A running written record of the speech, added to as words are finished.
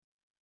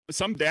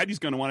some daddy's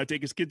going to want to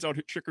take his kids out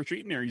trick or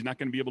treating there. He's not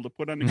going to be able to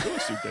put on the gorilla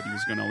suit that he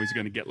was always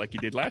going to get like he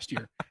did last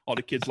year. All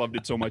the kids loved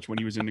it so much when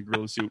he was in the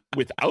gorilla suit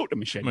without a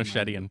machete.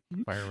 Machete and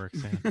fireworks.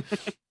 Yeah.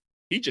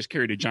 He just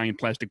carried a giant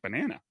plastic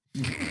banana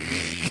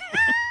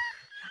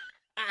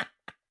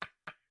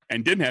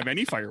and didn't have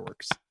any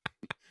fireworks.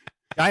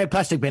 Giant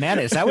plastic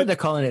banana. Is that what they're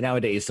calling it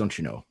nowadays? Don't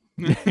you know?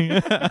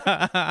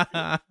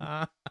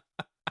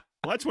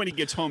 Well, that's when he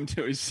gets home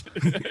to his.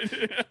 Okay,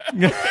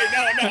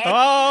 no.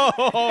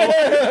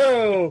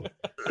 Oh!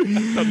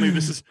 Suddenly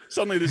this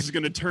is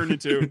going to turn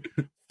into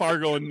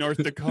Fargo in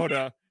North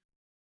Dakota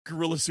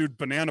gorilla suit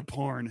banana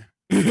porn.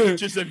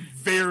 Just a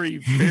very,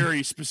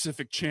 very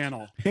specific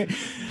channel.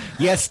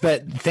 Yes,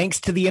 but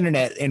thanks to the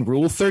internet and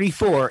Rule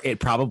 34,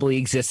 it probably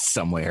exists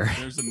somewhere.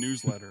 There's a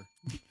newsletter.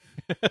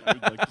 I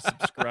would like to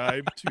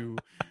subscribe to.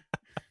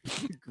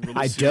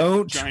 I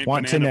don't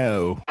want to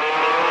know.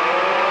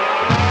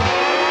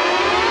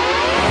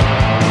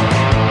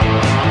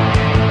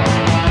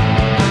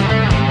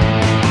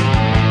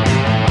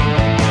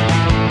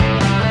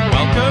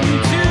 Welcome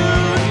to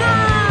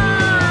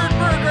Nerd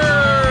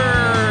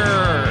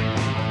Burger,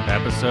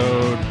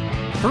 episode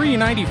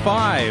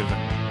 395.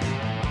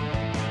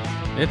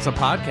 It's a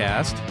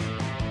podcast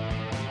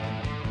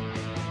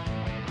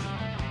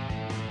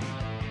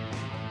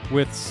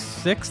with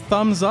 6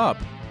 thumbs up.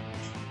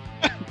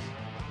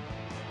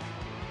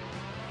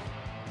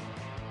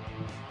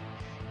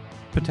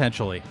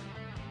 Potentially.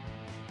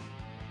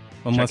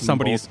 Unless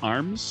Checking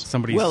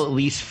somebody's Well, at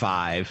least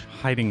 5.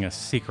 hiding a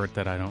secret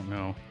that I don't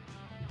know.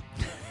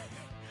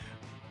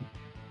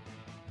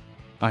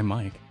 I'm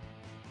Mike,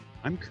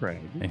 I'm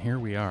Craig. and here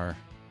we are.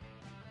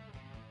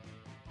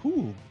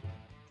 Ooh,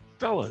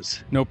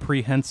 fellas. No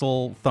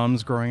prehensile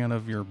thumbs growing out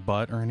of your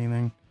butt or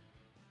anything.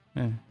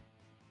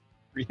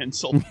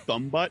 Prehensile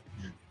thumb butt.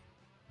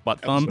 Butt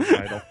thumb. Episode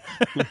title.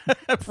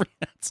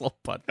 Prehensile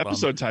butt thumb.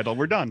 Episode title.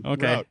 We're done.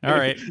 Okay. We're out. All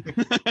right.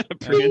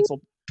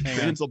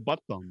 Prehensile butt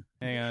thumb.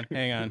 Hang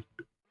on.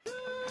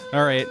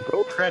 All right.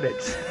 Roll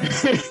credits.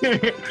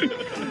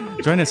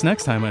 Join us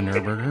next time on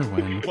Nerdburger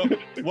when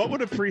What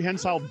would a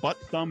prehensile butt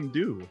thumb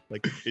do?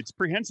 Like, it's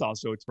prehensile,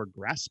 so it's for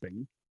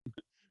grasping.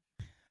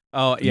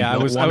 Oh yeah,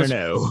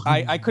 know.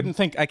 I couldn't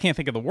think. I can't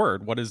think of the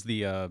word. What is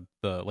the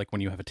like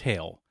when you have a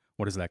tail?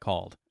 What is that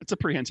called? It's a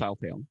prehensile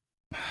tail.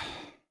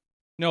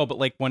 No, but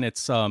like when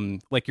it's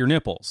like your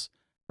nipples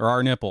or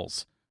our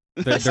nipples,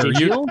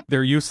 Vestigial?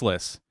 they're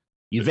useless.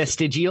 You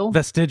vestigial?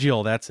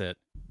 Vestigial. That's it.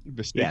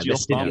 Vestigial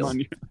vestigial. thumb on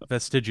you.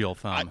 Vestigial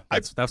thumb.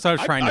 That's what I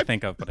was trying to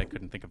think of, but I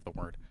couldn't think of the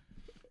word.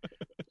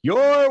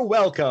 You're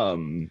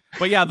welcome.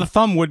 But yeah, the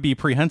thumb would be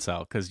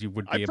prehensile because you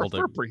would be able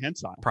prefer to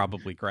prehensile.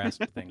 probably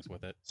grasp things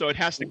with it. So it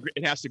has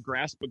to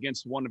grasp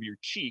against one of your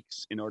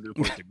cheeks in order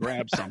for it to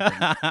grab something.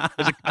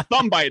 'Cause a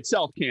thumb by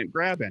itself can't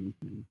grab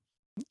anything.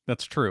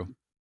 That's true.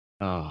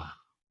 Oh.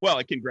 Well,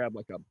 it can grab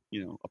like a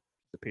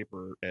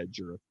paper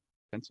edge or a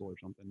pencil or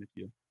something if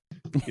you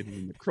get it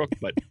in the crook.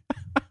 But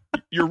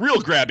your real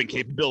grabbing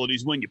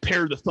capabilities when you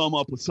pair the thumb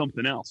up with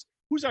something else.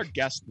 Who's our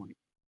guest, Mike?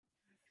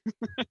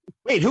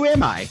 Wait, who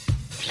am I?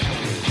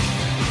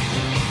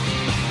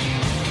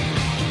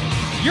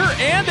 You're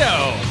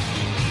Ando.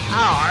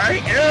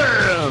 I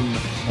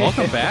am.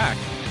 Welcome back.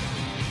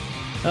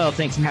 Oh,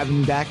 thanks for having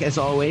me back, as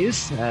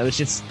always. I was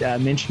just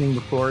mentioning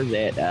before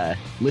that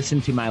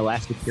listened to my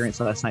last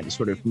appearance last night to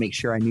sort of make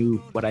sure I knew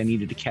what I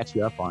needed to catch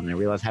you up on. I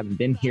realized I haven't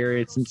been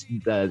here since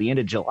the end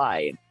of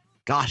July.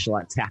 Gosh, a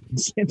lot's happened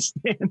since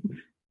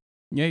then.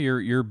 Yeah,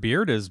 your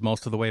beard is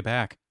most of the way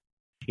back.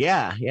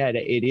 Yeah,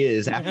 it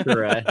is.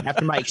 After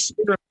after my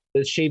experiment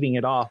with shaving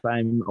it off,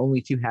 I'm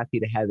only too happy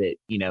to have it,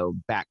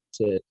 back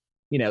to,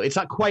 it's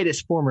not quite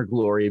its former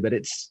glory, but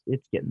it's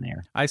getting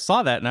there. I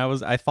saw that and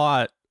I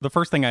thought the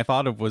first thing I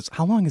thought of was,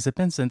 how long has it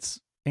been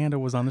since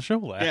Ando was on the show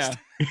last?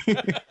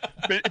 Yeah.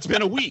 It's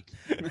been a week.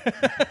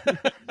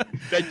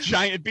 That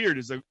giant beard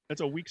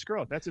that's a week's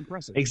growth. That's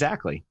impressive.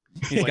 Exactly.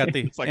 He's got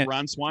It's like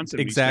Ron Swanson.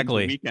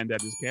 Exactly. Weekend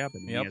at his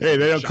cabin. Yep. Hey,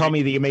 they don't call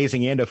me the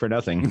Amazing Ando for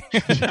nothing.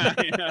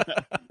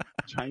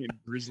 Giant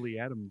Grizzly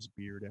Adams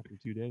beard after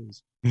 2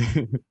 days.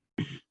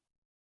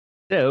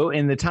 So,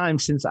 in the time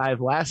since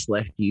I've last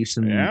left you,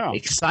 some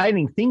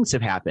exciting things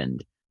have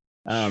happened.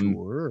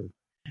 Sure.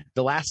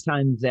 The last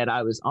time that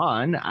I was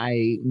on,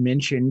 I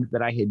mentioned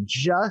that I had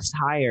just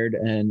hired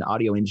an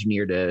audio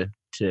engineer to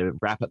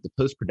wrap up the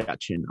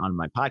post-production on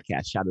my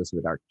podcast, Shadows of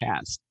the Dark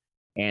Past,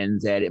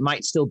 and that it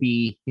might still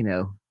be,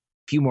 a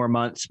few more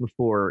months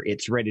before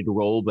it's ready to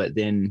roll, but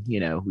then,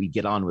 we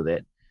get on with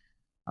it.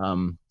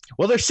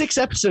 Well, there's 6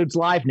 episodes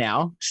live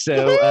now.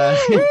 So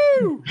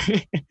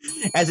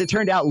as it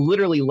turned out,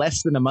 literally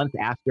less than a month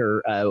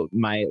after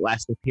my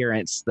last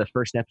appearance, the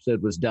first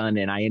episode was done,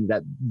 and I ended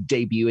up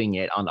debuting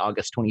it on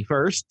August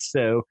 21st.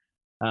 So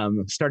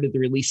started the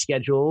release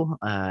schedule,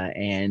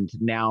 and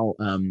now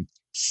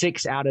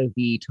 6 out of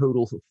the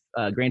total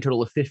grand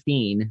total of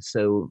 15.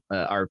 So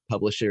our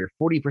publisher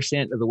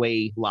 40% of the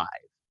way live.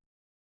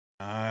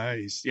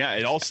 Nice. Yeah,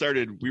 it all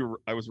started.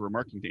 I was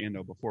remarking to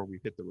Ando before we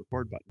hit the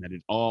record button that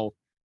it all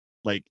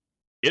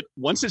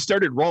once it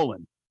started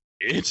rolling,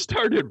 it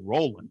started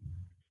rolling.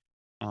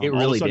 It all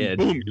really of a sudden, did.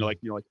 Boom!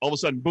 You're like all of a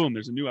sudden, boom!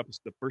 There's a new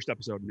episode, the first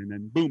episode, and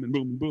then boom and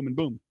boom and boom and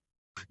boom,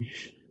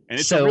 and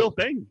it's a real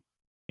thing.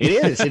 It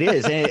is.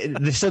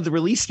 And so the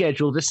release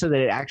schedule, just so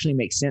that it actually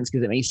makes sense,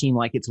 because it may seem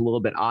like it's a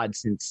little bit odd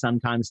since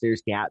sometimes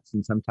there's gaps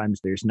and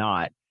sometimes there's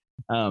not.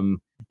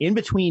 In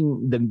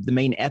between the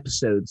main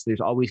episodes,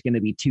 there's always going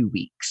to be 2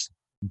 weeks.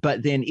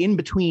 But then in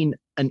between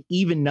an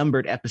even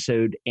numbered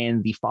episode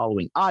and the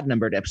following odd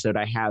numbered episode,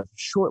 I have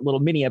short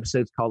little mini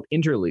episodes called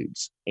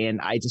interludes.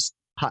 And I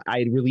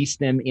release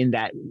them in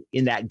that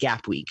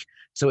gap week.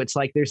 So it's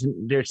like there's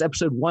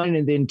episode 1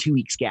 and then 2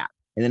 weeks gap.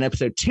 And then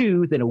episode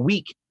 2, then a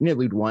week,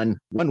 interlude 1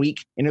 week,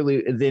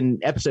 interlude, then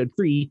episode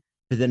 3,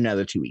 then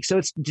another 2 weeks. So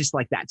it's just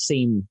like that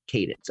same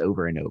cadence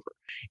over and over.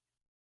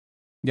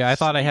 Yeah, I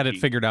thought I had it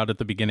figured out at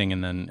the beginning,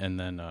 and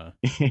then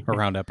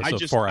around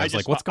episode 4, I was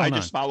like, "What's going on?"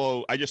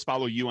 I just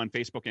follow you on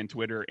Facebook and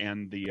Twitter,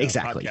 and the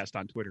exactly. podcast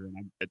on Twitter,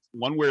 and it's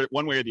one way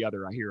or the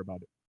other. I hear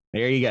about it.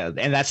 There you go,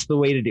 and that's the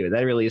way to do it.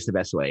 That really is the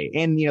best way.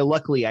 And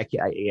luckily,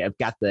 I've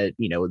got the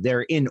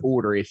they're in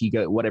order. If you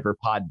go whatever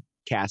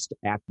podcast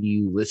app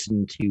you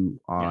listen to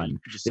on,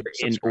 they're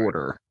in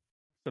order.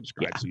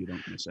 Subscribe so you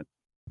don't miss it.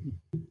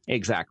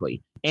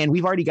 Exactly. And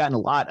we've already gotten a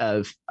lot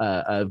of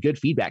good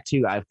feedback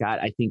too. I've got,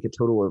 I think, a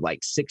total of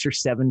like 6 or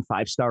 7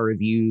 5-star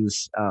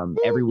reviews.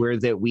 Everywhere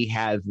that we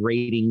have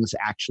ratings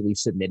actually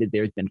submitted,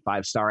 there's been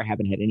 5-star. I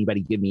haven't had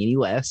anybody give me any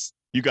less.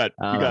 You got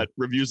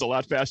reviews a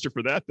lot faster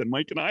for that than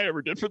Mike and I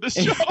ever did for this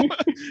show.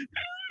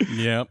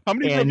 Yeah. How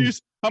many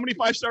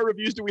 5-star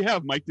reviews do we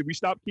have, Mike? Did we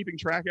stop keeping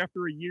track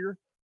after a year?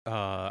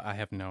 I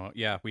have no.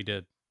 Yeah, we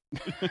did.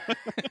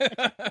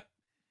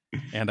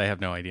 And I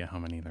have no idea how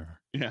many there are.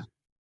 Yeah.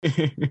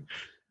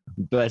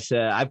 But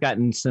I've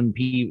gotten some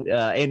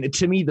and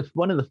to me,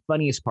 one of the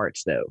funniest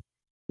parts though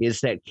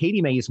is that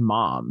Katie Mae's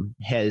mom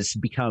has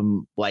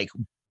become like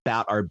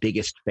about our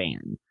biggest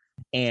fan.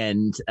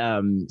 And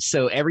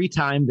so every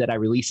time that I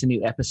release a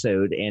new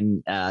episode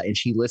and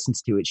she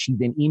listens to it, she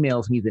then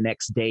emails me the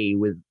next day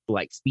with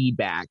like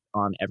feedback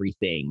on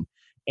everything.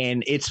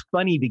 And it's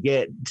funny to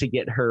get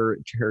her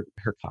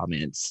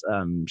comments.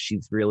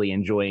 She's really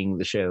enjoying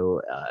the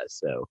show.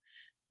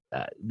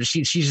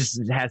 She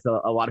just has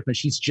a lot of fun.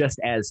 She's just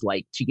as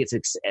she gets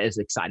as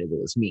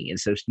excitable as me. And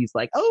so she's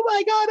like, oh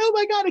my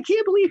God, I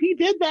can't believe he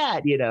did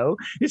that.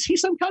 Is he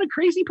some kind of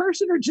crazy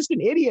person or just an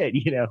idiot?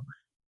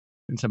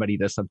 And somebody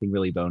does something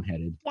really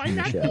boneheaded. Why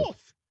not both?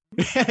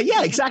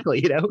 Yeah, exactly.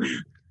 That's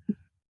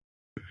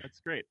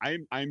great. I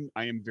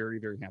am very,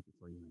 very happy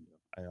for you.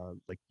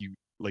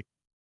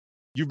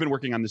 You've been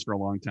working on this for a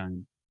long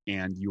time,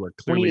 and you are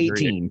clearly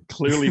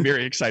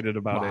very excited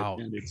about wow.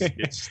 it. And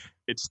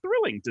it's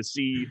thrilling to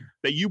see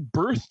that you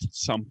birthed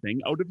something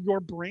out of your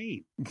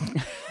brain.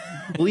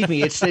 Believe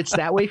me, it's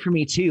that way for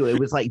me too. It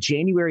was like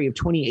January of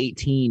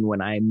 2018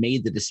 when I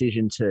made the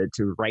decision to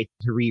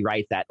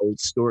rewrite that old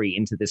story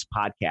into this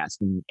podcast,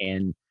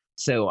 and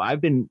so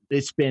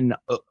it's been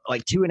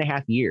like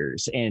 2.5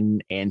 years,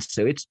 and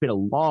so it's been a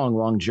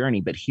long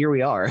journey, but here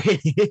we are.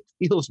 It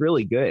feels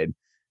really good.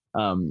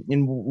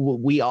 And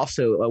we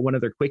also one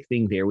other quick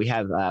thing there, we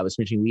have I was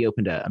mentioning we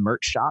opened a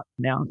merch shop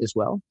now as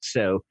well,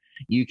 so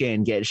you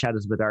can get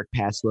Shadows of the Dark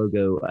Past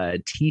logo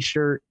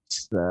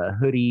t-shirts,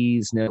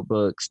 hoodies,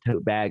 notebooks,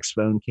 tote bags,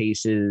 phone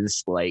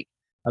cases, like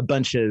a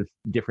bunch of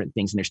different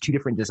things. And there's 2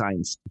 different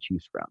designs to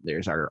choose from.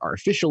 There's our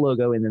official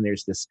logo, and then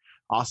there's this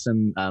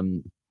awesome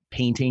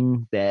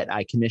painting that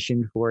I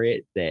commissioned for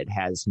it that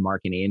has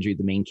Mark and Andrew,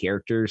 the main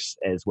characters,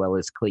 as well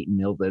as Clayton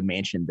Mill, the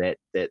mansion that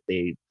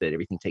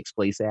everything takes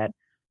place at.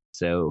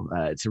 So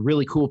it's a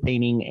really cool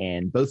painting,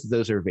 and both of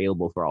those are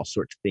available for all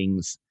sorts of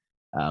things.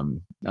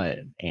 I'll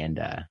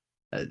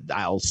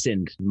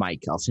send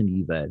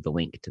you the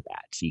link to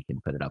that so you can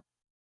put it up.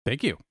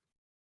 Thank you.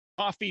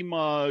 Coffee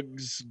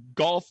mugs,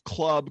 golf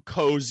club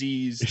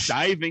cozies,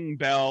 diving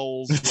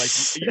bells.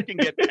 Like you can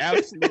get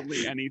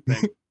absolutely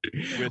anything.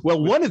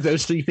 One of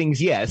those 3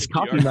 things, yes.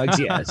 Coffee mugs,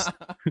 yes.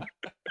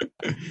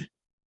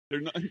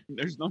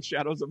 There's no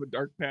Shadows of a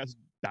Dark Past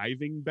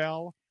diving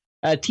bell.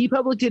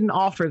 TeePublic didn't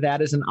offer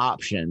that as an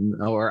option,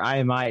 or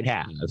I might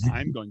have.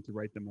 I'm going to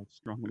write them a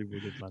strongly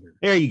worded letter.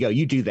 There you go.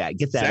 You do that.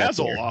 Get that.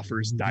 Zazzle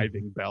offers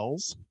diving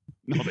bells.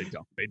 No, they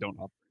don't. They don't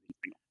offer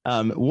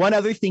anything. One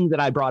other thing that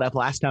I brought up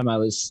last time I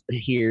was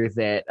here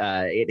that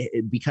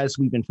because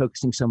we've been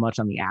focusing so much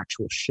on the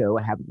actual show,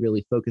 I haven't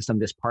really focused on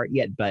this part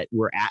yet. But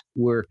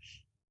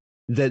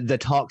the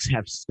talks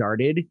have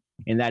started,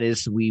 and that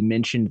is, we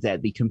mentioned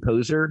that the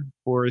composer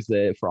for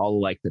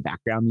all like the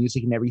background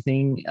music and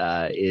everything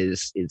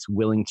is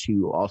willing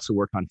to also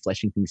work on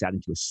fleshing things out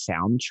into a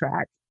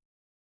soundtrack.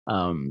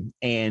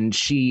 And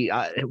she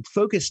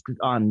focused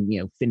on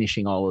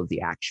finishing all of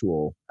the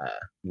actual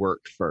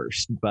work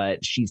first,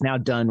 but she's now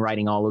done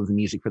writing all of the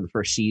music for the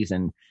first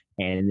season,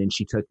 and then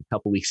she took a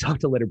couple weeks off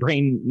to let her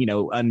brain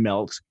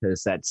unmelt,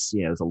 because that's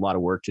there's a lot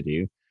of work to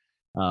do.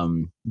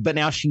 But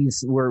now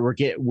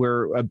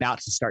we're about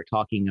to start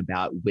talking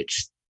about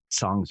which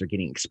songs are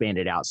getting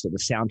expanded out. So the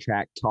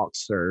soundtrack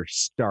talks are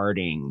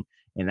starting,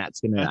 And that's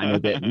gonna. I know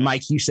that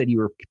Mike, you said you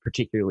were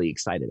particularly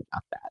excited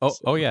about that.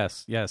 Oh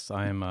yes,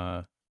 I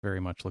am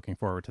very much looking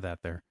forward to that.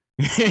 There,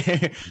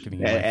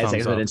 as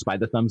evidenced by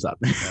the thumbs up.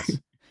 Yes.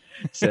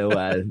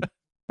 So,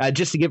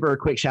 just to give her a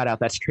quick shout out,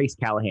 that's Trace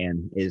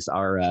Callahan is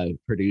our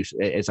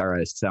producer, is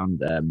our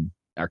sound,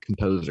 our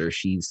composer.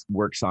 She's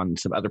works on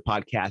some other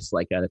podcasts.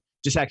 Like,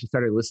 just actually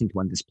started listening to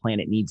one. This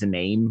Planet Needs a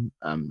Name.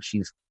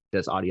 She's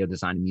does audio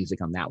design and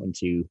music on that one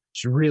too.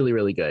 It's really,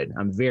 really good.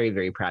 I'm very,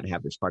 very proud to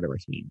have this part of our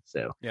team.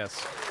 So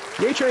yes,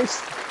 yay, Trace.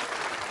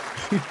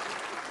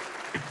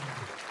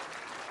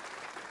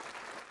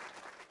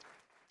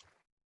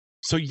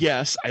 So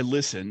yes, I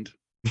listened.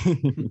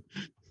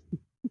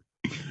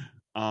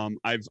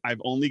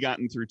 I've only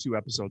gotten through 2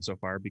 episodes so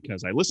far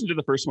because I listened to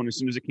the first one as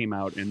soon as it came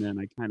out, and then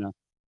I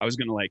was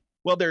gonna like,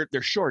 well, they're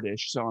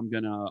shortish, so I'm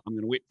gonna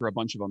wait for a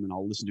bunch of them and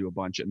I'll listen to a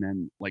bunch, and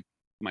then like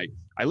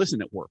I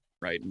listened at work,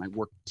 right? And my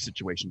work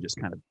situation just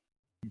kind of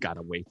got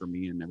away from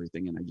me and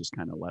everything, and I just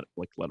kind of let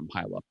them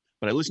pile up.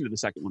 But I listened to the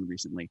second one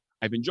recently.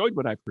 I've enjoyed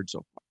what I've heard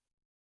so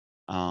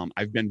far.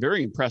 I've been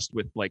very impressed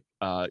with like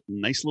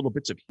nice little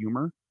bits of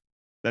humor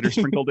that are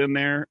sprinkled in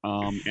there,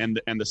 and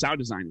the sound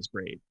design is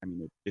great. I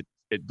mean, it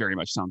very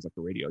much sounds like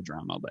a radio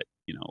drama, but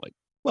like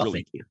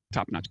really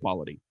top-notch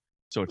quality.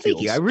 So it feels.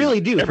 Thank you. I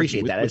really do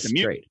appreciate that. It's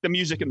great. The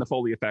music and the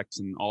Foley effects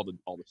and all the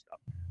stuff.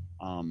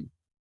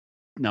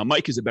 Now,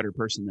 Mike is a better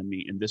person than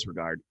me in this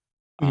regard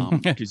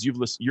because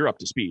you're up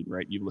to speed,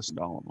 right? You've listened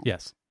to all of them.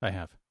 Yes, I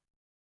have,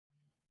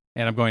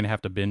 and I'm going to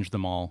have to binge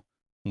them all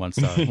once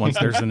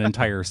there's an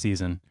entire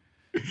season.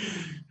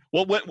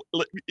 Well,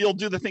 you'll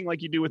do the thing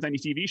like you do with any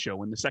TV show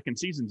when the second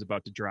season's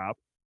about to drop.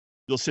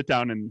 You'll sit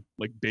down and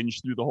like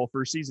binge through the whole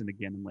first season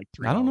again in like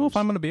 3 hours. I don't know if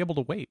I'm going to be able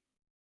to wait.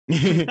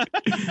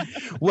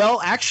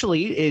 Well,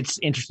 actually, it's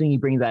interesting you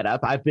bring that up.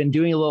 I've been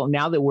doing a little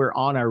now that we're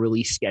on our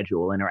release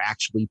schedule and are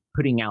actually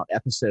putting out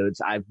episodes.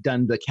 I've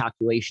done the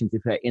calculations.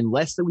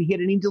 Unless that we hit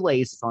any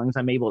delays, as long as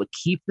I'm able to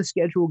keep the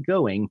schedule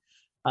going,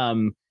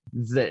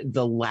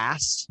 the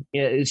last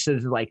so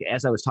like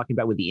as I was talking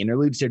about with the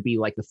interludes, there'd be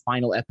like the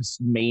final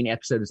main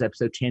episode is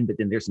episode 10, but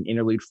then there's an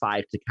interlude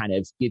 5 to kind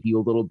of give you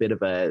a little bit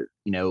of a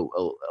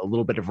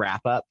little bit of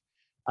wrap up.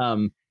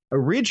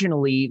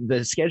 Originally,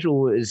 the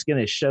schedule is going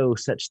to show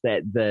such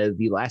that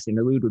the last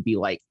interlude would be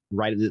like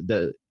right at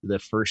the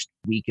first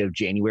week of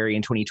January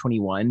in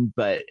 2021,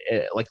 but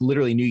like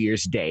literally New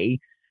Year's Day.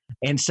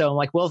 And so I'm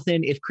like, well,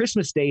 then if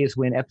Christmas Day is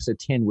when episode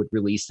 10 would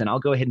release, then I'll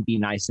go ahead and be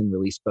nice and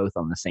release both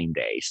on the same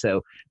day.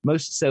 So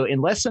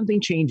unless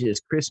something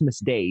changes, Christmas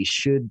Day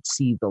should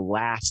see the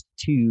last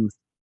 2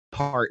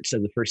 parts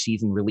of the first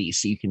season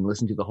release, so you can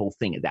listen to the whole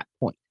thing at that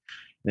point.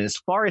 And as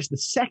far as the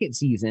second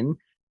season,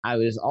 I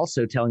was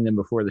also telling them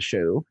before the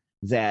show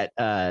that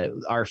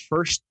our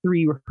first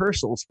 3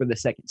 rehearsals for the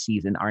second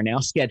season are now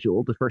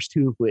scheduled, the first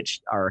 2 of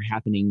which are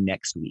happening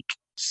next week.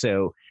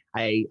 So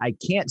I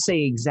can't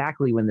say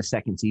exactly when the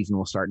second season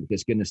will start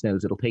because goodness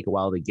knows it'll take a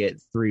while to get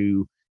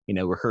through,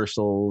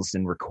 rehearsals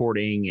and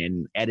recording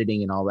and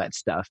editing and all that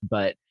stuff.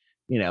 But,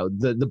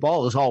 the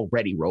ball is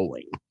already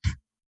rolling.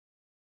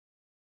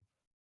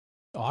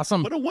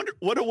 Awesome.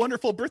 What a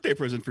wonderful birthday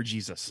present for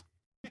Jesus.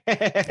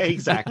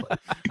 Exactly.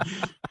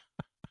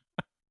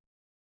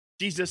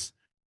 Jesus,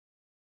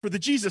 for the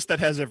Jesus that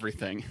has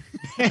everything.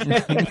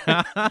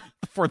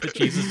 For the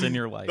Jesus in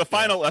your life. The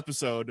final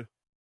episode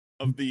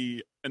of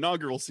the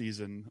inaugural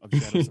season of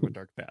Shadows of a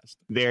Dark Past.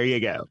 There you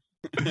go.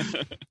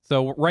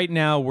 So right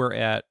now we're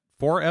at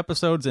 4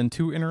 episodes and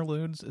 2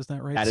 interludes. Is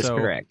that right? That is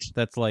correct.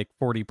 That's like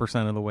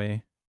 40% of the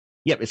way.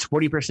 Yep, it's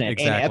 40%.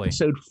 Exactly. And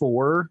episode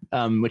 4,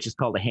 which is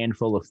called A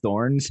Handful of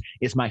Thorns,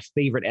 is my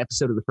favorite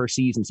episode of the first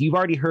season. So you've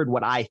already heard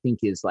what I think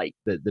is like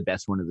the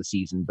best one of the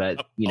season,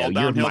 but your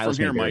mileage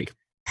may vary.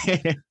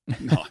 Mike.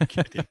 No, I'm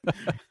kidding.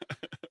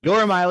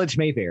 Your mileage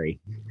may vary.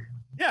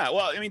 Yeah,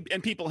 well, I mean,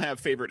 and people have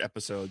favorite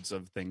episodes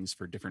of things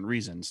for different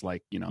reasons.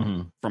 Like,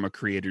 from a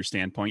creator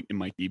standpoint, it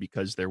might be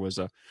because there was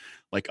an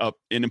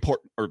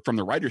important, or from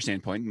the writer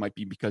standpoint, it might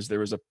be because there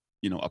was a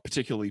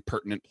particularly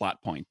pertinent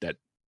plot point that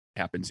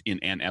happens in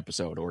an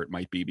episode, or it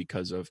might be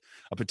because of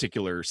a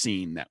particular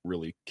scene that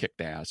really kicked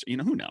ass.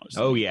 Who knows?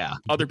 Oh yeah.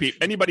 Other people,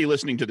 anybody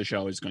listening to the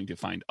show is going to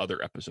find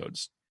other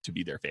episodes to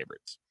be their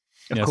favorites.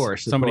 Of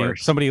course.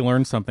 Somebody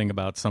learned something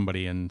about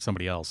somebody and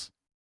somebody else.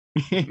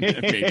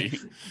 Maybe.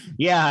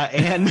 Yeah,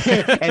 and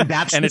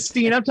that's the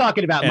scene I'm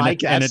talking about, Mike.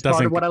 That's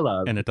part of what I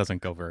love. And it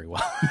doesn't go very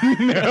well.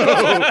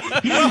 No.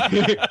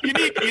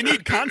 You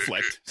need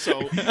conflict.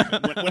 So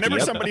whenever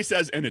somebody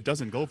says, and it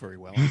doesn't go very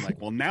well, I'm like,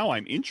 well, now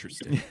I'm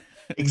interested.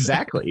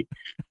 Exactly.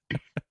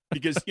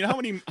 Because how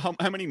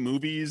many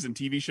movies and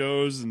TV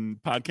shows and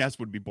podcasts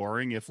would be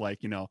boring if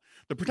the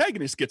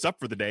protagonist gets up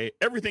for the day,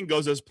 everything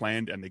goes as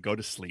planned, and they go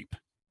to sleep.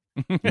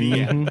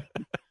 Yeah.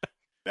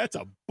 That's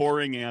a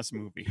boring ass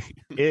movie.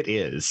 It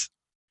is.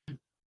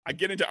 I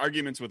get into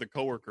arguments with a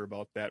coworker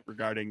about that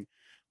regarding,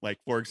 like,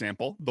 for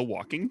example, The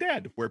Walking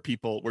Dead, where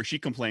she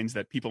complains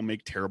that people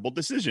make terrible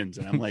decisions.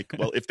 And I'm like,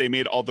 well, if they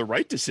made all the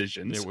right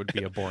decisions, it would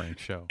be a boring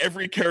show.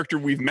 Every character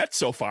we've met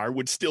so far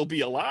would still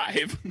be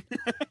alive.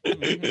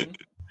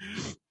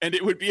 And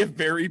it would be a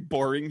very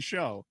boring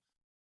show.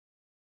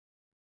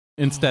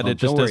 Instead, it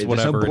just does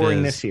whatever no it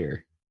is. This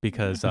year.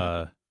 Because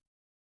I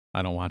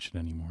don't watch it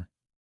anymore.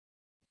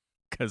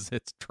 Because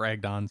it's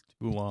dragged on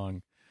too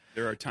long.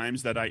 There are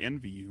times that I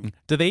envy you.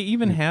 Do they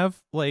even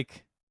have,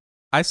 like...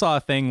 I saw a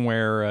thing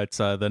where it's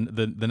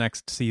the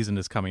next season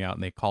is coming out,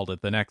 and they called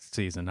it the next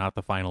season, not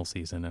the final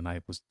season, and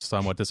I was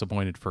somewhat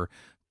disappointed for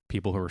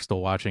people who are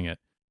still watching it.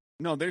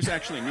 No, there's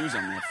actually news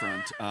on that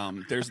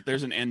front.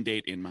 There's an end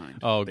date in mind.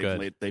 Oh,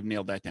 good. They've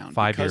nailed that down.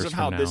 5 years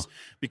from now.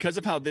 Because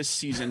of how this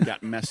season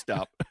got messed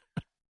up,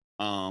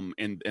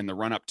 and the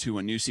run up to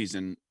a new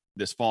season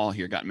this fall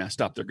here got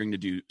messed up. They're going to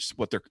do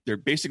they're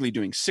basically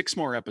doing 6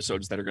 more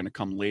episodes that are going to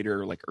come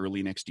later, like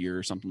early next year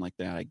or something like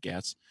that, I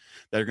guess,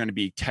 that are going to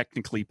be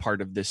technically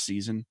part of this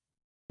season.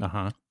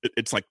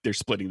 It's like they're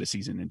splitting the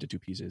season into 2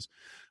 pieces.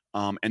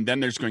 And then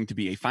there's going to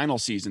be a final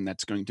season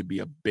that's going to be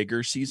a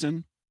bigger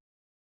season.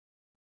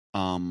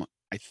 I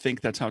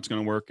think that's how it's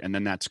going to work. And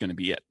then that's going to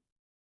be it.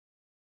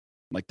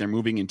 Like they're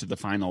moving into the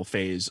final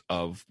phase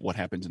of what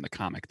happens in the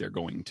comic. They're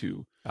going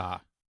to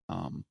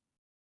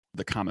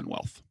the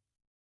Commonwealth.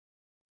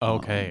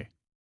 Okay.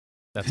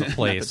 That's a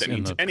place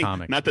in the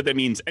comic. Not that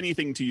means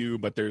anything to you,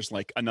 but there's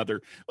like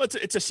another,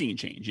 it's a scene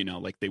change, you know,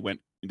 like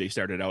they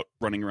started out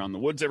running around the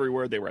woods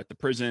everywhere. They were at the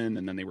prison,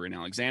 and then they were in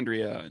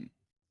Alexandria,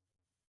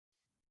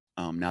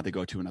 and now they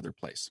go to another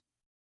place.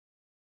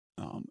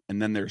 And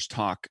then there's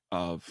talk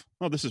of,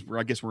 I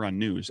guess we're on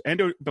news.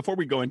 Ando, before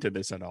we go into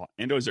this at all,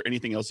 Ando, is there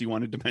anything else you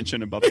wanted to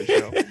mention about the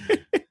show?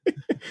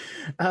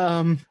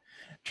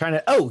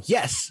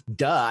 Yes,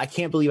 duh. I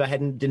can't believe I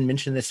didn't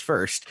mention this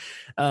first.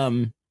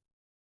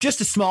 Just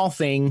a small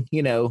thing,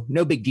 you know,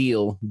 no big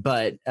deal,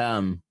 but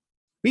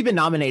we've been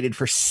nominated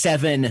for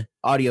 7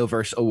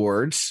 Audioverse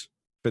awards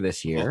for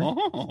this year.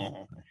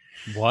 Oh.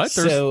 What?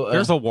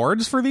 There's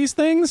awards for these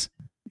things?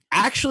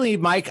 Actually,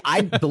 Mike,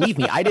 believe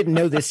me, I didn't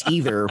know this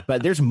either,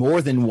 but there's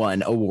more than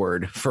one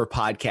award for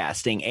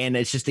podcasting, and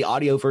it's just the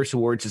Audioverse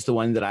Awards is the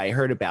one that I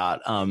heard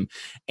about.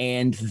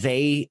 And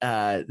they,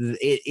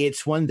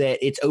 it's one that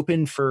it's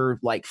open for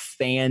like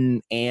fan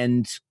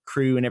and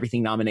crew and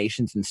everything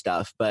nominations and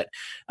stuff. But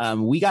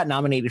we got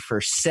nominated for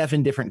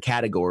 7 different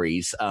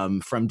categories,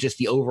 from just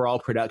the overall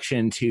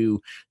production to,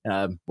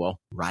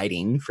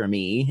 writing for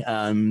me,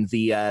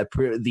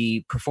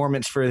 the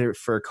performance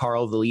for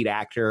Carl, the lead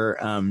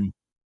actor,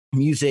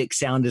 music,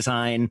 sound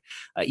design,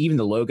 even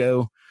the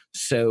logo.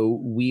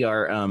 So we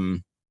are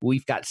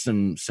we've got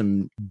some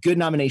good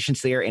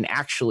nominations there. And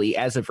actually,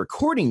 as of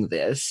recording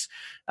this,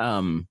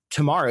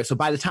 tomorrow, so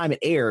by the time it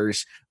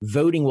airs,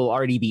 voting will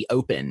already be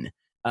open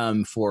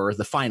for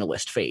the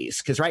finalist phase,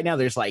 because right now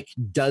there's like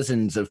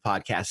dozens of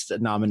podcasts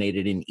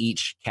nominated in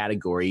each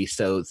category.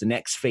 So the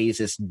next phase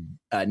is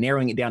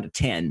narrowing it down to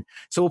 10.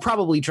 So we'll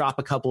probably drop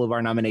a couple of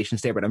our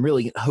nominations there, but I'm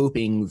really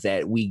hoping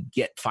that we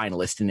get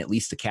finalists in at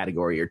least a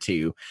category or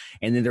 2,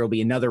 and then there will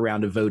be another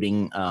round of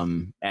voting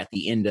at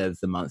the end of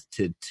the month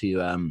to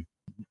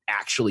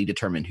actually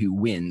determine who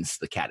wins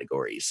the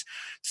categories.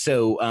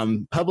 So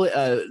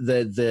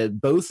the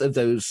both of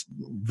those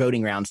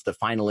voting rounds, the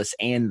finalists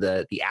and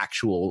the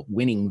actual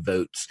winning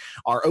votes,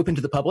 are open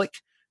to the public.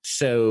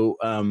 So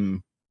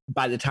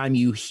by the time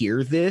you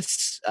hear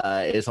this,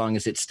 as long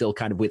as it's still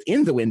kind of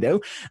within the window,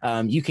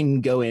 you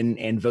can go in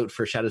and vote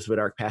for Shadows of a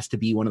Dark Past to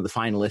be one of the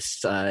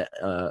finalists,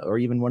 or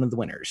even one of the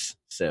winners.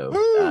 So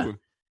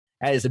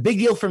that is a big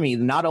deal for me.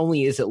 Not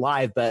only is it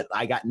live, but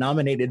I got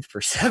nominated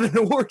for 7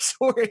 awards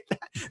for it.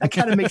 That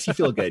kind of makes you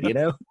feel good, you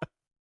know?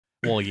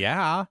 Well,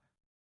 yeah.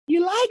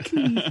 You like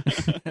me.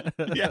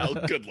 Yeah,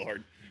 good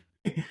Lord.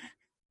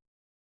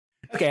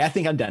 Okay, I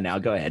think I'm done now.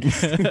 Go ahead.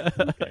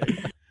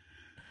 Okay.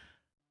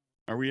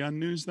 Are we on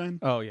news then?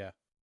 Oh, yeah.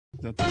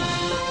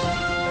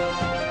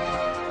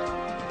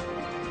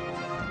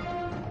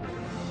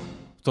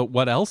 So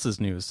what else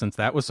is news, since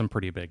that was some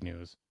pretty big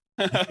news?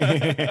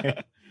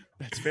 That's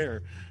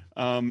fair.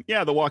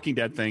 The Walking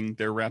Dead thing,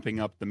 they're wrapping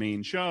up the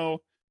main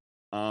show.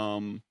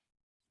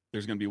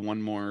 There's going to be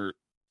one more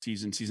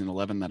season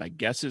 11, that I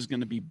guess is going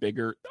to be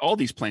bigger. All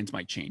these plans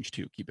might change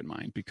too, keep in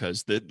mind,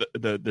 because the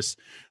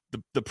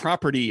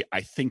property,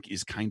 I think,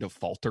 is kind of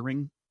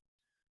faltering,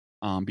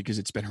 because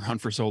it's been around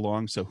for so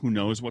long. So who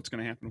knows what's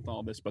going to happen with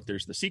all this, but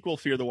there's the sequel,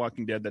 Fear the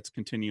Walking Dead, that's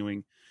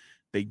continuing.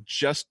 They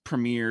just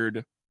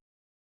premiered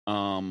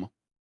a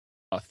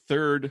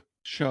 3rd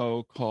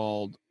show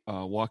called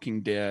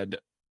Walking Dead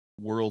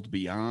World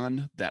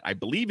Beyond, that I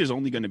believe is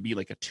only going to be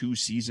like a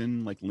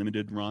 2-season like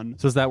limited run.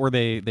 So is that where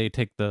they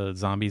take the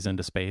zombies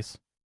into space?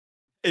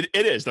 It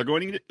is. They're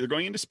going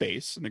into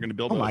space, and they're going to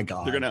build. My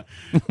God! They're going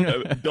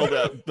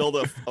to build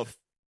a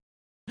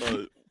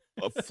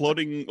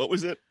floating. What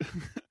was it?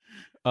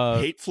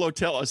 Hate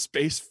flotel, a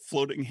space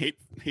floating hate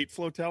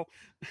flotel.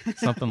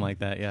 Something like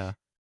that. Yeah.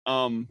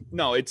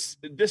 No,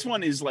 this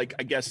one is like,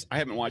 I guess I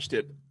haven't watched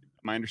it.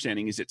 My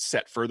understanding is it's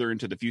set further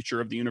into the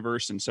future of the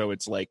universe, and so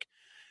it's like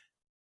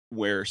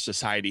where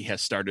society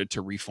has started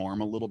to reform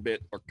a little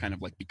bit, or kind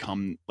of like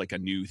become like a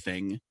new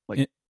thing,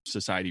 like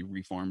society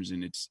reforms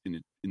in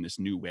this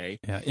new way.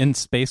 Yeah,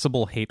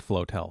 Inspaceable Hate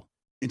Flotel.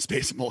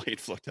 Inspaceable Hate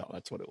Flotel.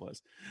 That's what it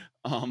was.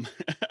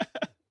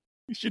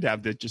 You should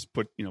have that just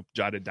put,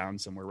 jotted down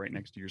somewhere right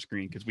next to your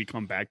screen because we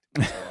come back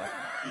to this a lot.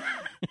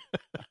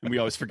 And we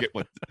always forget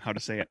how to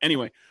say it.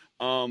 Anyway,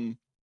 and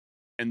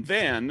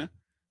then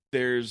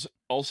there's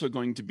also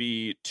going to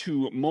be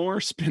 2 more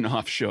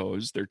spin-off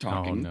shows they're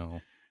talking. Oh,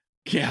 no.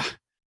 Yeah.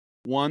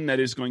 One that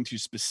is going to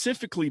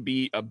specifically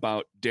be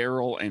about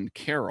Daryl and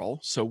Carol.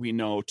 So we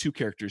know 2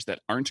 characters that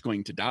aren't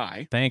going to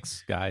die.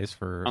 Thanks, guys,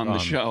 for on the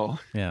show.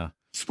 Yeah.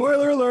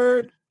 Spoiler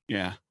alert.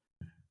 Yeah.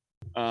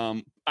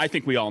 I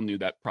think we all knew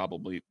that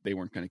probably they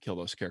weren't going to kill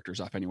those characters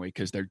off anyway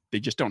because they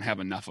just don't have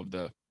enough of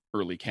the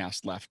early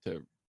cast left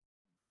to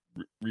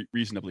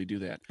reasonably do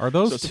that. Are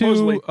those so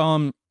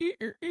 2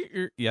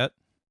 yet?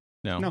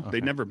 No. No, Okay.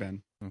 they've never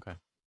been. Okay.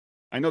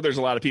 I know there's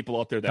a lot of people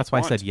out there That's why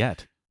I said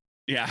yet.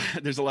 Yeah,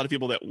 there's a lot of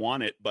people that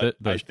want it, but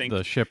I think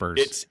the shippers.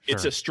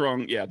 It's a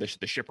strong the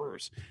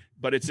shippers.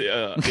 But it's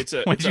a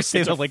Why did you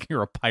say that like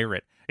you're a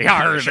pirate?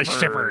 Yarr, the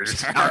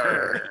shippers.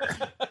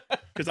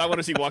 Because I want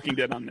to see Walking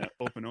Dead on the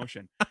open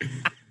ocean.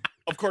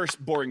 Of course,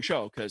 boring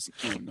show because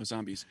no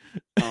zombies.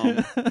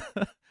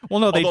 Well,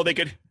 no, they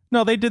could.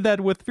 No, they did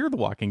that with Fear the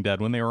Walking Dead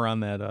when they were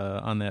on that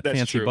That's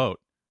fancy true. boat.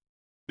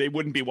 They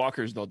wouldn't be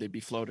walkers though; they'd be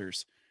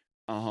floaters.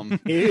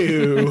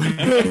 Ew.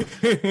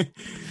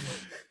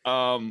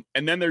 And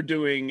then they're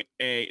doing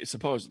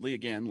supposedly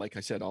again, like I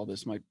said, all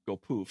this might go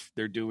poof.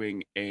 They're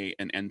doing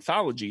an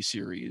anthology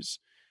series.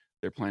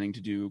 They're planning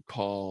to do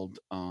called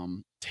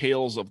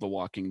Tales of the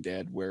Walking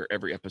Dead, where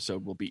every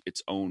episode will be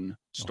its own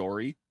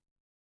story.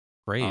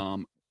 Great.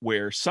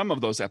 Where some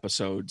of those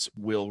episodes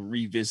will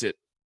revisit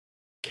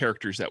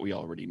characters that we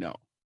already know,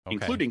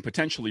 including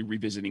potentially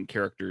revisiting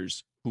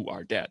characters who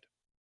are dead.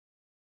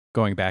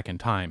 Going back in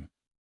time.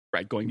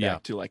 Right, going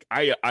back to like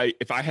I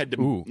if I had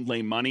to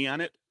lay money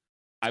on it,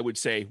 I would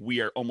say we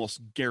are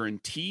almost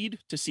guaranteed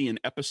to see an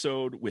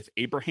episode with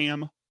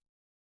Abraham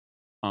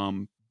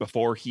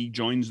before he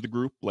joins the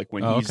group, like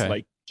when he's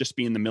like just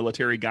being the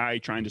military guy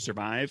trying to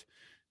survive.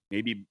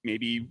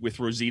 Maybe with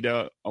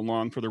Rosita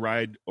along for the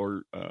ride,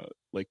 or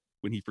like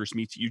when he first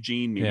meets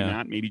Eugene, maybe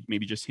not,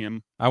 maybe just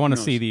him. I want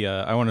to see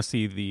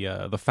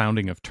the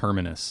founding of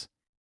Terminus.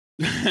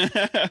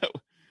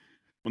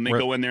 When they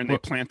go in there and they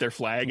plant their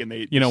flag and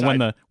they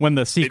when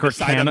the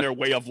secret on their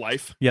way of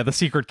life. Yeah, the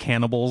secret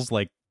cannibals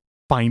like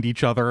find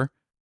each other.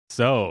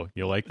 So,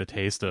 you like the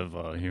taste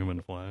of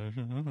human flesh?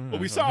 Well,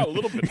 we saw a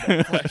little bit of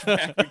that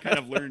flashback. We kind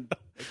of learned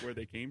where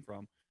they came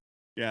from.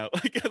 Yeah,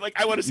 like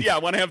I want to see. I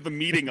want to have the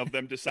meeting of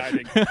them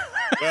deciding.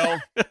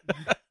 Well,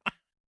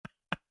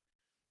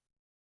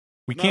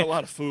 we not can't a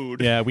lot of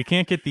food. Yeah, we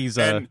can't get these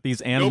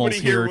animals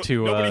here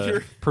to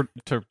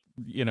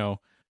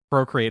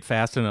procreate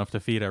fast enough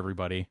to feed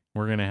everybody.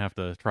 We're gonna have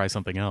to try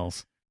something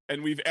else.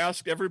 And we've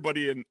asked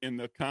everybody in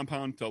the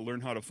compound to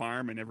learn how to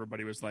farm, and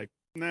everybody was like,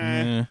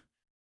 "Nah."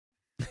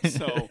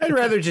 So I'd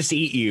rather just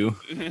eat you.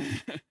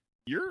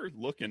 You're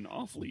looking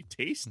awfully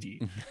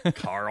tasty,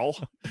 Carl.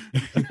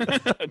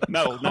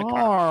 No, not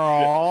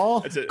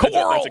Carl. Carl. That's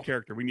a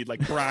character. We need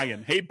like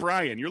Brian. Hey,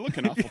 Brian, you're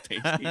looking awful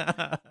tasty.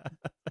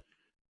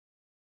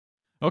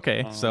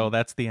 Okay, so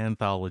that's the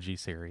anthology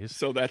series.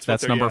 So that's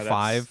number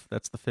 5.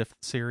 That's the 5th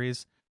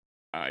series.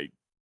 I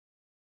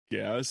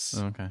guess.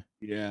 Okay.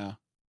 Yeah.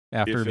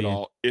 After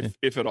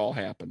if it all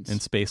happens.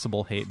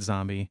 Inspaceable Hate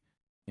Zombie,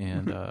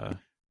 and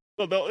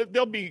well,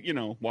 they'll be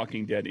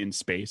Walking Dead in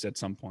space at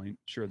some point.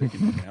 Sure, they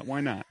can do that.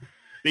 Why not?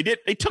 They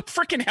took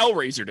freaking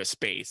Hellraiser to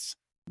space.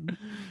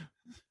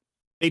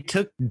 They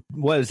took,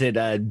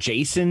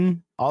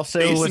 Jason also?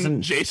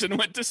 Jason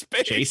went to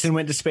space. Jason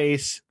went to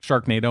space.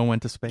 Sharknado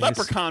went to space.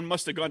 Leprechaun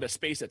must have gone to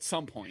space at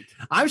some point.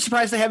 I'm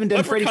surprised they haven't done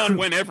Leprechaun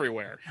went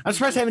everywhere. I'm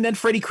surprised they haven't done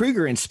Freddy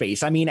Krueger in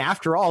space. I mean,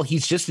 after all,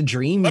 he's just a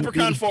dream.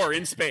 Leprechaun 4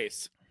 in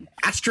space.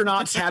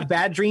 Astronauts have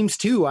bad dreams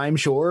too, I'm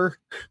sure.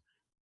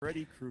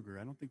 Freddy Krueger.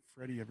 I don't think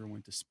Freddy ever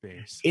went to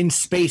space. In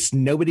space,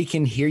 nobody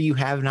can hear you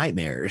have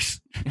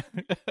nightmares.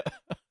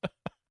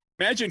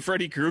 Imagine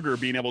Freddy Krueger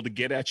being able to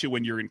get at you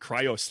when you're in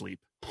cryo sleep.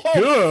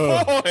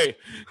 Oh, boy.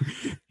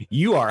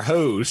 You are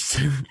host.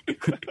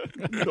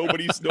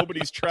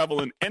 Nobody's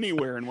traveling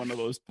anywhere in one of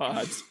those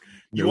pods.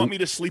 You want me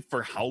to sleep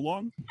for how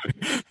long?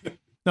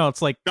 No,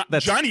 it's like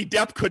Johnny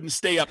Depp couldn't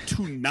stay up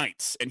 2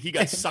 nights, and he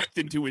got sucked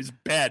into his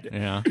bed,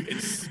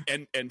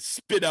 and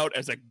spit out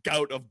as a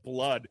gout of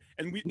blood,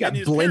 and we got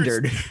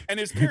blendered.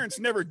 His parents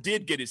never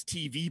did get his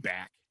TV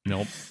back.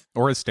 Nope,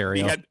 or his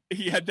stereo.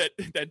 He had that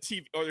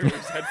TV, or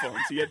his headphones.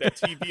 He had that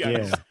TV on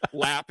his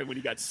lap, and when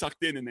he got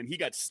sucked in, and then he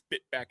got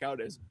spit back out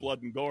as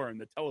blood and gore,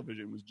 and the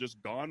television was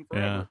just gone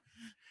forever.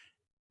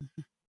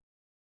 Yeah.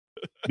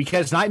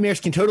 Because nightmares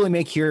can totally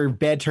make your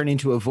bed turn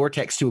into a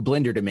vortex to a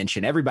blender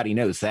dimension. Everybody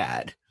knows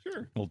that.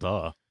 Sure. Well,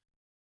 duh.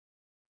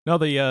 No,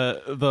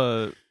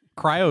 the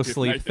cryo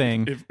sleep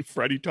thing. If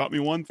Freddy taught me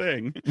one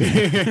thing,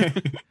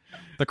 the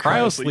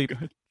cryo sleep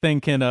thing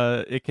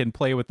can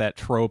play with that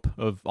trope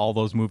of all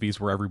those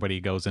movies where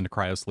everybody goes into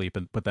cryo sleep,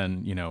 but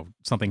then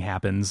something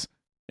happens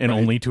and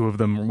only 2 of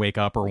them wake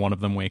up, or one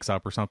of them wakes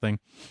up, or something,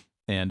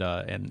 and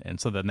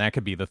so then that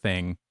could be the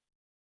thing.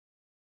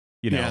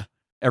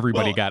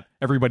 everybody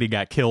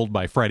got killed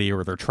by Freddy,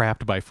 or they're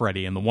trapped by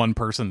Freddy, and the one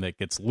person that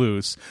gets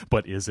loose,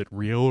 but is it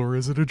real or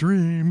is it a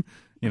dream?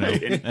 You know,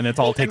 Right. and it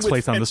all takes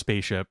place on the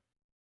spaceship.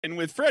 And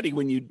with Freddy,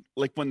 when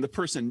the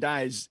person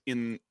dies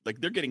in,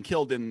 like, they're getting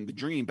killed in the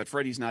dream, but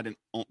Freddy's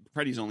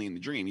only in the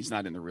dream. He's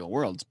not in the real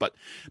worlds, but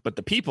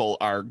the people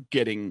are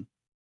getting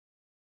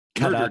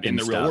Cut murdered up in and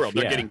the real stuff, world.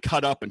 They're yeah. getting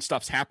cut up and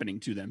stuff's happening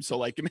to them. So,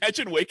 like,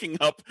 imagine waking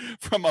up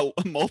from a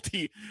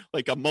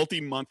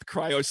multi-month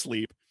cryo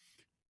sleep,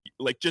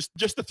 like just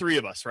the three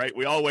of us, right?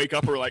 We all wake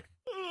up, we're like,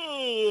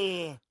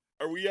 "Ugh,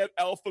 are we at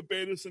Alpha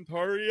Beta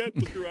Centauri yet?"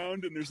 Look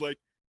around, and there's like,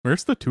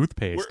 Where's the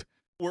toothpaste?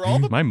 were all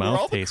the My mouth were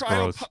all the tastes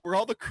gross. Were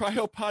all the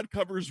cryopod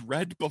covers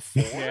red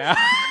before? Yeah.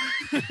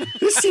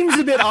 This seems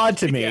a bit odd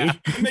to me. Yeah.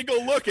 And they go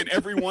look, and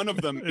every one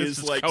of them It's is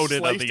just like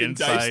coated on sliced the and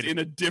diced inside. in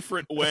a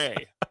different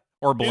way.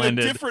 Or In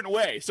blended. a different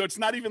way. So it's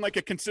not even like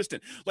a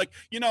consistent, like,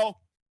 you know,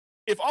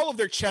 if all of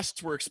their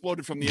chests were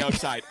exploded from the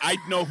outside, I'd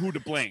know who to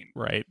blame.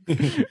 Right. But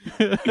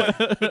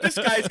this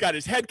guy's got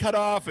his head cut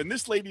off, and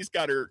this lady's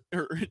got her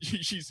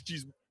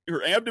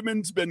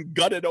abdomen's been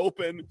gutted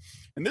open,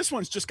 and this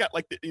one's just got,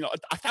 like,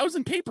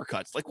 1,000 paper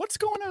cuts. Like, what's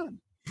going on?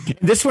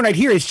 This one right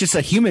here is just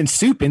a human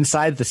soup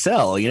inside the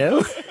cell, you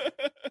know?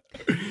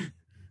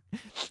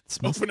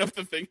 Smells, Open up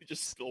the thing, it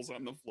just spills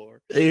on the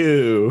floor.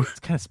 Ew.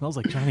 it kind of smells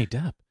like Johnny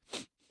Depp.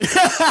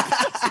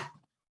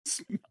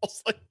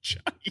 Smells like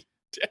Johnny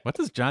Depp. What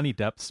does Johnny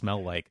Depp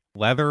smell like?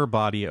 Leather,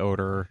 body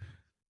odor,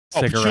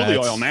 Patchouli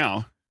cigarettes, oil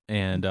now.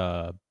 and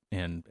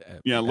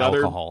Yeah,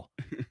 leather. alcohol.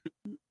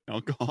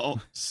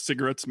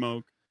 Cigarette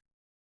smoke.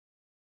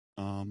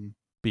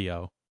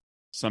 BO.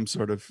 Some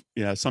sort of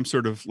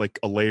like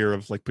a layer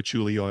of like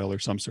patchouli oil, or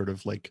some sort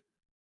of like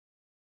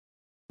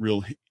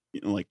real,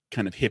 like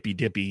kind of hippy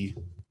dippy.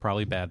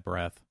 Probably bad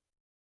breath.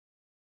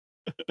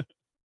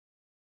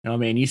 Oh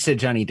man, you said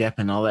Johnny Depp,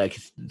 and all I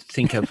could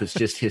think of was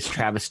just his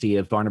travesty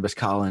of Barnabas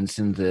Collins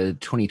in the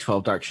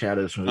 2012 Dark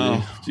Shadows movie.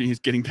 Oh, geez,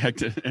 getting back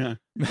to, yeah.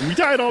 We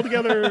died all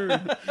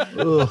together.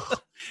 Ugh.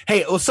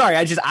 Hey, well, sorry,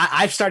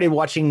 I've started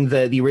watching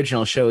the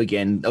original show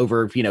again,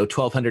 over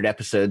 1,200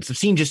 episodes. I've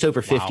seen just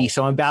over 50, Wow.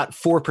 so I'm about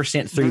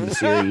 4% through the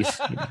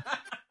series.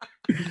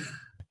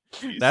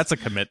 That's a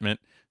commitment.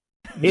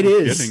 It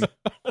is. Kidding.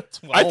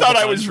 That's I thought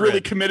I was 1,200.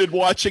 really committed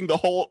watching the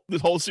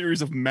whole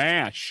series of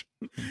MASH.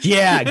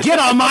 Yeah, get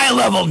on my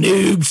level,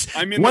 noobs.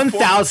 I'm in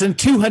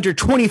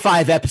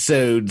 1,225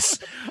 episodes.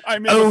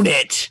 Own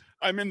it.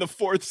 I'm in the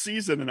 4th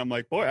season, and I'm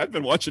like, boy, I've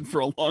been watching for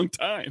a long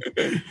time.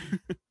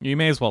 You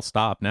may as well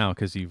stop now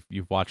because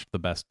you've watched the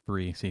best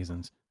 3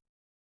 seasons.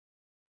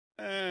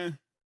 You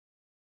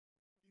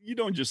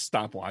don't just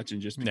stop watching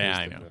just because. Yeah,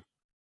 I know.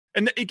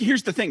 And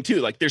here's the thing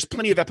too, like, there's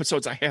plenty of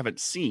episodes I haven't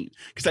seen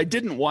because I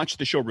didn't watch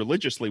the show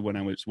religiously when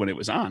it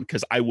was on,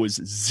 because I was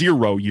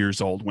 0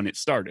 years old when it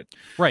started.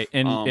 Right,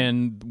 and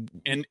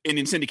in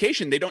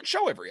syndication they don't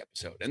show every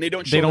episode, and they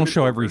don't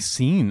show every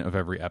scene of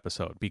every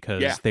episode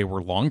because they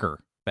were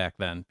longer back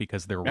then,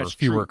 because there were That's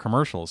fewer true.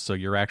 commercials, so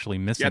you're actually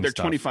missing. Yeah, they're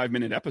stuff.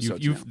 25-minute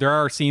episodes. You've there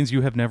are scenes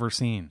you have never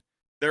seen.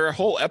 There are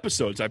whole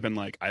episodes I've been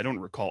like, I don't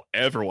recall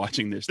ever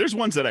watching this. There's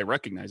ones that I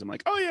recognize. I'm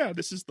like, oh yeah,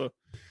 this is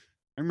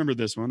I remember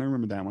this one. I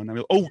remember that one.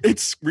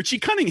 It's Richie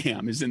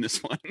Cunningham is in this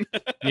one.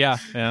 Yeah.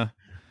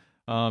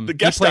 The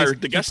guest star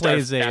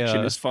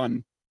action is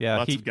fun. Yeah,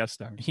 Lots of guest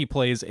stars. He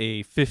plays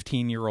a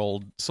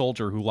 15-year-old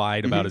soldier who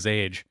lied about his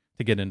age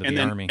to get into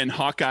the army. And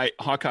Hawkeye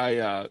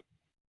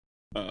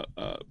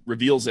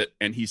reveals it,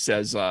 and he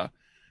says, I'm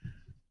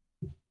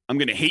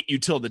going to hate you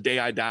till the day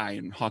I die.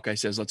 And Hawkeye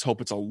says, let's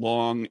hope it's a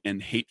long and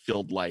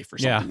hate-filled life, or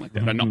something like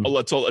that. Mm-hmm.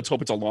 Let's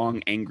hope it's a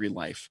long, angry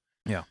life.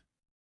 Yeah.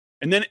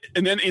 And then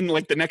in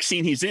like the next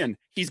scene he's in,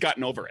 he's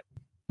gotten over it.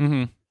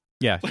 Mm-hmm.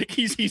 Yeah. Like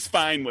he's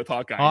fine with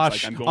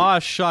Hawkeye.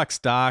 Shucks,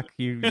 Doc,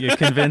 you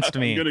convinced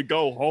me. I'm gonna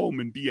go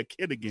home and be a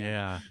kid again.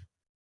 Yeah.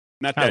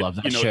 Not that, I love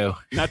that show.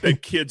 Not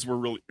that kids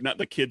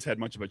had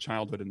much of a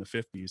childhood in the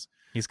 50s.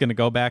 He's gonna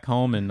go back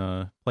home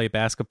and play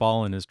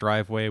basketball in his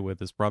driveway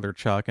with his brother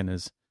Chuck, and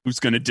who's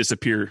gonna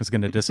disappear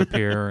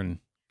and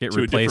get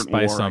to replaced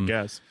by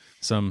war,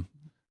 some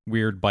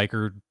weird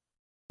biker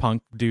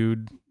punk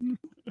dude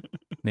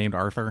named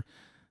Arthur.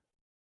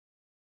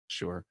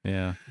 Sure.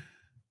 Yeah.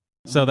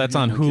 So that's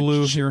on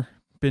Hulu. You're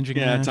binging.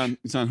 Yeah, MASH?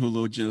 it's on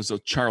Hulu. So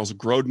Charles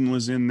Grodin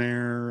was in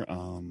there.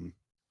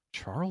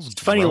 Charles.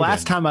 It's funny. Grodin.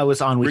 Last time I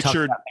was on, we talked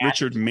about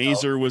MASH. Richard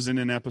Mazer was in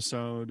an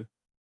episode.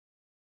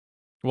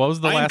 What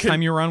was the last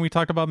time you were on? We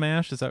talked about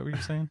MASH. Is that what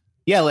you're saying?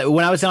 Yeah, like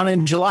when I was on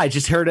in July,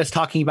 just heard us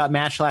talking about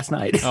MASH last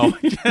night. Oh.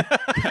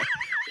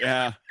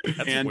 Yeah.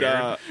 That's and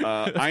weird.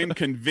 I'm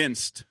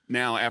convinced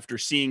now, after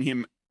seeing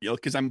him,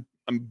 because I'm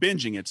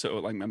binging it, so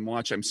like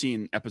I'm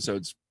seeing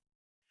episodes.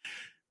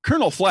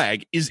 Colonel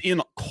Flagg is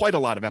in quite a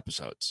lot of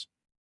episodes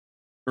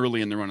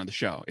early in the run of the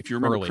show. If you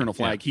remember Colonel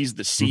Flagg, he's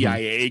the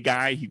CIA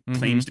guy. He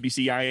claims to be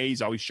CIA.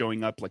 He's always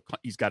showing up like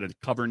he's got a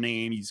cover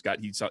name. He's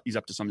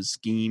up to some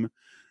scheme.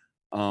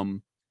 I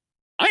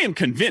am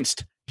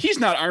convinced he's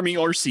not Army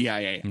or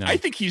CIA. No. I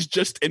think he's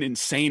just an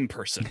insane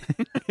person.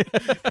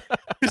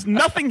 Because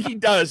nothing he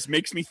does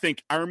makes me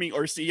think Army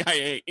or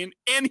CIA in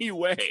any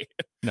way.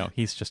 No,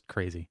 he's just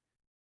crazy.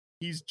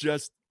 He's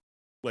just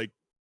like,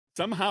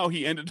 somehow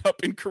he ended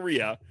up in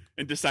Korea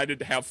and decided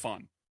to have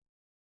fun.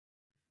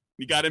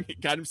 He got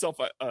himself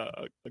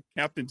a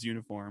captain's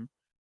uniform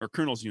or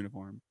colonel's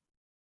uniform,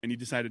 and he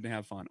decided to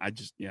have fun.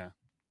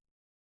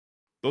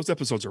 Those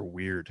episodes are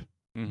weird.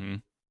 Mm-hmm.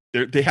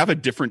 They have a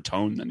different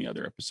tone than the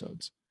other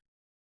episodes.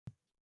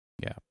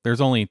 Yeah,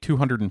 there's only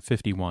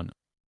 251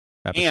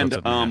 episodes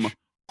of MASH.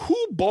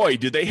 Boy,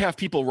 did they have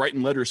people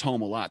writing letters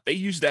home a lot. They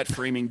use that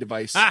framing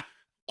device a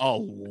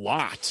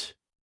lot.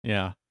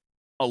 Yeah.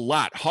 A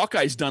lot.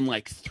 Hawkeye's done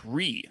like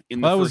 3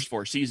 in the first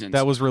 4 seasons.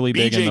 That was really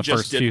big in the just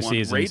first did few one.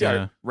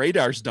 seasons.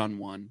 Radar's done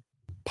one.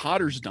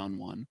 Potter's done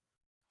one.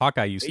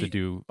 Hawkeye used to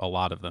do a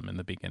lot of them in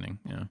the beginning.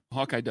 Yeah.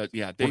 Hawkeye does.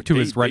 Yeah.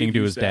 Writing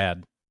to his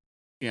dad.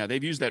 Yeah,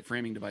 they've used that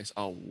framing device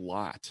a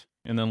lot.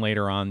 And then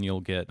later on, you'll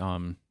get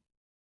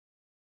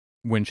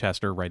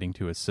Winchester writing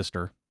to his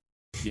sister.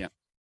 Yeah.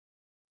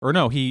 Or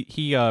no,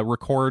 he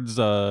records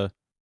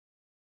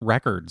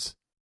records.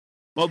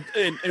 Well,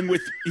 and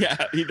with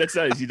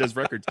he does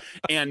records.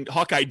 And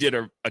Hawkeye did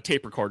a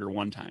tape recorder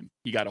one time.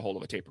 He got a hold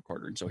of a tape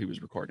recorder, and so he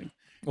was recording.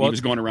 Well, he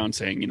was going around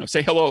saying,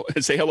 say hello,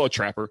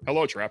 Trapper,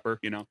 hello, Trapper.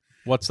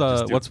 What's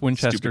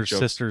Winchester's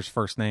sister's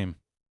first name?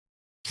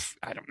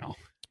 I don't know.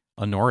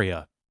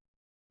 Honoria.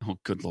 Oh,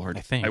 good Lord!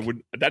 I think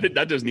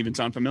that doesn't even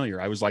sound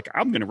familiar. I was like,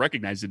 I'm going to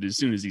recognize it as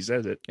soon as he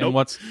says it. And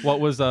nope.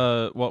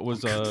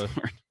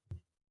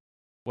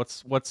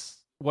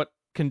 What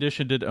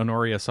condition did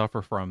Honoria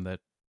suffer from that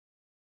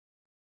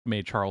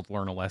made Charles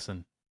learn a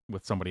lesson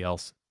with somebody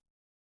else?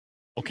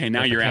 Okay,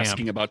 now you're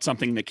asking about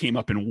something that came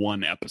up in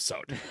one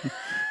episode.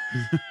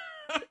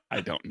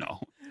 I don't know.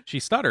 She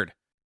stuttered.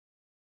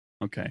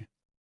 Okay.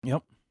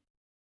 Yep.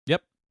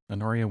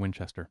 Honoria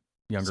Winchester,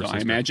 younger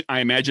sister. I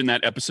imagine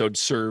that episode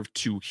served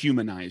to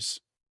humanize.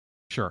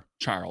 Sure.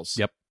 Charles.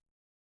 Yep.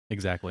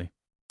 Exactly.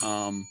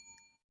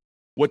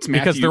 What's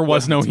Matthew, because there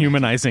was no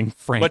humanizing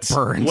Frank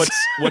Burns.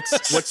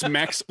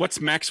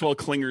 What's Maxwell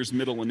Klinger's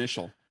middle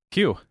initial?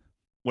 Q.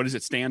 What does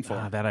it stand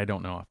for? That I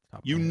don't know off the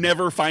top. You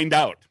never find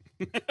out.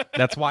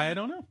 That's why I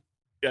don't know.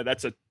 Yeah,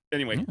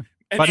 anyway. Yeah.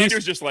 And but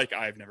Andrew's just like,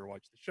 I've never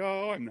watched the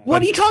show. I'm not.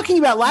 What are you talking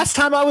about? Last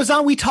time I was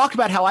on, we talked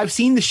about how I've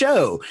seen the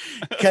show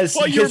because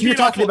you're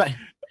talking about.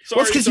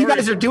 Well, it's because you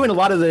guys are doing a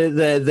lot of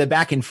the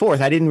back and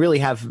forth. I didn't really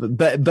have,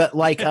 but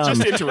like,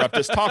 just interrupt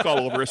us, talk all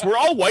over us. We're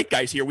all white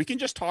guys here. We can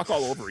just talk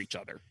all over each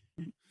other.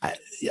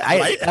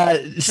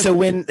 So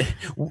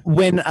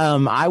when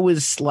I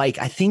was like,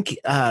 I think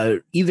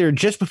either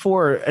just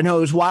before, no,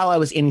 it was while I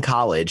was in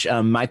college.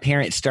 My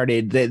parents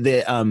started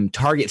the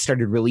Target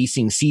started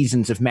releasing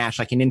seasons of MASH,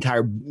 like an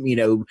entire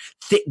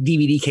thick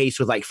DVD case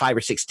with like 5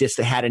 or 6 discs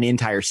that had an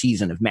entire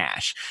season of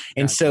MASH.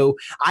 And so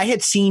I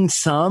had seen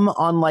some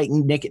on like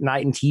Nick at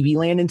Night and TV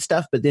Land and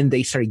stuff, but then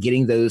they started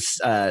getting those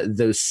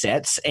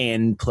sets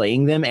and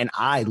playing them, and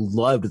I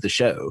loved the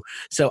show.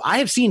 So I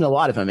have seen a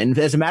lot of them, and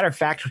as a matter of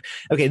fact,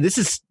 okay, this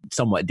is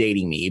somewhat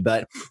dating me,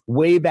 but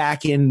way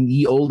back in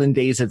the olden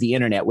days of the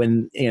internet,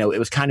 when it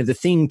was kind of the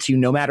thing to,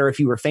 no matter if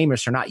you were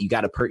famous or not, you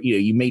got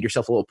you made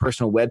yourself a little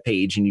personal web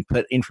page and you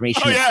put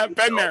information. Oh yeah,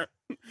 been there.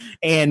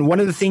 And one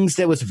of the things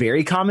that was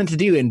very common to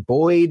do, and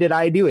boy did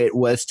I do it,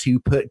 was to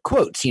put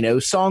quotes,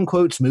 song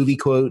quotes, movie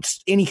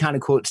quotes, any kind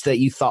of quotes that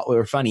you thought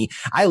were funny.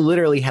 I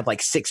literally had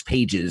like 6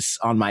 pages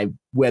on my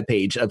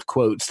webpage of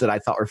quotes that I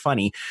thought were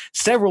funny.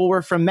 Several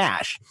were from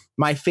MASH.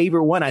 My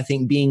favorite one, I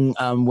think, being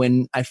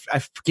when I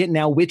forget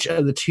now which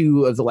of the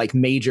 2 of the like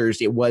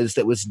majors it was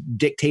that was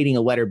dictating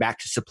a letter back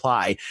to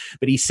Supply,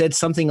 but he said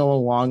something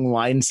along the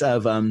lines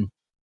of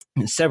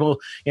several,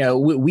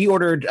 we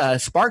ordered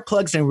spark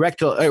plugs and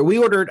we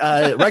ordered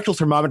rectal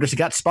thermometers and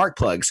got spark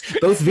plugs,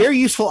 both very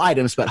useful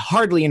items but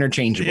hardly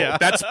interchangeable. Yeah,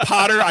 that's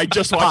Potter. I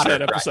just watched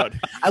that episode.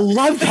 Right. I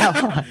love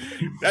that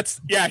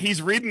one.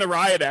 He's reading the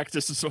riot act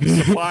to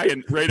Supply,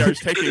 and Radar's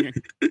taking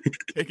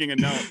a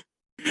note.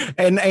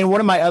 And one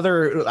of my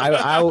other,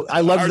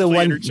 I love the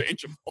one.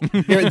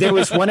 There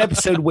was one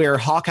episode where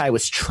Hawkeye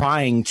was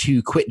trying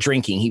to quit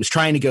drinking. He was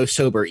trying to go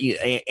sober,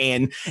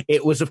 and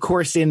it was, of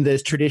course, in the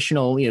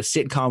traditional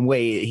sitcom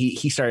way.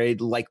 He started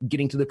like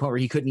getting to the point where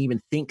he couldn't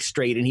even think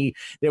straight. And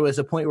there was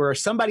a point where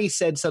somebody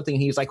said something,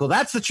 and he was like, "Well,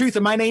 that's the truth,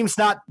 and my name's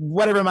not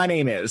whatever my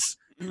name is."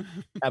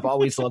 I've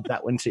always loved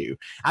that one too.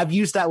 I've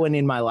used that one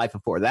in my life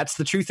before. That's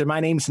the truth, and my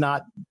name's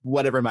not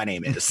whatever my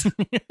name is.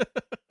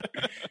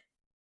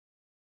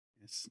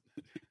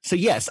 So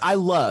yes, I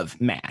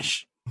love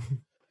MASH.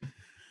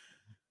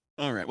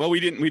 All right. Well, we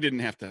didn't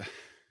have to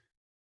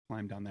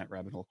climb down that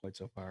rabbit hole quite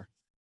so far,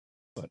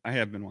 but I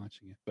have been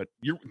watching it. But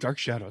your Dark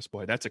Shadows,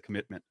 boy, that's a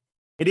commitment.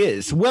 It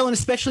is. Well, and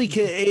especially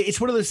it's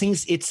one of those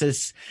things.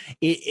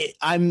 It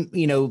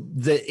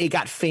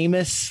got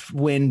famous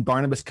when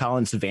Barnabas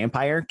Collins the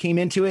Vampire came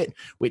into it,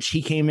 which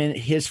he came in.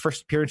 His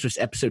first appearance was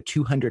episode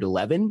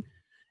 211,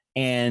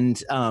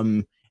 and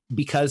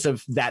because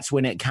of that's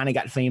when it kind of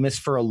got famous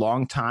for a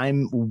long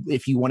time.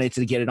 If you wanted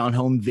to get it on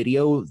home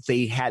video,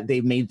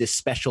 they made this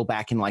special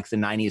back in like the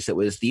 90s. That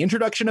was the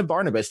introduction of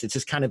Barnabas. It's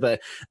just kind of a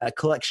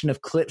collection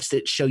of clips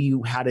that show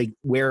you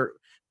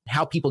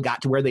how people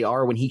got to where they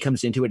are when he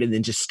comes into it, and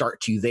then just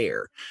start you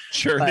there.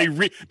 Sure, they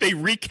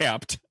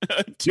recapped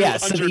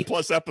 200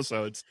 plus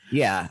episodes.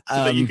 Yeah,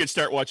 so that you could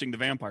start watching the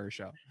Vampire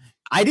Show.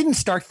 I didn't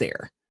start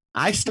there.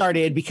 I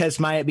started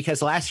because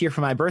last year for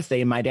my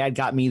birthday, my dad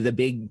got me the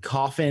big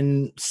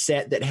coffin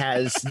set that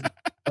has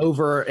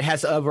over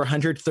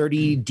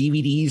 130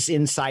 DVDs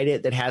inside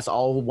it, that has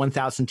all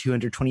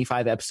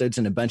 1,225 episodes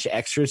and a bunch of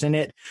extras in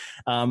it.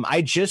 I'm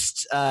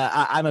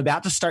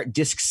about to start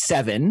disc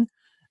 7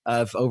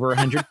 of over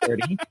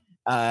 130.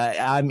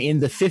 I'm in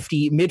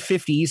the mid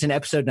 50s in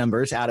episode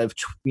numbers out of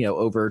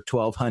over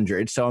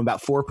 1,200, so I'm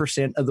about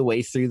 4% of the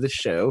way through the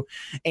show.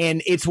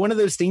 And it's one of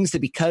those things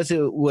that, because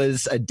it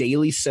was a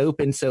daily soap,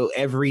 and so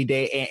every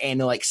day, and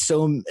like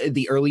so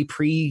the early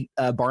pre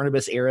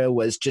Barnabas era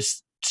was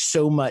just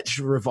so much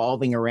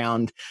revolving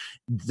around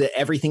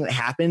everything that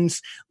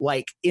happens.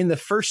 Like in the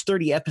first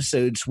 30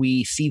 episodes,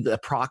 we see the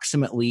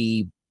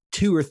approximately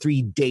 2 or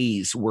 3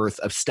 days worth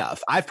of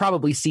stuff. I've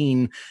probably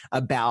seen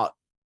about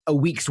a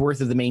week's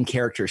worth of the main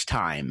character's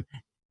time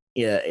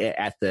in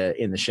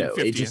the show.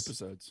 50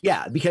 episodes.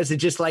 Yeah, because it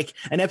just like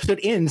an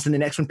episode ends and the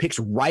next one picks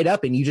right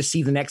up, and you just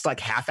see the next like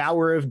half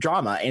hour of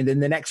drama, and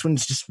then the next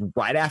one's just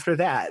right after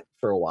that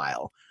for a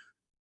while.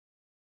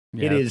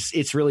 Yeah.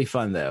 It's really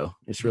fun though.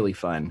 It's really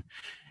fun.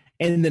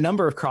 And the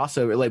number of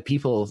crossover, like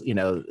people,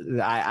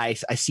 I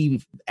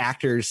see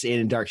actors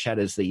in Dark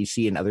Shadows that you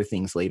see in other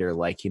things later,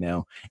 like,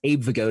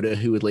 Abe Vigoda,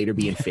 who would later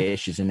be in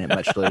Fish, is in it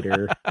much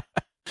later.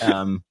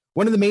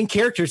 One of the main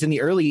characters in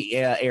the early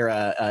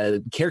era,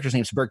 character's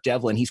name's Burke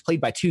Devlin. He's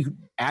played by 2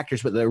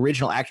 actors, but the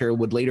original actor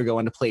would later go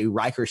on to play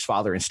Riker's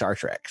father in Star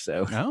Trek.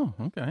 So, oh,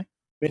 okay.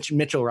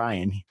 Mitchell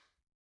Ryan.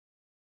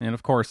 And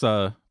of course,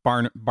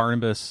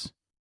 Barnabas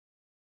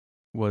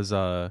was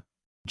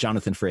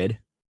Jonathan Frid.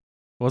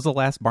 What was the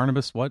last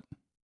Barnabas? What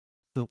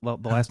the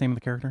last name of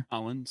the character?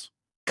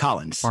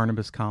 Collins.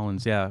 Barnabas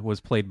Collins. Yeah, he was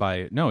played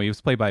by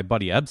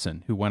Buddy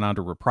Ebsen, who went on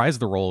to reprise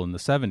the role in the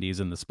 70s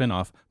in the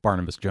spinoff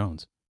Barnabas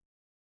Jones.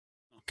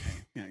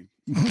 Okay.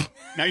 Yeah.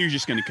 Now you're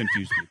just going to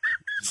confuse me.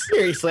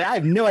 Seriously, I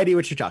have no idea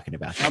what you're talking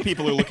about. Now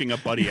people are looking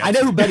up Buddy Ebsen. I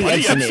know who Buddy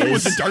Ebsen is.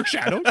 Was in Dark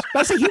Shadows?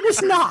 I said he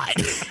was not.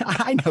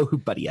 I know who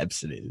Buddy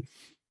Ebsen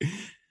is.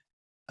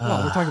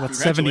 Well, we're talking about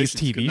 70s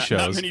TV shows.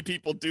 Not many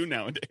people do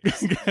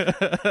nowadays.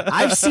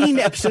 I've seen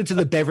episodes of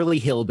the Beverly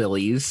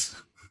Hillbillies.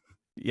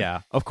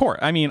 Yeah, of course.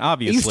 I mean,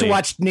 obviously. I used to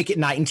watch Nick at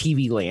Night in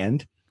TV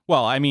Land.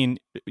 Well, I mean,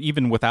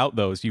 even without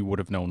those, you would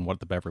have known what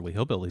the Beverly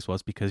Hillbillies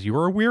was because you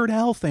were a Weird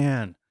Al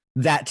fan.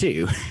 That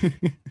too.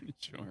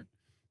 Sure.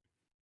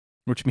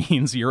 Which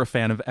means you're a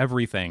fan of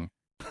everything.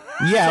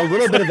 Yeah, a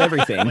little bit of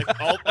everything. Like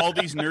all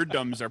these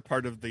nerddoms are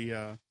part of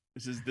the.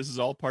 This is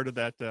all part of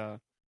that.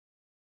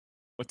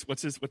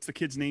 What's the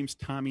kid's name's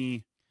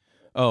Tommy?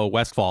 Oh,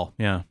 Westfall.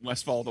 Yeah,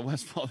 Westfall. The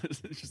Westfall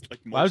is just like.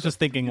 Well, I was just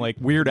thinking like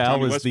Weird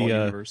Al is Westfall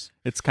universe.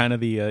 It's kind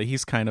of the.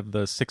 He's kind of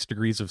the 6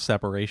 degrees of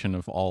separation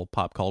of all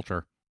pop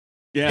culture.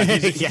 Yeah,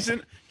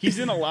 he's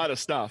in a lot of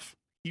stuff.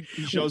 He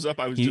shows up.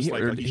 I was just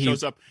he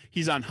shows up.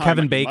 He's on How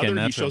Kevin I Met Your Bacon.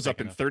 Mother. He shows up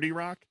in 30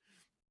 Rock.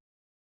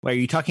 Wait, are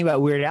you talking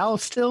about Weird Al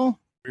still?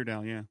 Weird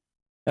Al, yeah.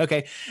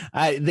 Okay.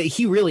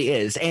 He really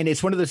is. And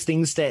it's one of those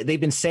things that they've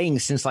been saying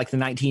since like the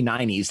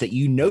 1990s that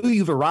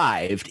you've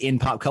arrived in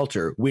pop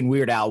culture when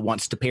Weird Al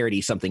wants to parody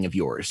something of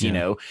yours,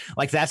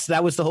 like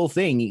that was the whole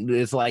thing.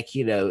 It's like,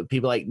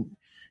 people like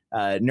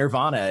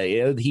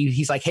Nirvana,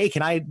 he's like, hey,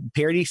 can I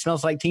parody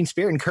Smells Like Teen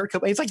Spirit? And Kurt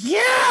Cobain's like,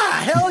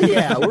 yeah, hell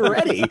yeah, we're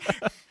ready.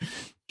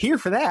 Here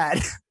for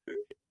that.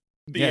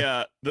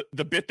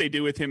 The bit they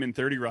do with him in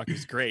 30 Rock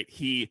is great.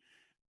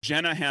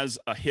 Jenna has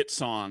a hit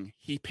song,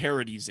 he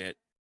parodies it.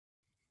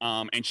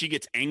 And she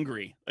gets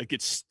angry. Like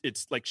it's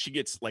like she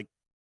gets like,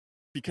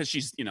 because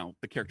she's,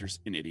 the character's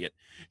an idiot.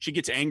 She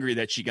gets angry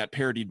that she got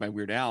parodied by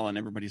Weird Al, and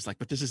everybody's like,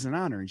 but this is an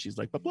honor. And she's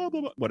like, blah, blah,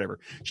 blah, whatever.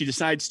 She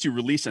decides to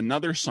release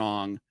another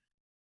song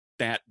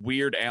that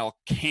Weird Al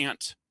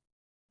can't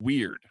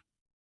weird.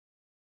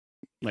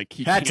 Like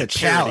that's a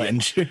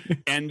challenge.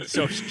 And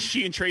so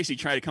she and Tracy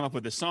try to come up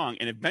with a song.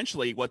 And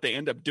eventually what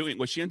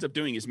she ends up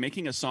doing is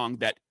making a song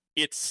that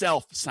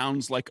itself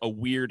sounds like a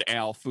Weird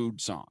Al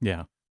food song.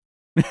 Yeah.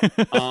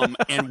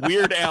 And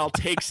Weird Al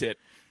takes it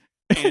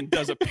and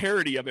does a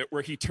parody of it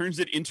where he turns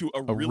it into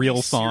a really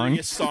real song.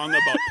 Serious song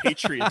about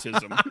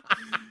patriotism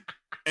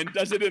and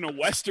does it in a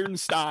Western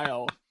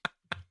style.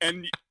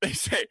 And they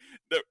say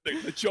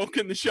the joke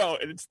in the show,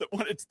 and it's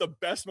the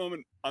best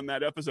moment on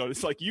that episode.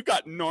 It's like, you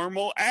got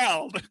normal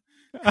Al.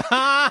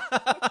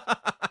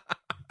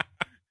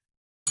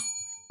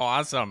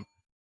 Awesome.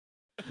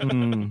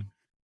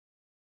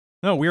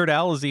 No, Weird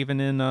Al is even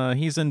in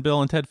he's in Bill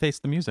and Ted Face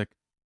the Music.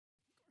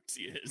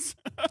 He is.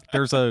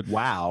 There's a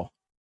wow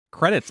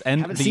credits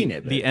and haven't seen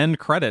it, but the end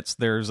credits.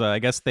 There's I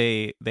guess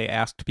they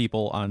asked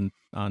people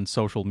on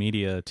social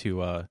media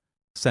to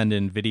send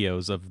in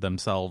videos of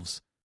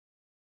themselves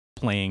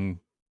playing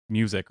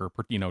music or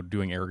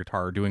doing air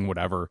guitar or doing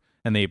whatever,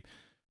 and they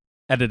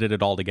edited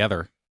it all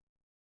together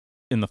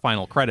in the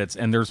final credits.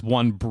 And there's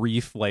one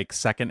brief like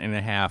second and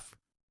a half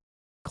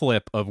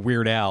clip of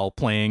Weird Al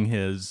playing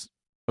his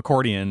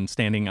accordion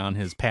standing on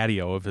his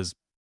patio of his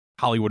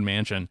Hollywood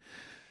mansion.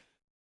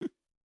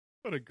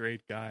 What a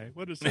great guy.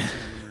 What a sense of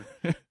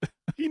humor.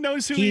 He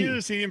knows who he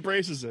is. He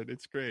embraces it.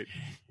 It's great.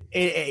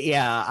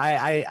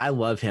 I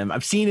love him.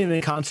 I've seen him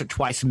in concert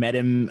twice, met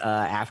him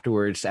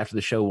afterwards after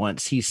the show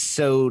once. He's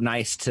so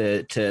nice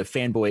to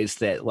fanboys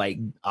that like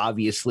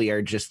obviously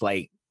are just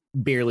like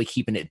barely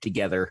keeping it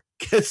together,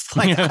 because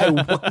like I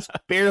was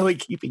barely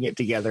keeping it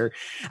together.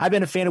 I've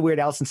been a fan of Weird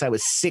Al since I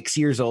was 6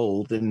 years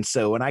old, and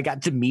so when I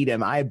got to meet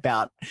him,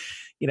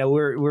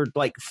 we're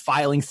like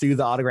filing through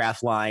the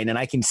autograph line, and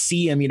I can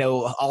see him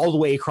all the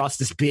way across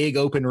this big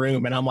open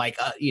room, and I'm like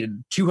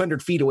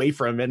 200 feet away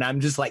from him, and I'm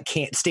just like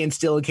can't stand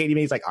still. And Katie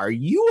Mae's like, "Are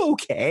you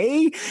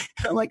okay?"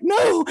 And I'm like,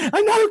 "No,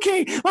 I'm not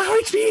okay. My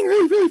heart's beating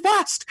really, really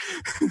fast."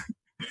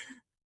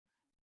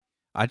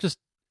 I just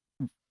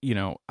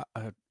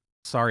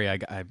sorry,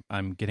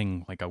 I'm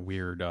getting like a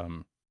weird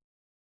I'm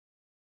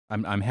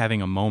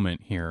having a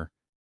moment here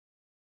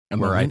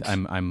where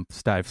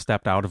I've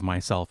stepped out of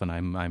myself, and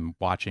I'm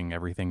watching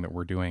everything that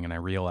we're doing, and I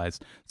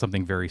realize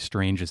something very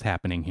strange is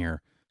happening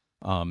here.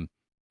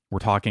 We're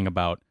talking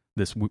about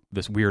this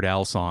Weird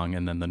Al song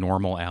and then the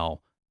normal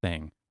Al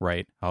thing,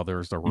 right? How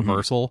there's a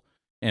reversal,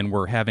 and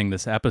we're having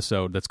this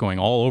episode that's going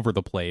all over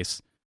the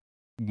place,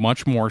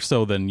 much more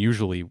so than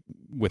usually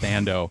with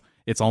Ando.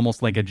 It's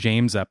almost like a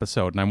James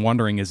episode, and I'm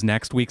wondering, is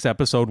next week's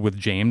episode with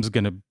James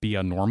going to be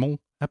a normal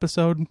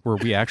episode where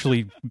we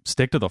actually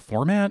stick to the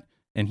format,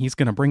 and he's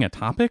going to bring a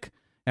topic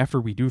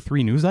after we do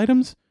 3 news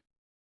items?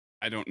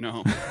 I don't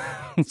know.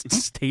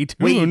 Stay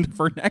tuned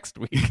for next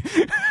week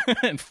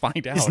and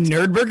find out. Is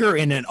Nerdburger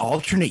in an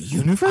alternate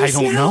universe?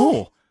 I don't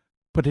know,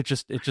 but it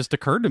just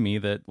occurred to me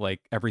that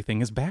like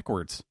everything is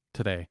backwards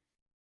today.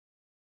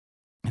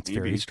 It's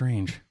very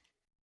strange.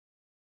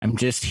 I'm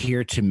just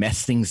here to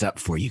mess things up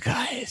for you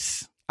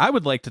guys. I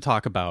would like to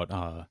talk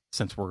about,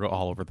 since we're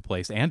all over the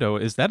place, Ando,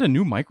 is that a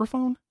new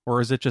microphone, or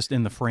is it just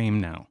in the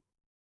frame now?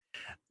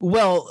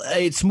 Well,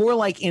 it's more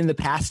like in the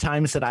past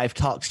times that I've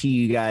talked to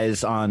you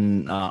guys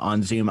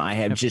on Zoom, I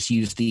have just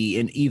used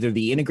either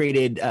the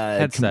integrated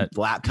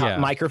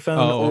laptop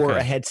microphone or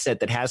a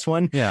headset that has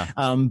one. Yeah.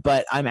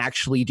 But I'm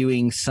actually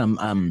doing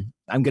some.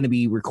 I'm going to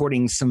be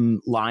recording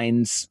some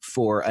lines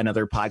for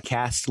another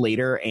podcast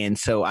later, and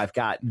so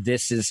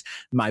this is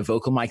my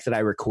vocal mic that I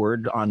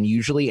record on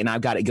usually, and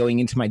I've got it going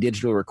into my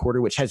digital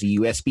recorder, which has a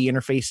USB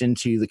interface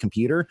into the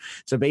computer.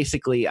 So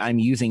basically, I'm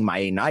using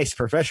my nice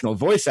professional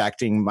voice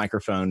acting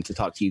microphone to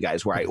talk to you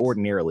guys where I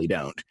ordinarily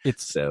don't.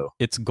 It's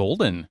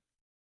golden,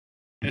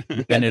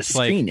 and it's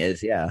like screen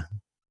is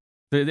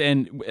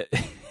and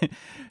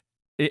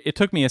it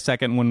took me a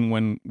second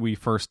when we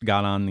first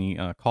got on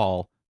the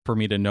call for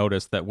me to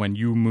notice that when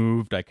you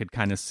moved, I could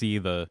kind of see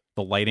the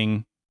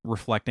lighting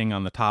reflecting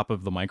on the top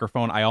of the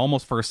microphone. I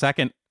almost, for a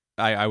second,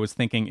 I was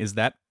thinking, is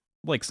that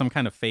like some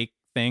kind of fake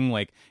thing?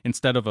 Like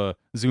instead of a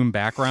Zoom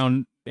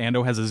background,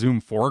 Ando has a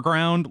Zoom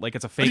foreground. Like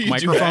it's a fake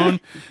microphone.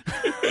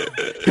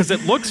 Because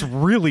it looks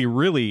really,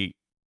 really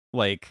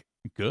like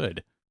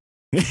good.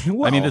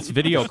 Well, I mean, this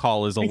video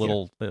call is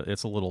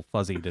it's a little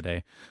fuzzy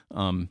today.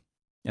 And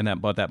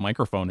that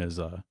microphone is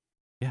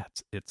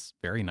it's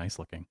very nice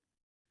looking.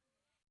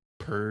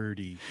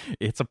 Purdy.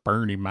 It's a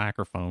purdy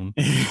microphone.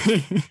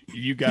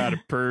 You got a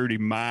purdy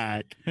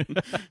mic.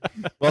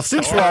 Well,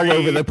 since we're all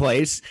over the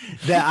place,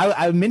 that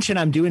I mentioned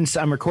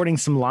I'm recording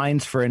some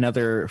lines for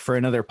another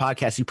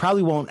podcast. You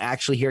probably won't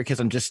actually hear it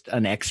because I'm just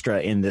an extra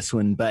in this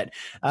one, but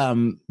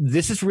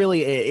this is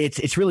really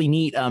it's really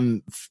neat.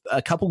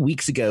 A couple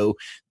weeks ago,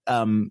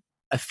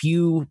 a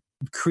few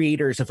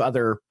creators of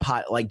other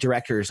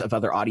directors of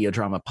other audio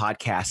drama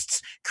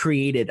podcasts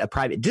created a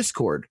private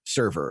Discord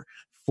server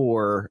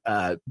for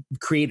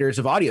creators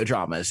of audio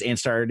dramas and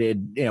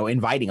started,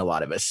 inviting a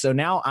lot of us. So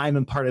now I'm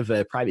a part of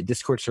a private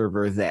Discord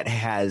server that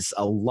has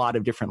a lot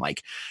of different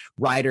like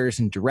writers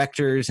and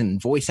directors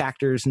and voice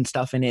actors and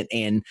stuff in it.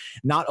 And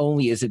not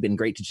only has it been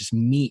great to just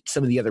meet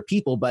some of the other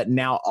people, but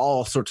now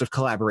all sorts of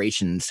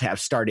collaborations have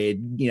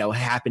started,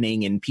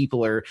 happening, and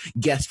people are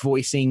guest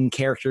voicing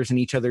characters in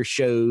each other's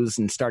shows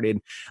and started.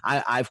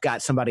 I've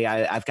got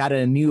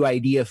a new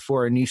idea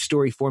for a new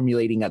story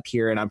formulating up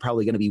here, and I'm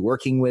probably going to be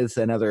working with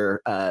another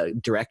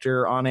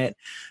director on it.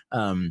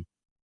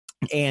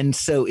 And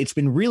so it's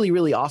been really,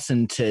 really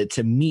awesome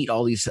to meet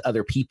all these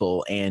other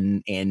people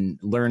and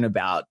learn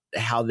about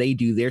how they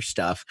do their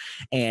stuff.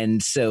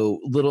 And so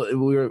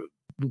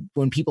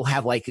when people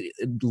have like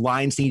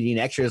lines needing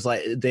extras,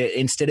 like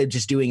instead of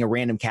just doing a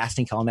random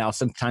casting call now,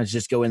 sometimes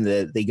just go in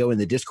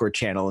the Discord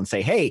channel and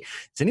say, "Hey,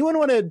 does anyone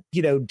want to,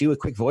 do a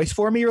quick voice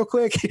for me real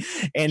quick?"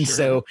 And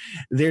so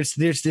there's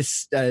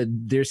this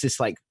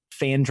like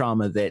fan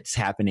drama that's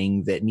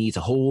happening that needs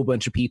a whole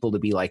bunch of people to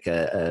be like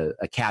a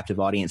captive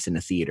audience in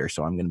the theater.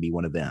 So I'm going to be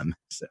one of them.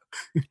 So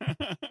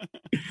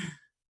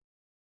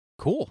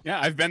Cool. Yeah,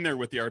 I've been there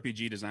with the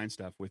RPG design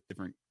stuff with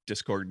different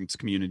Discord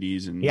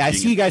communities and Yeah, I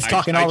see you guys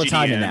talking all the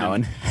time now,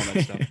 and all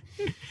that stuff.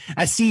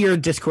 I see your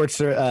Discords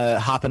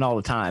hopping all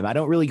the time. I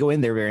don't really go in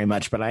there very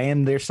much, but I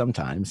am there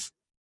sometimes.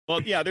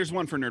 Well, yeah, there's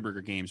one for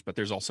Nerdburger Games, but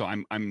there's also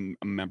I'm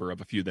a member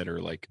of a few that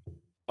are like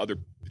other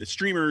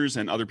streamers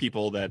and other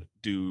people that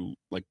do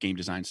like game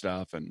design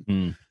stuff,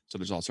 and so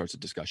there's all sorts of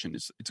discussion.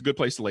 It's a good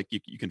place to like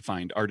you can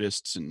find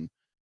artists and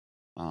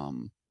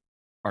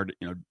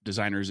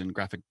designers and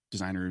graphic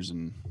designers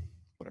and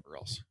whatever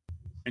else,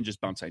 and just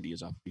bounce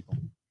ideas off people.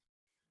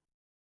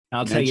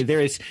 I'll tell you,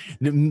 there is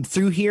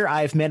through here.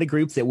 I've met a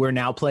group that we're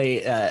now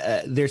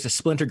there's a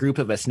splinter group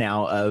of us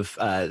now of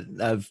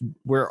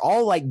we're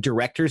all like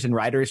directors and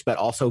writers, but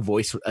also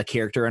voice a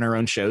character in our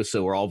own show.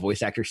 So we're all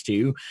voice actors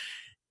too.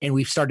 And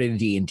we've started a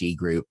D&D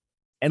group.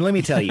 And let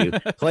me tell you,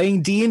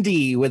 playing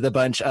D&D with a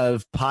bunch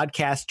of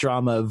podcast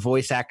drama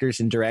voice actors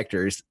and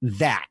directors,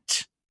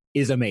 that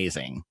is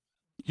amazing.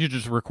 You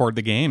just record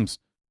the games.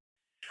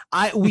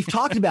 We've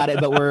talked about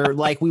it, but we're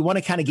like, we want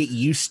to kind of get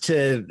used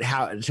to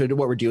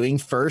what we're doing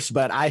first.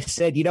 But I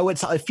said,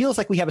 it feels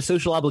like we have a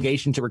social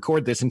obligation to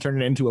record this and turn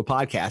it into a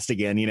podcast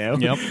again,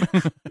 Yep.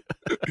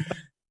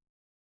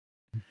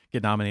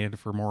 Get nominated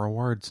for more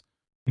awards.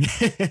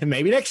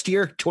 Maybe next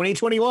year,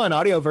 2021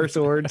 Audioverse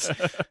Awards.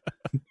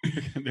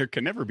 There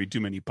can never be too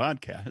many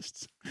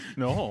podcasts.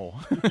 No.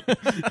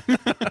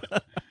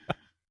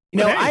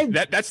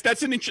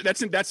 That's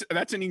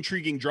an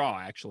intriguing draw.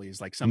 Actually, is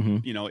like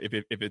some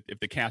if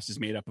the cast is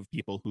made up of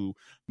people who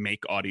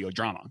make audio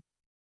drama,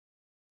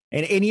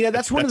 and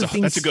that's one of the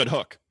things. That's a good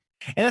hook.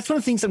 And that's one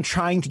of the things I'm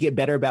trying to get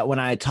better about when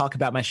I talk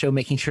about my show,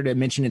 making sure to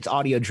mention it's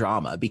audio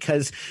drama,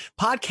 because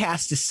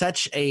podcast is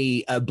such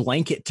a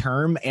blanket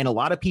term. And a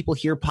lot of people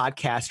hear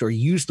podcast or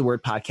use the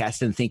word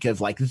podcast and think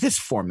of like this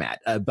format,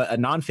 but a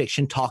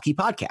nonfiction talky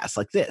podcast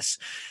like this.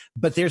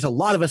 But there's a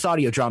lot of us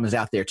audio dramas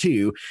out there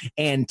too.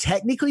 And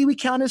technically we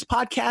count as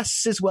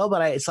podcasts as well.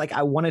 But it's like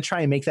I want to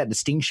try and make that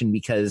distinction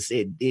because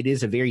it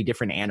is a very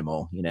different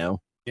animal,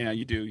 Yeah,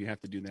 you do. You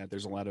have to do that.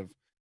 There's a lot of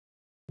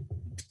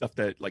stuff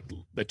that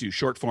do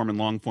short form and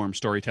long form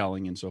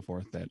storytelling and so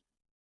forth that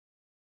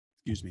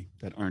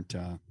aren't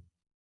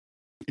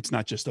it's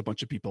not just a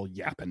bunch of people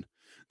yapping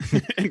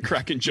and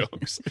cracking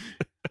jokes.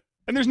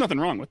 And there's nothing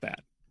wrong with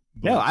that.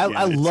 But, no,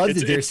 I love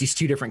that there's these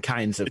two different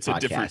kinds of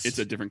podcasts. It's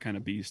a different kind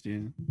of beast, yeah.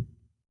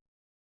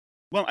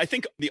 Well, I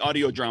think the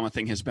audio drama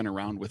thing has been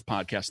around with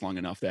podcasts long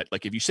enough that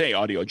like if you say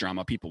audio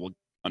drama, people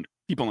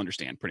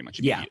understand pretty much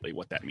immediately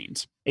what that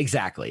means.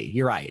 Exactly.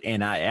 You're right.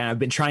 And I've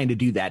been trying to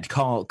do that.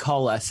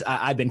 Call us.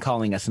 I've been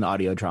calling us an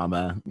audio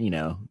drama,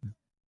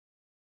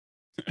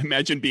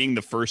 Imagine being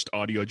the first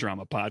audio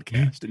drama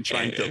podcast and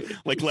trying to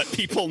like let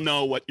people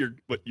know what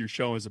your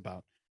show is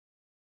about.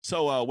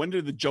 So when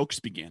do the jokes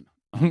begin?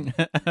 There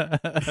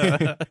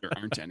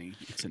aren't any.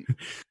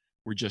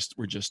 We're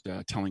just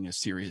telling a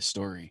serious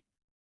story.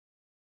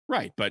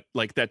 Right, but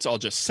like that's all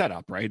just set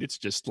up, right? It's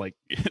just like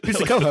who's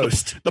the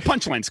co-host? The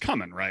punchline's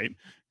coming, right?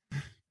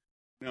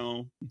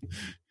 No,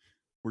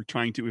 we're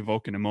trying to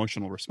evoke an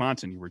emotional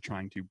response, and you were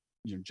trying to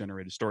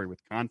generate a story with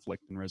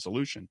conflict and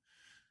resolution.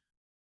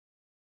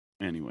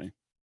 Anyway,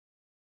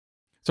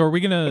 so are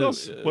we gonna?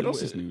 What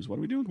else is news? What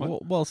are we doing?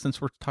 Well,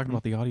 since we're talking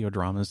about the audio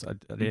dramas,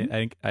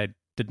 I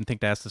didn't think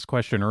to ask this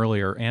question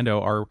earlier.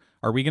 Ando,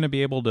 are we going to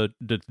be able to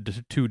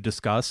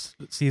discuss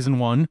season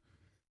 1,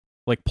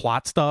 like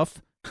plot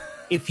stuff?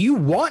 If you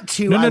want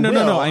to,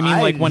 no. I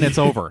mean, like when it's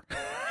over.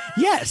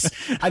 Yes,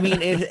 I mean,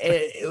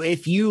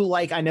 if you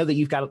like, I know that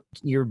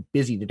you're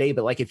busy today,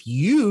 but like if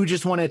you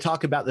just want to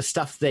talk about the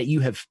stuff that you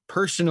have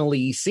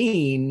personally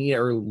seen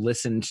or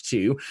listened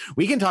to,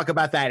 we can talk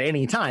about that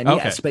anytime.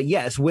 Okay. Yes, but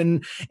yes,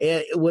 when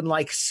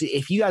like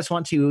if you guys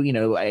want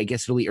to, I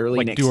guess really early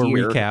like next year, do a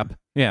year, recap.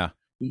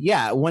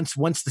 Yeah,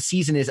 once the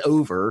season is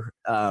over,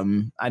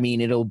 I mean,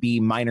 it'll be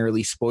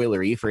minorly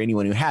spoilery for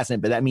anyone who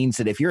hasn't, but that means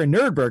that if you're a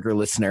Nerdburger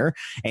listener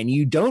and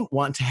you don't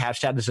want to have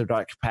Shadows of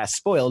Dark Past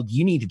spoiled,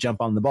 you need to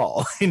jump on the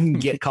ball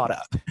and get caught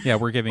up. Yeah,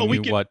 we're giving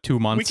 2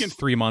 months,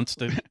 3 months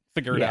to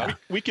figure it out.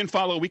 We can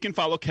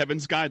follow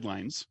Kevin's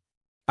guidelines.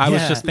 I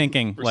was just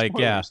thinking, like,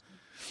 spoilers.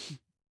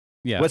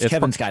 Yeah. What's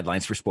Kevin's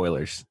guidelines for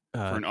spoilers?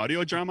 For an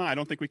audio drama? I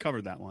don't think we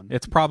covered that one.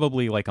 It's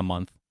probably like a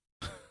month.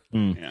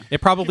 Yeah.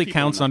 It probably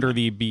counts under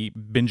the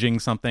binging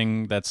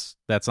something that's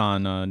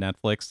on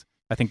Netflix.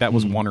 I think that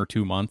was 1 or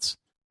 2 months.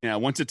 Yeah,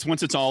 once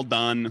it's all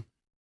done,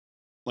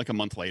 like a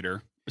month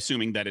later,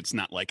 assuming that it's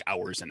not like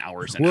hours and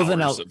hours and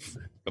hours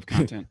of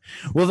content.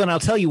 Well, then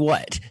I'll tell you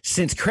what.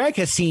 Since Craig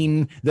has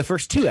seen the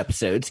first 2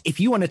 episodes, if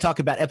you want to talk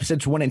about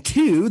episodes 1 and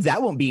 2,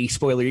 that won't be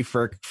spoilery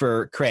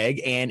for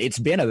Craig. And it's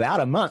been about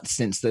a month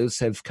since those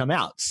have come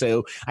out.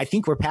 So I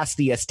think we're past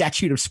the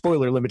statute of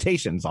spoiler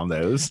limitations on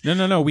those.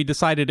 No. We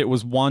decided it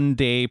was 1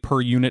 day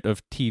per unit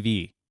of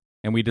TV.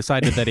 And we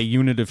decided that a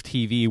unit of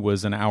TV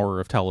was an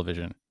hour of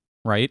television,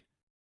 right?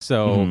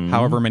 So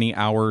however many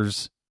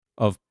hours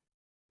of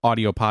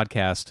audio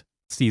podcast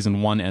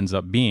season 1 ends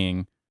up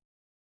being,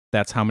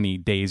 that's how many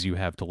days you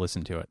have to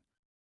listen to it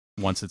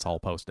once it's all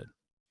posted.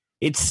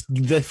 It's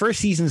the first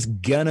season's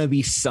gonna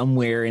be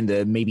somewhere in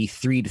the maybe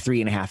 3 to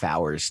 3.5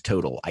 hours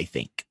total, I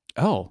think.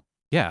 Oh,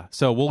 yeah.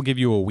 So we'll give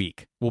you a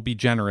week. We'll be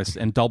generous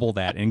and double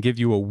that and give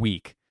you a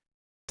week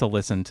to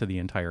listen to the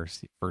entire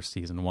first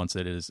season once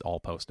it is all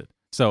posted.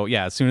 So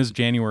yeah, as soon as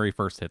January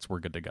 1st hits, we're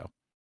good to go.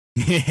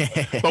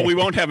 But we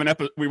won't have an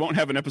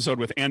episode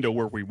with Ando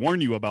where we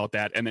warn you about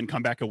that and then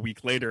come back a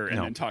week later and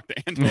then talk to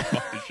Ando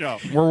about the show.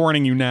 We're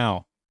warning you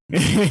now.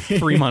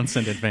 3 months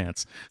in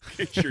advance.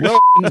 Get your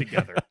shit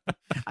together.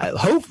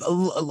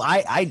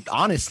 I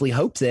honestly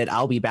hope that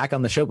I'll be back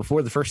on the show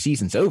before the first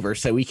season's over,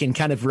 so we can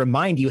kind of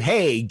remind you,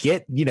 hey,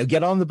 get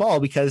on the ball,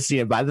 because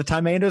by the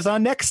time Ando's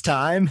on next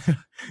time.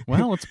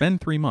 Well, it's been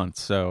 3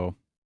 months, so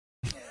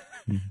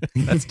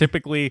that's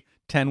typically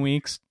 10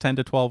 weeks, 10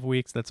 to 12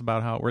 weeks. That's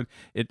about how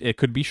it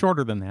could be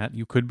shorter than that.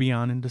 You could be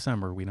on in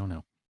December. We don't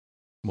know.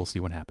 We'll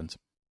see what happens.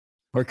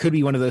 Or it could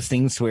be one of those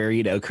things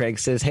where, Craig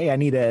says, hey, I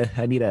need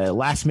a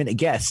last minute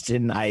guest.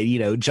 And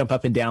I, jump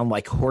up and down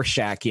like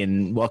Horseshack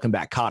in Welcome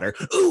Back, Kotter.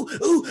 Ooh,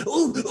 ooh,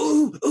 ooh,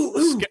 ooh, ooh,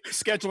 ooh.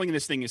 Scheduling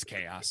this thing is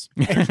chaos.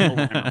 There's no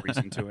rhyme or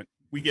reason to it.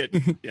 We get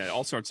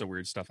all sorts of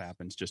weird stuff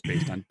happens just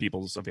based on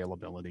people's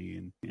availability.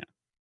 And yeah.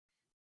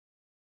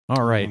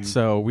 All right.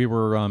 So we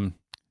were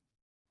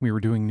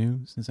doing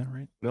news. Is that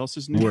right? What else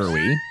is news? Were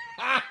we?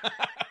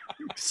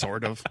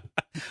 Sort of.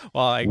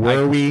 Well,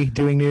 were we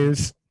doing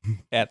news?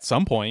 At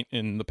some point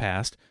in the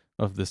past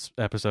of this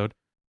episode.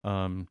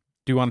 Do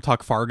you want to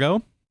talk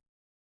Fargo?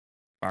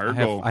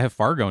 Fargo. I have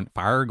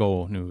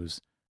Fargo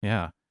news.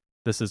 Yeah.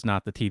 This is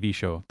not the TV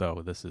show,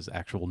 though. This is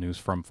actual news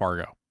from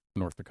Fargo,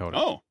 North Dakota.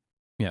 Oh.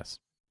 Yes.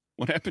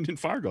 What happened in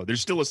Fargo?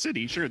 There's still a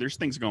city. Sure, there's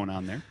things going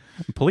on there.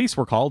 Police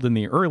were called in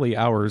the early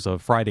hours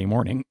of Friday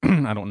morning.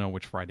 I don't know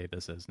which Friday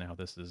this is now.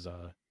 This is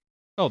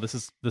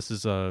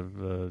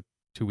 2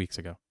 weeks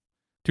ago.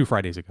 2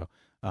 Fridays ago.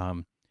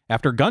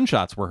 After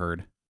gunshots were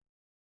heard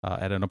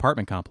at an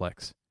apartment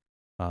complex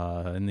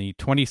in the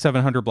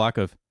 2700 block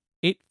of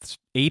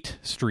 8th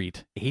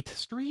Street. 8th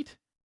Street?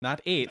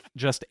 Not 8th,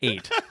 just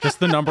 8.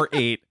 Just the number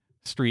 8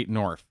 Street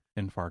North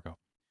in Fargo.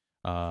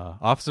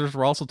 Officers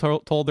were also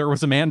told there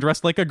was a man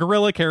dressed like a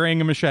gorilla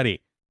carrying a machete.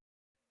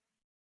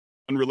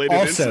 Unrelated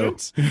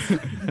incidents?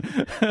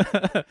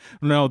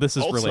 No, this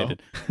is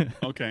related.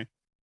 Okay.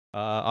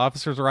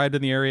 Officers arrived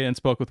in the area and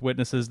spoke with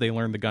witnesses. They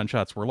learned the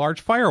gunshots were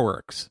large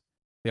fireworks.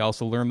 They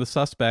also learned the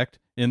suspect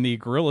in the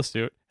gorilla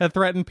suit had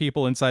threatened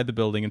people inside the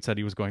building and said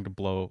he was going to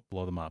blow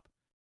them up.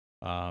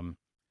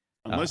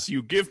 Unless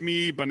you give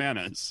me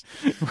bananas.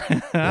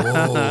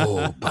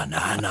 Oh,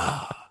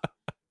 banana.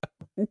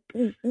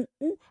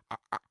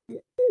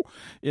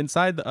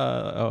 Inside,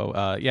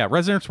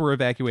 residents were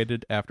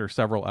evacuated after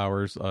several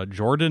hours.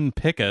 Jordan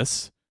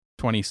Pickus,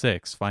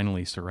 26,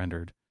 finally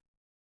surrendered.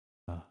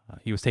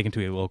 He was taken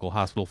to a local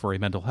hospital for a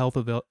mental health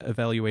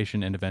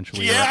evaluation and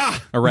eventually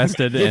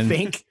arrested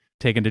and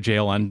taken to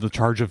jail on the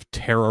charge of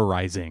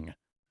terrorizing.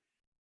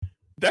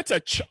 That's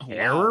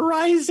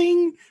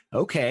terrorizing?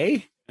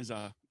 Okay.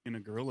 In a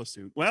gorilla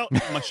suit. Well,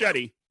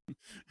 machete.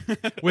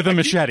 With a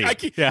machete. I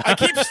keep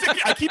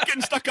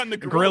getting stuck on the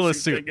gorilla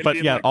suit,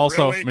 but yeah,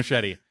 also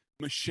machete.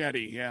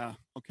 Machete, yeah.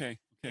 Okay.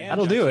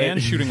 That'll do it.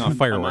 And shooting off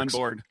fireworks.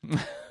 I'm on board.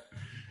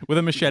 With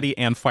a machete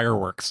and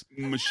fireworks.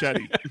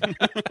 Machete.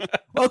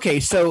 Okay,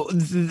 so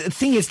the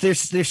thing is,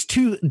 there's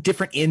two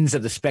different ends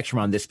of the spectrum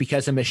on this,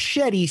 because a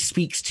machete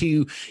speaks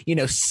to,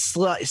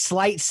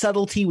 slight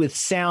subtlety with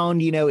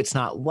sound. It's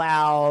not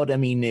loud. I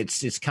mean,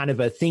 it's kind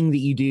of a thing that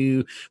you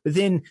do. But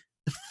then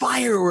the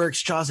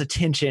fireworks draws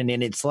attention,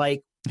 and it's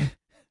like,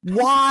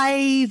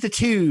 why the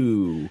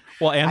two?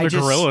 Well, and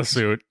gorilla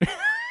suit.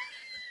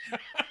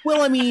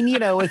 Well, I mean,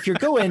 if you're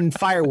going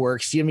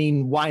fireworks,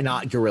 why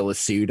not gorilla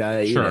suit?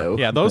 Sure.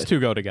 Yeah, those two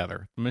go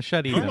together.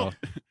 Machete, no.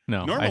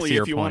 Normally,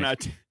 if you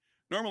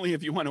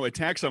want to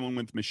attack someone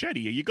with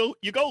machete, you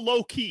go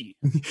low key.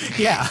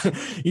 Yeah,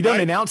 you don't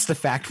announce the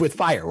fact with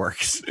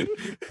fireworks.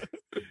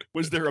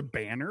 Was there a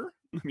banner?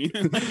 I mean,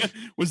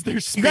 was there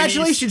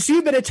congratulations,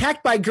 you've been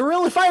attacked by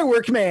Gorilla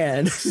Firework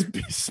Man.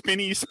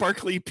 Spinny,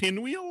 sparkly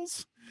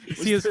pinwheels?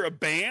 Was there a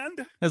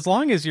band? As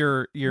long as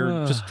you're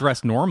just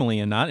dressed normally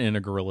and not in a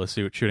gorilla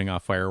suit shooting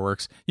off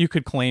fireworks, you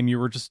could claim you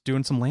were just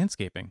doing some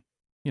landscaping.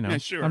 Yeah,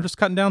 sure. I'm just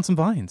cutting down some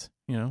vines.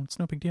 It's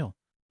no big deal.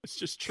 It's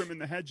just trimming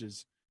the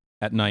hedges.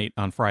 At night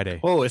on Friday.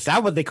 Oh, is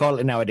that what they call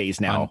it nowadays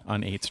now?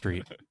 On 8th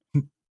Street.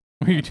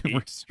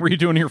 Were you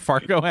doing your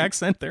Fargo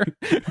accent there?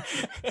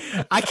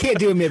 I can't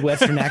do a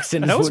Midwestern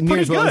accent. That was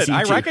pretty good.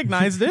 I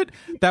recognized it.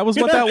 That was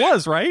what that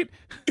was, right?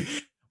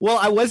 Well,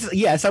 I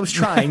was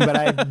trying, but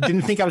I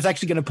didn't think I was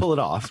actually going to pull it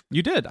off.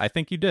 You did. I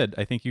think you did.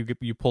 I think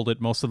you pulled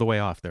it most of the way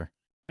off there.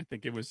 I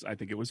think it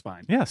was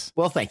fine. Yes.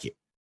 Well, thank you.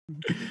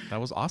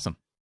 That was awesome.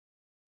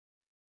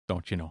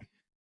 Don't you know?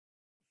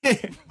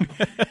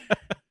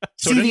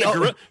 So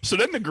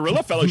then the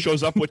gorilla fellow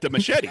shows up with the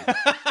machete.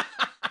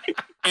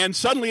 And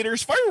suddenly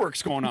there's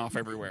fireworks going off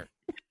everywhere.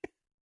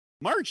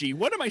 Margie,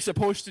 what am I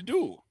supposed to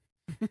do?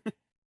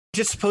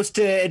 Just supposed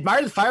to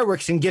admire the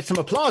fireworks and get some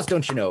applause,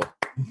 don't you know?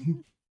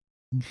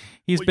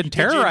 He's been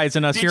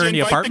terrorizing us here in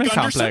the apartment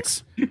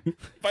complex.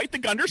 Invite the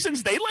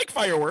Gundersons. They like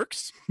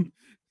fireworks.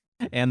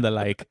 And the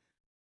like.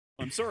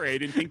 I'm sorry, I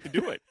didn't think to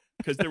do it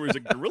because there was a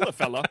gorilla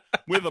fella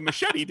with a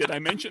machete. Did I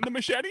mention the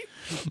machete?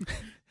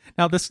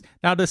 Now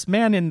this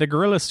man in the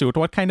gorilla suit,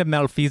 what kind of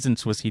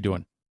malfeasance was he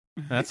doing?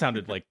 That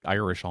sounded like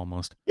Irish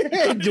almost.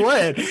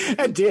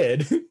 It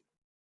did.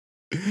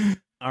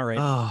 All right.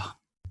 Oh.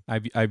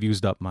 I've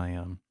used up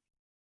my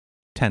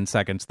 10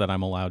 seconds that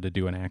I'm allowed to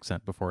do an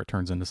accent before it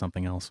turns into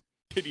something else.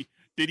 Did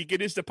he get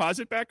his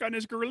deposit back on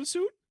his gorilla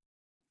suit?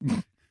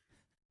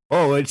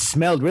 Oh, it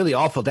smelled really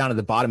awful down at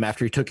the bottom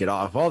after he took it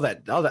off. All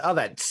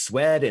that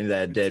sweat and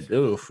that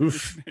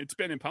oof. It's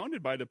been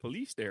impounded by the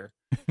police there.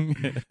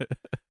 It's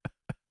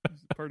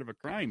part of a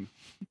crime.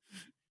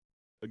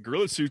 The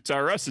Gorilla Suits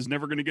R Us is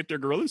never going to get their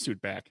gorilla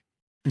suit back.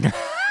 That's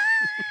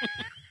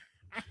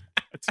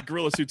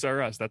Gorilla Suits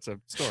R Us. That's a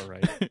store,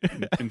 right?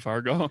 In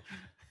Fargo.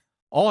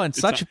 Oh, and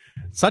such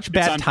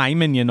bad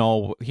timing,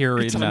 here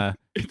in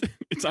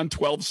it's on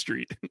 12th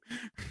Street.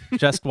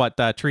 Just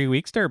 3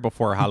 weeks there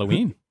before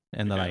Halloween,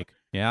 and they're like,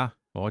 yeah,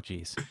 oh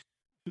geez.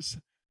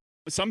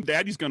 Some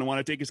daddy's going to want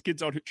to take his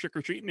kids out trick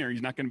or treating there.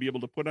 He's not going to be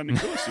able to put on the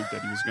gorilla suit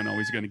that he was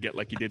always going to get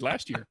like he did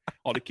last year.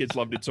 All the kids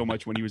loved it so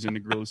much when he was in the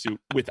gorilla suit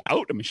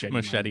without a machete.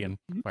 Machete and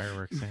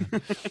fireworks. Yeah.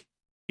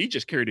 He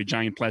just carried a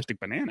giant plastic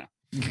banana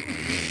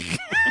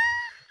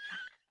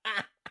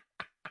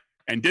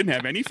and didn't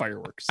have any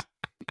fireworks.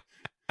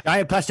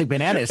 Giant plastic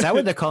banana. Is that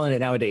what they're calling it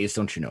nowadays?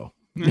 Don't you know?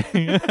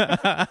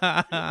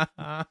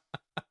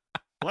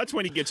 Well, that's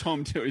when he gets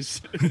home to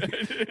his.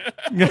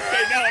 Okay,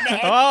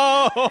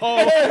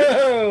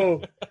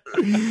 Oh!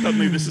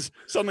 Suddenly, this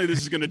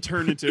is going to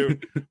turn into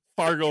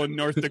Fargo in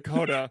North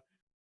Dakota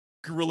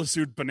gorilla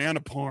suit banana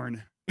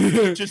porn.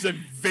 Just a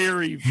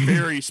very,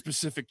 very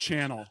specific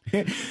channel.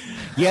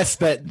 Yes,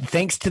 but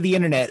thanks to the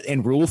internet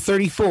and Rule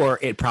 34,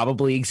 it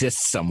probably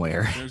exists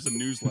somewhere. There's a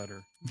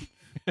newsletter.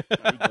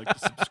 I would like to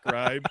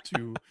subscribe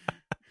to.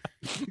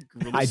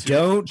 I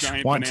don't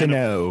want to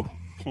know.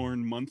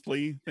 Porn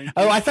Monthly.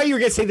 Oh, I thought you were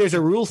going to say there's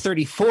a Rule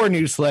 34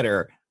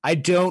 newsletter. I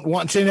don't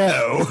want to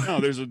know. No,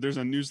 there's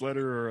a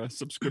newsletter or a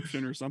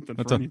subscription or something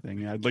for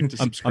anything. I'd like to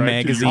subscribe a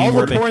magazine. All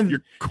the porn,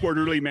 your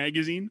quarterly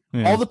magazine.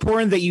 Yeah. All the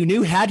porn that you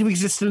knew had to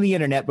exist on the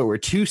internet, but were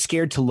too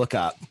scared to look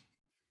up.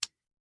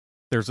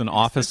 There's an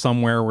office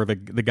somewhere where the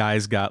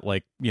guy's got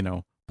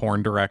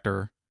porn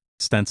director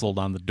stenciled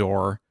on the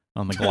door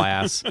on the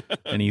glass,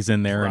 and he's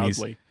in there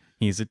Proudly. and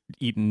he's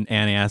eating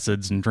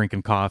antacids and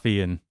drinking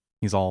coffee, and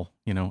he's all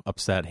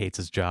upset, hates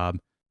his job.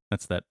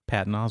 That's that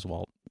Patton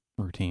Oswalt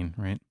routine,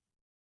 right?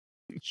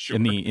 Sure.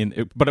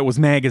 But it was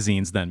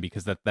magazines then,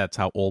 because that's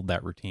how old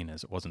that routine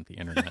is. It wasn't the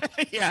internet.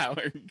 Yeah,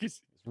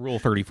 Rule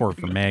 34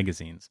 for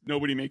magazines.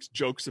 Nobody makes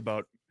jokes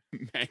about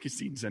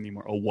magazines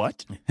anymore. Oh,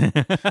 what?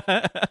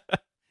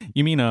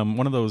 You mean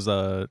one of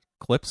those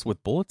clips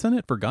with bullets in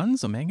it for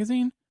guns? A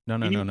magazine? No.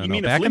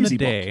 Back in the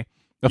day,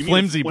 a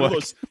flimsy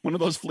book. One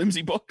of those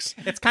flimsy books.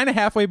 It's kind of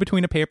halfway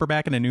between a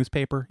paperback and a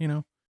newspaper.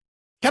 Kind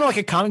of like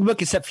a comic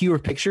book, except fewer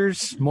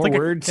pictures, more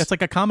words. It's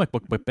like a comic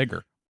book, but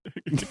bigger.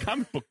 It's a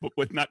comic book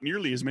with not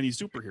nearly as many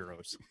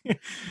superheroes.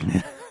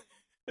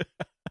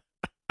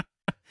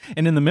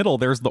 And in the middle,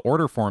 there's the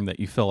order form that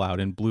you fill out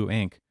in blue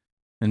ink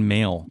and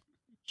mail.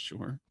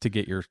 Sure. To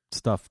get your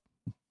stuff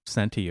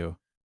sent to you.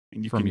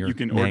 And from your you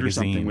can magazine. order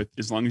something with,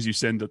 as long as you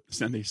send a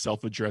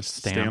self-addressed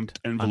stamped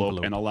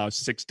envelope and allow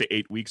 6 to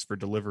 8 weeks for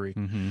delivery,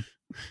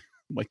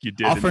 like you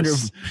did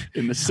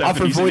in the 70s.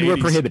 Offer void were 80s.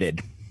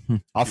 prohibited.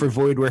 Offer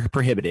void were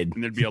prohibited.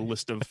 And there'd be a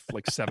list of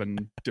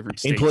 7 different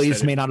states.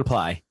 Employees may not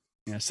apply.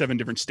 Yeah, 7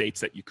 different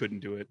states that you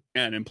couldn't do it,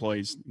 and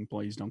employees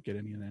don't get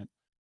any of that.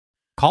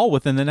 Call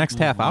within the next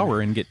half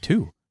hour and get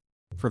 2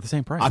 for the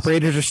same price.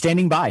 Operators are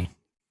standing by.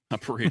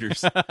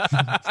 Operators,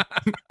 got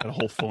a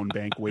whole phone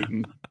bank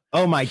waiting.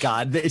 Oh my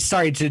God!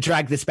 Sorry to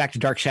drag this back to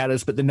Dark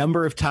Shadows, but the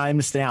number of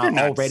times now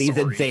already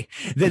that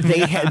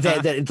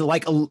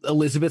like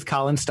Elizabeth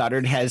Collins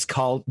Stoddard has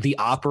called the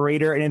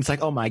operator, and it's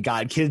like, oh my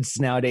God, kids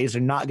nowadays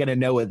are not going to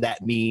know what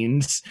that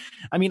means.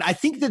 I mean, I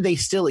think that they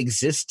still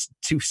exist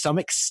to some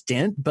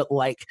extent, but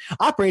like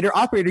operator,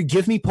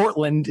 give me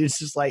Portland. It's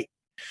just like,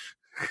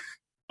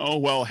 oh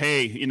well,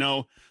 hey,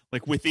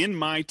 like within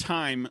my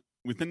time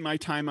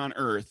on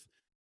Earth.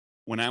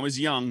 When I was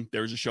young,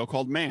 there was a show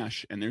called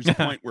MASH, and there's a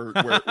point where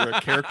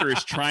a character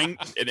is trying,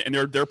 and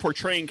they're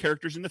portraying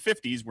characters in the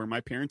 50s where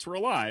my parents were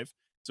alive,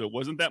 so it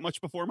wasn't that much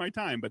before my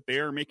time, but they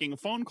are making a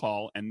phone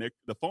call, and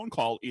the phone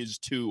call is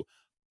to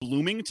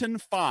Bloomington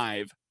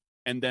 5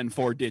 and then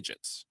 4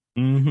 digits.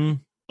 Mm-hmm.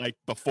 Like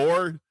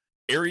before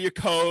area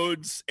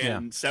codes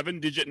and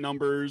 7-digit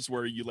numbers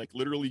where you like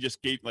literally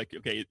just gave like,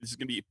 okay, this is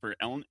going to be for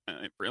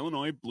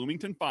Illinois,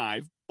 Bloomington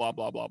 5, blah,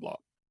 blah, blah, blah.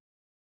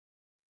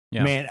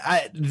 Yeah. Man,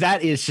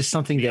 that is just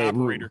something the that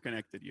operator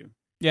connected you.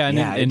 Yeah,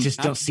 and just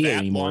don't see it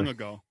anymore. Long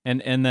ago.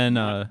 And then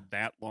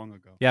that long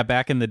ago. Yeah,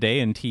 back in the day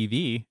in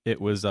TV,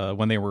 it was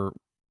when they were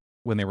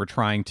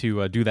trying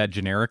to do that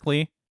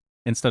generically.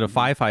 Instead of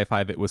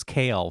 555, it was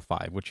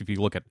KL5, which if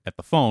you look at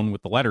the phone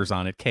with the letters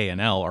on it, K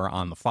and L are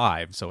on the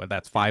 5, so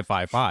that's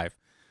 555.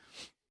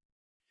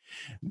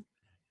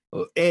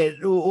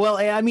 Even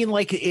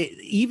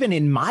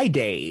in my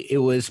day, it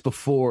was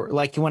before,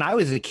 like when I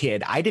was a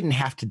kid, I didn't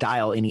have to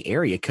dial any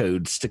area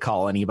codes to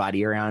call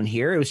anybody around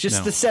here. It was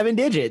just the 7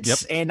 digits. Yep.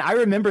 And I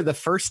remember the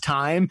first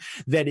time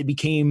that it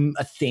became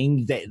a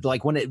thing that,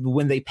 like,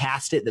 when they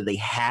passed it,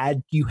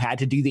 that you had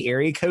to do the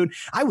area code,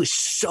 I was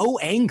so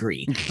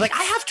angry. Like,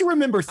 I have to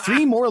remember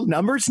 3 more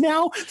numbers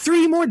now,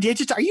 3 more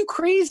digits. Are you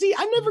crazy?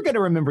 I'm never going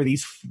to remember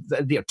these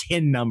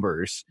 10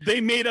 numbers.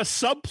 They made a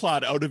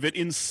subplot out of it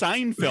in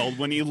Seinfeld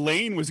when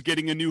Elaine was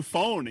getting a new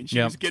phone and she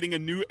was getting a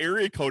new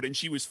area code and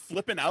she was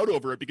flipping out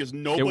over it because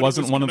nobody was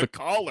going to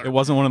call her. It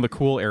wasn't one of the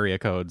cool area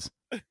codes.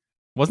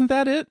 Wasn't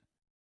that it?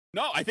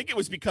 No, I think it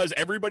was because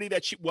everybody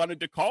that she wanted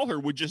to call her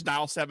would just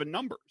dial 7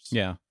 numbers.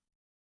 Yeah.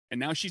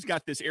 And now she's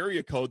got this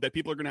area code that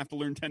people are going to have to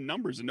learn 10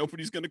 numbers and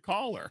nobody's going to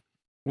call her.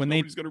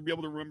 Nobody's going to be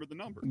able to remember the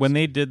numbers. When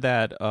they did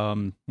that,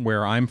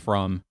 where I'm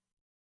from,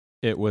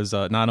 it was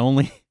not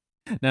only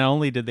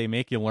did they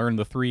make you learn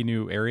the 3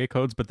 new area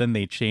codes, but then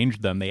they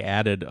changed them. They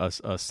added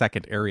a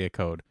second area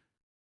code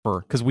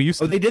because we used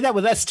to. Oh, they did that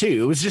with us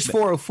too. It was just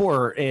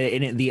 404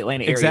 in the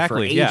Atlanta area for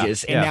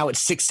ages, and now it's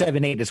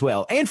 678 as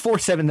well, and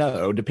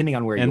 470 depending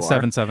on where you are. And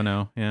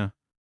 770, yeah.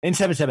 And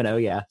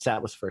 770, yeah. So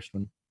that was the first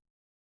one.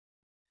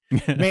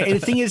 Man, and the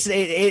thing is,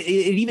 it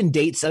even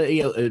dates,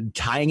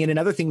 tying in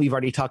another thing we've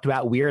already talked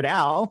about, Weird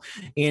Al,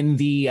 in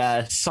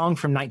the song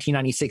from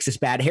 1996's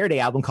Bad Hair Day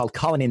album called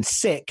Calling In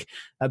Sick,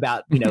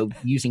 about,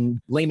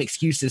 using lame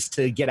excuses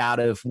to get out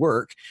of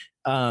work.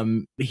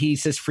 He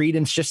says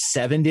freedom's just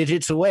 7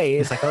 digits away.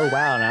 It's like, oh,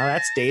 wow, now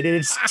that's dated.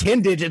 It's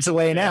 10 digits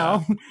away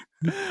now.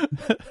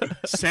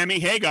 Sammy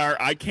Hagar,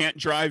 I can't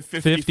drive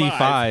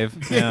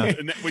 55. Yeah.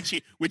 which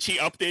he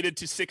updated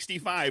to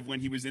 65 when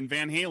he was in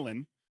Van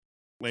Halen.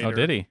 Later. Oh,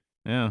 did he?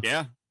 Yeah.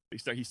 Yeah.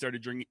 He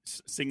started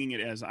singing it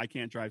as I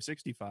Can't Drive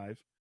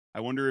 65. I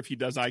wonder if he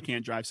does I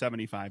Can't Drive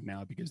 75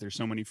 now because there's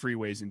so many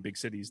freeways in big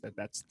cities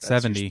that's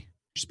 70 your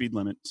speed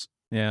limits.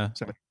 Yeah.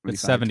 75.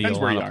 It's 70 Depends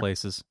a lot of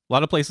places. A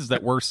lot of places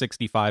that were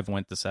 65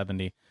 went to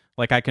 70.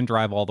 Like I can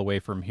drive all the way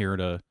from here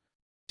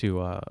to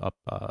up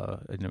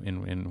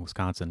in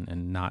Wisconsin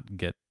and not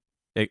get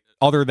it,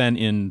 other than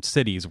in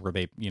cities where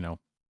they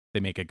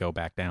make it go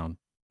back down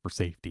for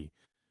safety.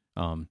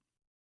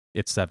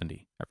 It's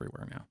 70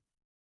 everywhere now.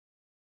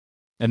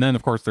 And then,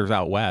 of course, there's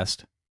out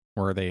west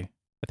where I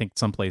think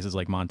some places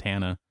like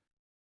Montana,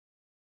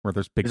 where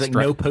there's big... There's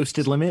like no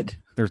posted limit?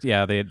 There's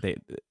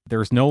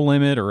no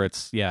limit, or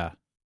it's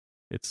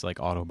like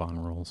Autobahn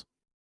rules.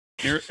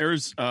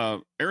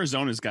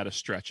 Arizona's got a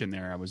stretch in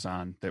there I was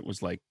on that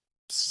was like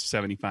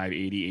 75,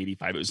 80,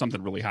 85. It was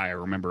something really high. I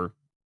remember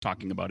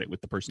talking about it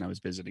with the person I was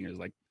visiting. I was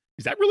like,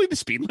 is that really the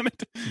speed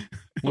limit?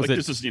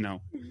 This is,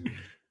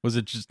 Was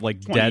it just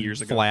like dead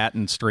flat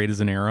and straight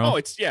as an arrow? Oh,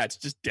 it's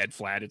just dead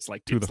flat. It's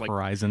like to the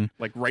horizon,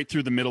 like right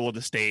through the middle of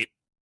the state,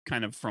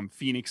 kind of from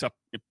Phoenix up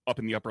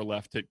in the upper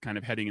left to kind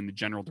of heading in the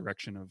general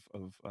direction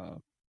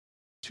of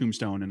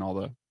Tombstone and all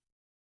the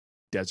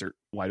desert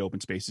wide open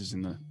spaces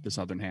in the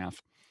southern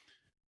half.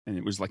 And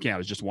it was like, it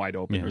was just wide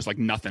open. Yeah. It was like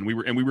nothing. We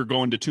were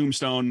going to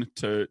Tombstone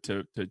to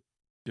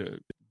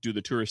do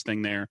the tourist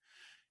thing there,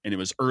 and it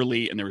was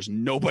early and there was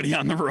nobody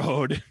on the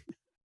road,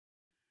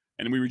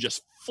 and we were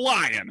just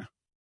flying.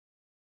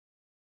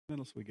 What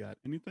else we got?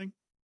 Anything?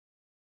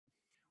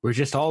 We're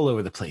just all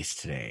over the place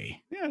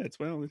today. Yeah, it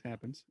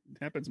happens. It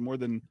happens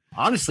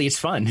honestly, it's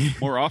fun.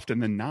 More often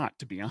than not,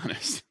 to be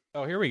honest.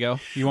 Oh, here we go.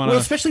 You want Well,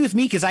 especially with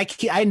me, because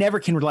I never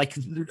can, like,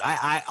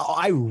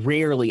 I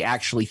rarely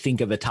actually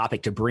think of a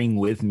topic to bring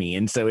with me.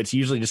 And so it's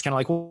usually just kind of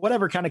like,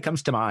 whatever kind of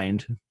comes to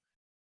mind.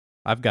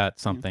 I've got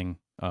something.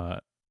 Well,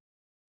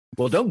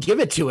 don't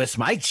give it to us,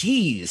 Mike.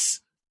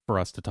 Jeez. For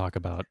us to talk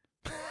about.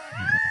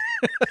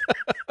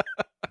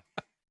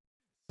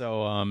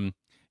 So,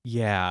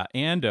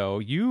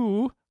 Ando,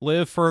 you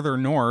live further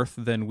north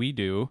than we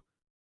do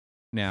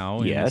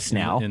now.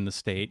 In the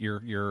state,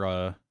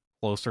 you're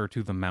closer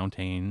to the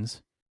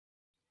mountains.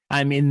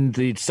 I'm in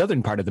the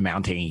southern part of the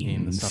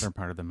mountains.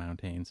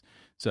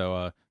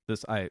 So,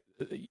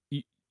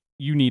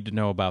 you need to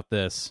know about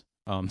this.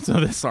 So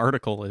this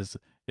article is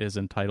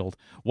entitled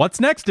 "What's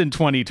Next in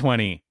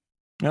 2020?"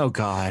 Oh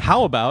God!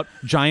 How about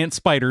giant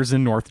spiders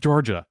in North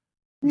Georgia?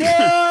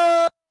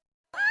 No.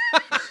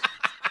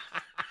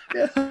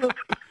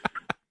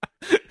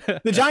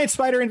 The giant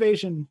spider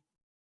invasion.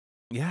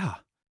 Yeah.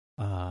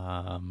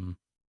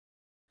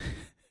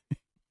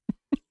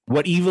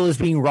 What evil is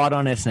being wrought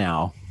on us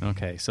now?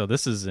 Okay, so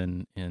this is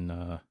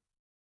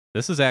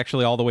this is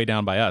actually all the way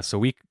down by us. So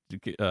we,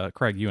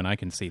 Craig, you and I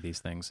can see these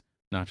things,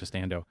 not just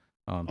Ando.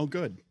 Oh,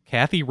 good.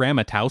 Kathy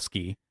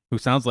Ramatowski, who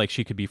sounds like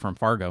she could be from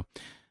Fargo.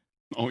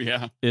 Oh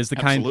yeah, is the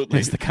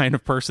kind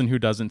of person who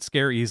doesn't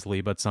scare easily,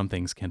 but some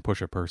things can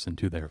push a person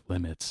to their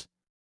limits.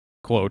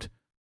 Quote,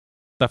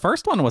 "The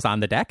first one was on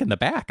the deck in the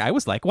back. I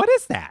was like, what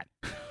is that?"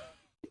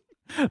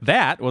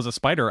 That was a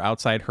spider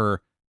outside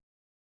her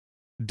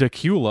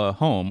Dracula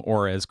home,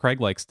 or as Craig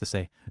likes to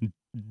say,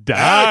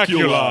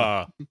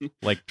 Dracula.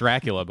 Like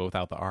Dracula, but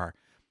without the R.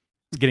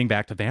 Getting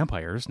back to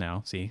vampires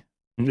now, see?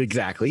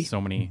 Exactly.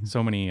 So many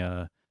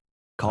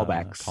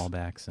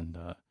Callbacks. And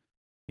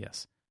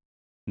yes,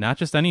 not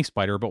just any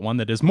spider, but one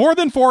that is more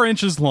than 4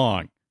 inches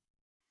long.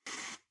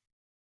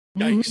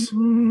 Yikes.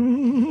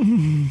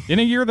 In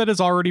a year that has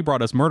already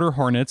brought us murder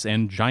hornets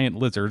and giant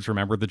lizards.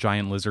 Remember the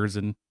giant lizards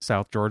in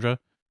South Georgia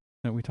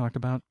that we talked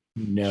about?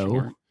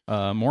 No.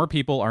 Sure. More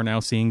people are now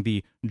seeing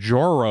the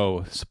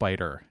Joro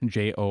spider,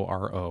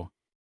 Joro.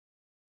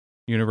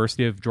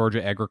 University of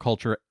Georgia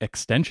Agriculture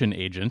Extension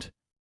Agent.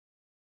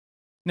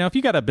 Now, if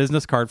you got a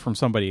business card from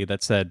somebody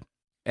that said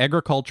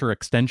Agriculture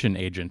Extension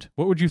Agent,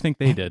 what would you think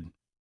they did?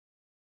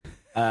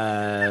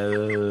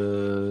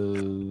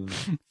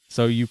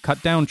 So you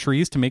cut down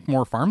trees to make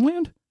more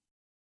farmland?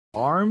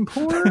 Farm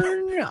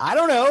porn? I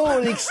don't know.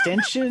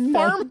 Extension.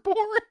 Farm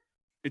porn?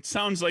 It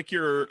sounds like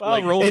you're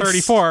Well, Rule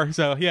 34,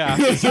 so yeah.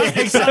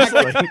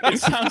 Exactly. It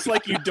sounds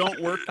like you don't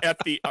work at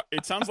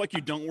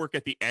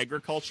the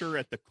agriculture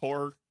at the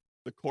core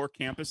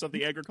campus of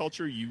the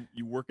agriculture. You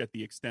work at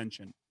the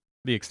extension.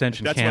 The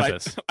extension That's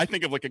campus. what I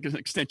think of, like an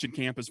extension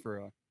campus for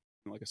a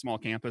small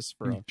campus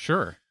for a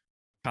Sure.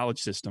 college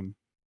system,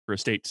 for a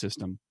state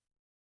system.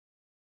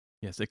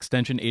 Yes,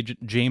 Extension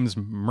Agent James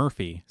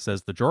Murphy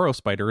says the Joro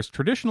spider is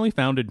traditionally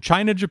found in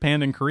China,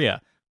 Japan, and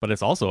Korea, but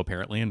it's also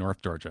apparently in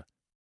North Georgia.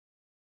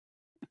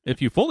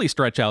 If you fully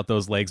stretch out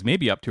those legs,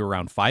 maybe up to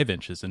around 5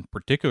 inches in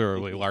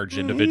particularly large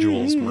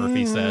individuals,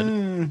 Murphy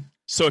said.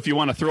 So if you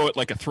want to throw it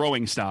like a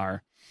throwing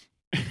star,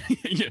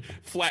 you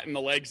flatten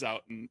the legs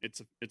out, and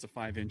it's a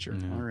 5-incher.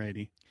 Yeah.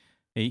 Alrighty.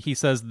 He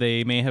says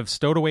they may have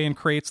stowed away in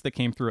crates that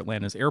came through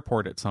Atlanta's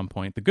airport at some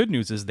point. The good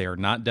news is they are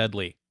not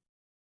deadly.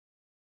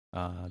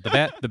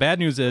 The bad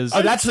news is...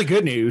 Oh, that's the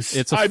good news.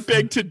 I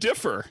beg to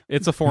differ.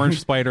 It's a 4-inch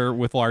spider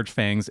with large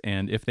fangs,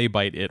 and if they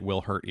bite, it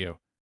will hurt you.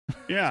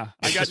 Yeah,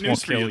 I got Just news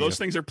won't for you. kill Those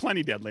you. things are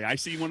plenty deadly. I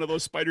see one of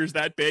those spiders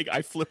that big,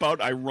 I flip out,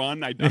 I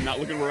run, I'm not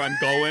looking where I'm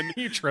going.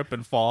 You trip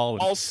and fall.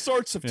 All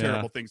sorts of Yeah.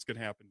 terrible things could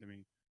happen to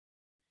me.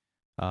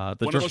 The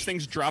One of those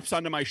things drops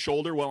onto my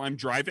shoulder while I'm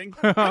driving.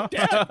 I'm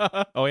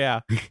dead. Oh,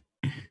 yeah.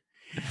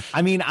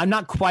 I mean, I'm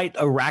not quite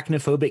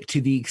arachnophobic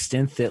to the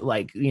extent that,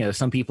 like, you know,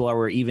 some people are,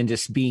 or even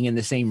just being in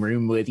the same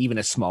room with even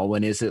a small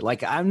one is it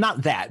like, I'm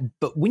not that.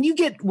 But when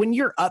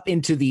you're up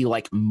into the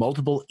like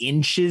multiple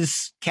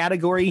inches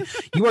category,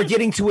 you are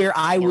getting to where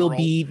I will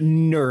be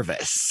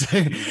nervous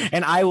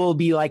and I will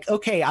be like,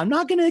 okay, I'm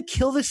not going to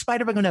kill this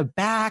spider, but I'm going to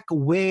back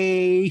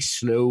way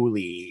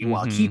slowly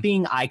while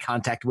keeping eye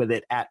contact with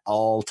it at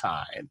all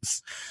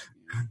times.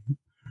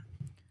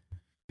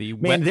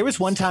 Man, there was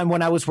one time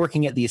when I was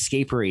working at the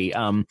Escapery,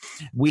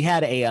 we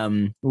had a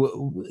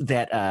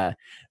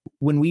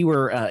when we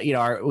were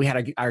we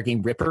had our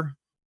game Ripper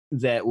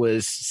that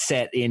was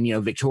set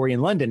in Victorian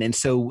London, and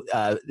so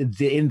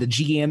in the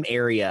GM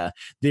area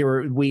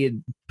we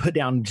had put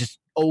down just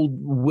old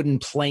wooden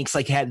planks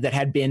that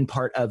had been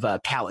part of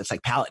pallets,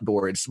 like pallet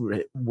boards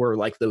were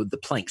like the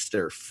planks,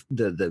 they're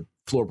the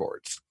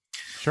floorboards.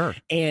 Sure.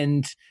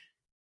 And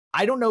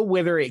I don't know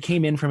whether it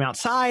came in from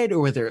outside or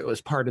whether it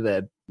was part of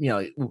the,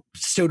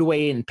 stowed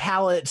away in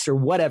pallets or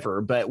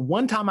whatever. But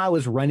one time I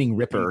was running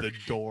Ripper. The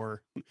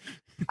door.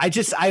 I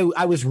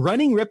was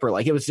running Ripper.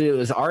 Like it was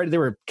already,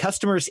 there were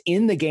customers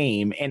in the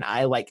game, and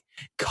I like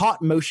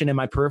caught motion in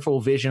my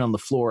peripheral vision on the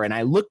floor, and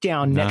I looked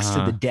down next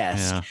to the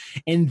desk,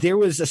 and there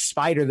was a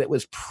spider that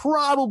was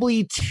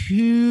probably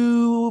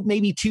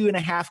maybe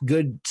 2.5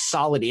 good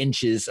solid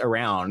inches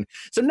around.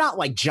 So not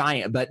like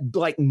giant, but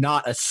like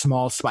not a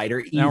small spider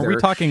either. Now, are we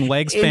talking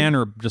leg span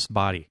or just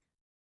body?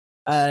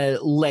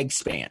 Leg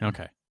span.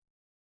 Okay.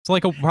 It's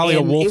like probably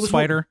a wolf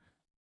spider.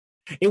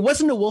 It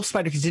wasn't a wolf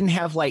spider because it didn't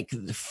have like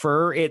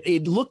fur.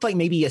 It looked like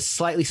maybe a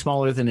slightly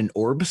smaller than an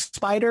orb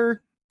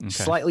spider,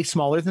 slightly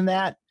smaller than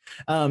that.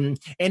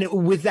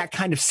 With that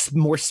kind of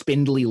more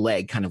spindly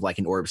leg, kind of like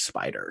an orb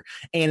spider.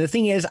 And the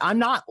thing is, I'm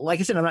not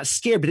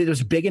scared, but it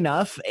was big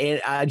enough,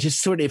 and I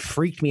just sort of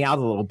freaked me out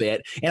a little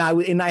bit.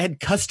 And I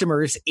had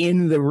customers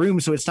in the room,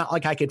 so it's not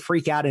like I could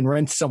freak out and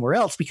run somewhere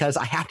else because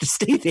I have to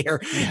stay there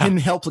and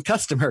help the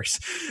customers.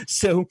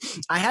 So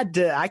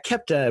I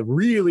kept a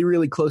really,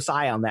 really close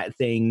eye on that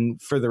thing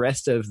for the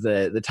rest of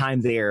the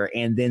time there.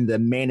 And then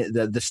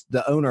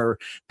the owner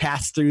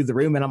passed through the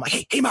room, and I'm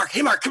like, hey Mark,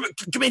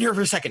 come in here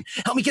for a second.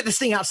 Help me get this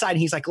thing outside. And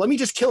he's like, let me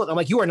just kill it. I'm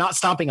like, you are not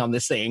stomping on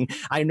this thing.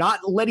 I'm not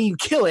letting you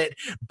kill it,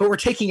 but we're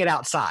taking it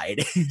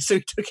outside. So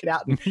he took it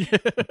out and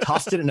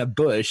tossed it in a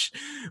bush.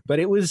 But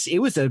it was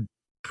a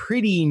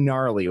pretty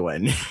gnarly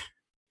one.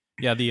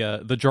 Yeah,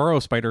 the Joro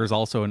spider is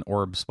also an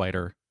orb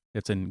spider.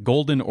 It's a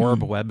golden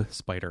orb web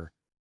spider.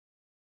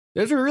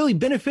 Those are really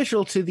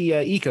beneficial to the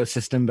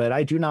ecosystem, but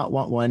I do not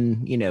want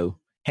one,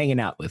 hanging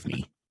out with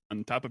me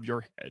on top of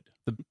your head.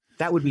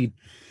 That would be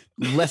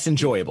less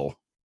enjoyable.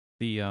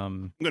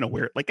 I'm gonna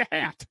wear it like a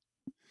hat.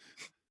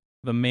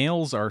 The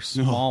males are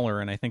smaller,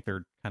 and I think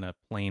they're kind of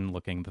plain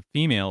looking. The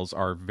females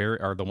are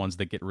the ones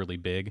that get really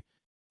big,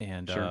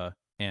 and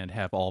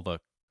have all the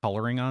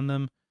coloring on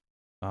them.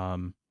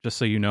 Just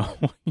so you know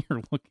what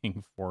you're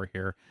looking for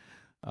here,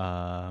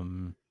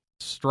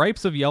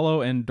 stripes of yellow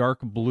and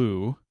dark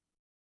blue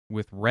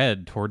with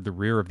red toward the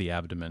rear of the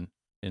abdomen,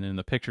 and in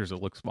the pictures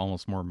it looks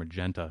almost more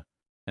magenta.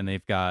 and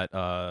they've got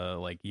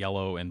like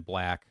yellow and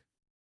black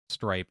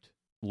striped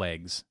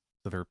legs,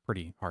 so they're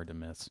pretty hard to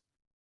miss.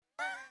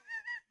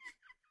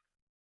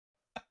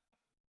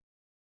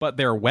 But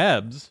their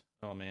webs,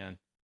 oh man.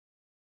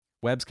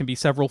 Webs can be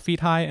several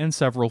feet high and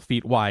several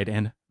feet wide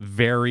and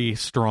very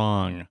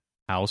strong.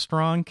 How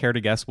strong? Care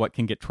to guess what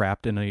can get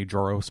trapped in a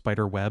Joro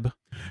spider web?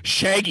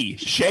 Shaggy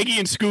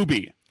and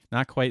Scooby.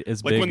 Not quite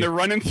as Like big when they're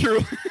running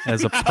through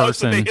as a house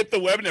person. and they hit the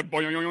web and it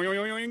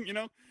boing, you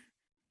know?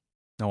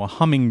 No, a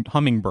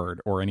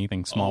hummingbird or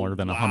anything smaller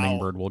than a wow.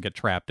 hummingbird will get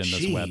trapped in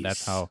this web. Jeez.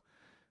 That's how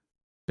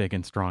big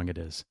and strong it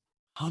is.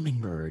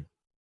 Hummingbird.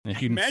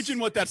 If you Imagine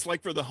what that's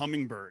like for the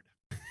hummingbird.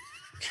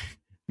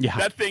 yeah.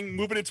 That thing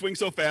moving its wings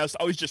so fast,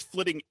 always just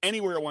flitting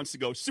anywhere it wants to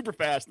go, super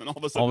fast, and then all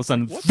of a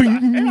sudden, what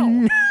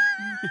the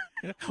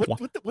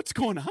hell? What's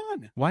going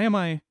on? Why am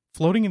I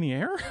floating in the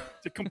air?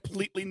 It's a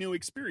completely new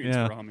experience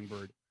Yeah. for a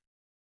hummingbird.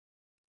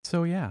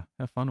 So yeah,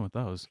 have fun with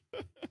those.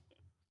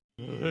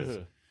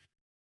 You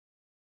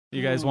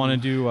guys want to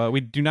do?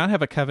 We do not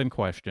have a Kevin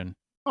question,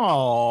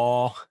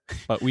 Oh,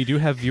 but we do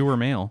have viewer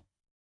mail.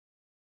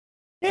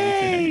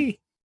 yay!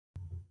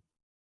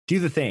 Do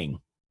the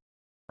thing.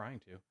 Trying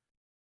to.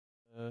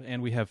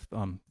 And we have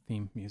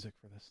theme music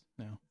for this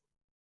now.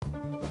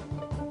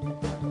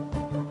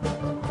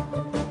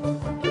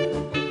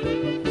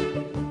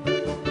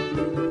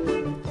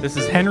 This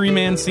is Henry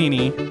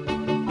Mancini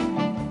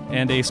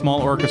and a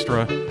small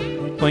orchestra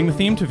playing the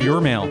theme to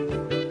viewer mail.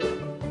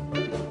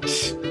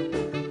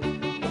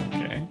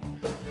 Okay.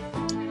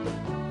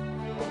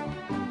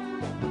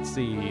 Let's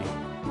see.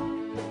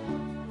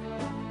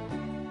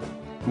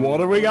 What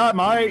do we got,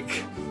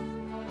 Mike?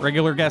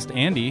 Regular guest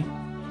Andy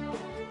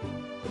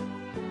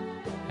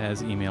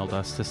has emailed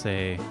us to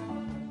say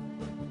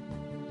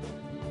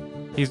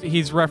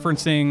he's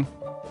referencing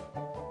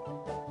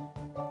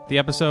the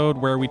episode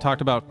where we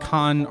talked about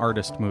con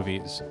artist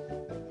movies,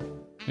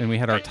 and we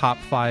had our top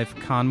 5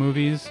 con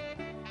movies,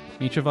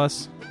 each of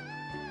us.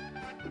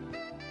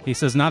 He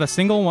says, not a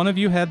single one of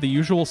you had The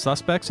Usual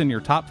Suspects in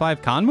your top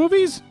 5 con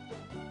movies?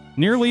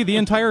 Nearly the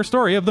entire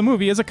story of the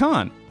movie is a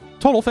con.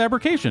 Total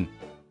fabrication.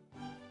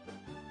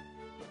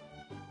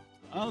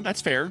 Oh,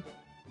 that's fair.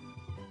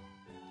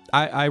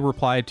 I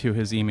replied to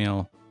his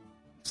email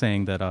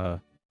saying that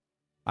I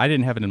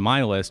didn't have it in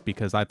my list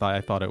because I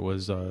thought it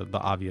was the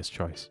obvious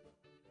choice.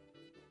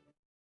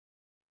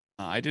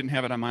 I didn't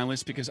have it on my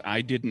list because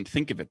I didn't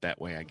think of it that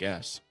way, I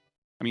guess.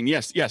 I mean,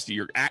 yes,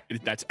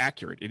 that's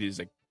accurate. It's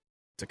a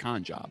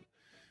con job.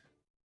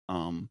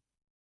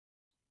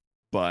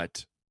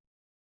 But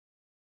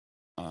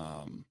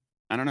I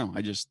don't know.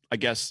 I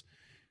guess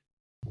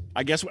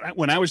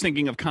when I was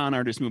thinking of con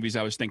artist movies,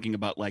 I was thinking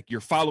about like you're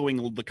following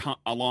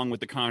along with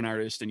the con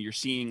artist and you're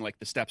seeing like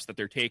the steps that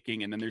they're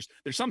taking. And then there's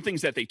some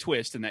things that they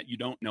twist and that you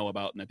don't know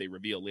about and that they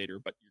reveal later,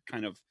 but you're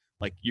kind of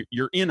like,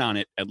 you're in on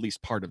it at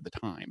least part of the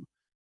time.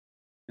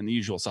 And The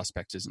Usual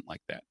Suspects isn't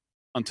like that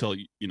until, a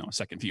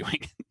second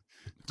viewing.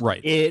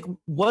 Right. It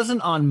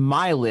wasn't on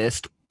my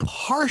list,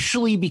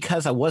 partially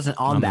because I wasn't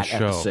on that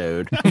show.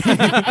 episode,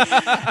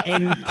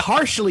 and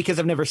partially because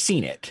I've never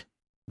seen it.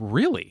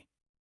 Really?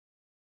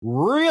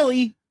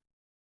 Really?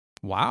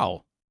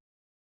 Wow.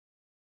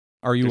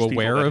 Are you There's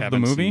people aware that of the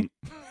haven't movie?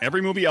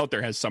 Every movie out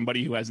there has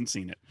somebody who hasn't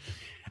seen it.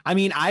 I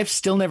mean, I've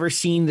still never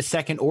seen the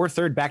second or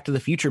third Back to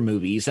the Future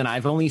movies, and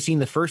I've only seen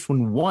the first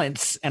one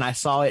once, and I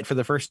saw it for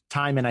the first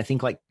time in, I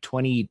think, like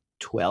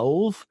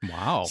 2012.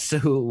 Wow.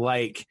 So,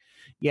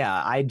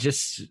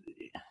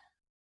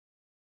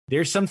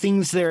 there's some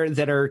things there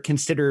that are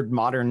considered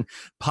modern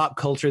pop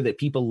culture that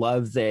people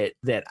love that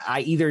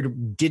I either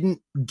didn't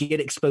get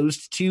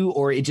exposed to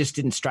or it just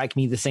didn't strike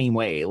me the same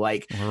way.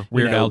 Like Or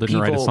Weird Al didn't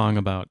write a song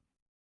about.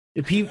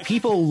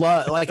 People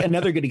love, like,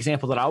 another good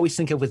example that I always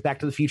think of with Back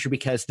to the Future,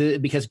 because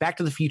Back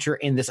to the Future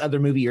and this other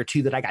movie or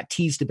two that I got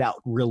teased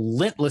about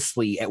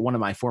relentlessly at one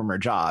of my former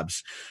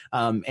jobs,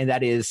 and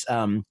that is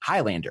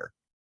Highlander.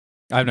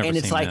 I've never And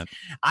seen it's like, that.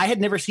 I had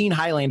never seen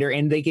Highlander,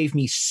 and they gave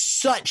me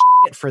such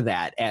shit for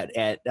that at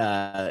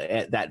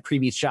that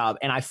previous job.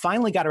 And I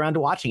finally got around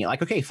to watching it.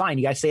 Like, okay, fine.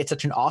 You guys say it's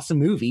such an awesome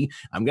movie.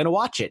 I'm going to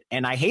watch it.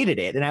 And I hated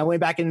it. And I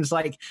went back and was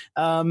like,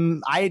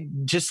 I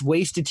just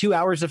wasted 2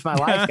 hours of my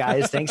life,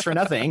 guys. Thanks for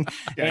nothing.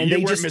 Yeah, and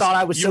they just thought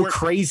I was so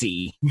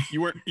crazy.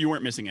 You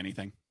weren't missing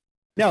anything.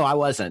 No, I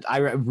wasn't. I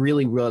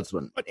really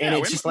wasn't. But and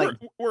yeah, it's just like,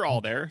 we're all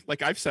there.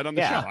 Like I've said on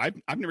the Yeah. show,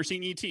 I've never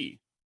seen E.T.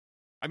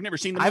 I've never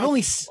seen the I've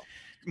only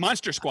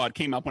Monster Squad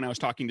came up when I was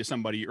talking to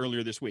somebody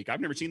earlier this week.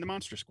 I've never seen the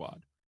Monster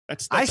Squad.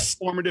 That's a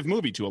formative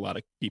movie to a lot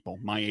of people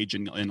my age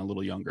and a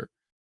little younger.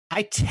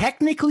 I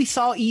technically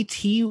saw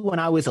E.T. when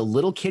I was a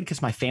little kid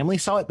because my family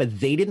saw it,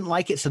 but they didn't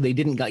like it, so they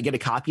didn't get a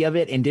copy of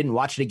it and didn't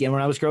watch it again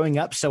when I was growing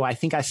up. So I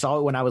think I saw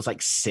it when I was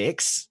like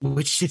 6,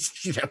 which is,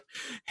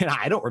 and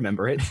I don't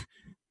remember it.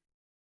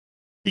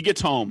 He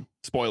gets home.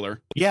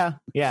 Spoiler. Yeah.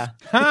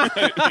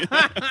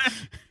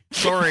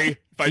 Sorry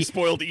if I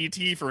spoiled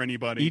E.T. for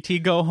anybody. E.T.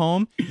 go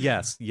home?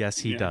 Yes,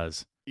 he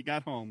does. He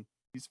got home.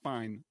 He's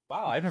fine.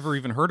 Wow, I've never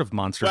even heard of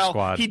Monster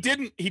Squad. He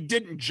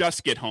didn't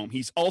just get home.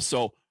 He's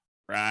also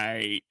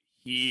right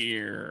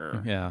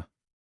here. Yeah.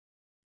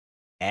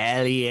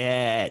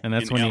 Elliot. And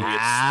that's In when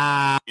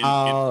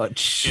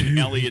Ouch. in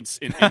Elliot's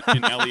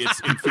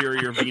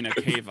inferior vena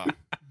cava,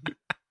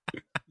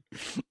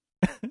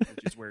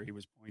 which is where he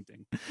was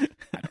pointing.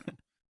 I don't know.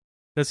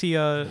 does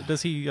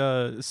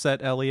he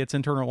set Elliot's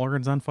internal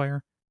organs on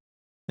fire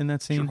in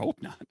that scene? Sure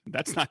hope not.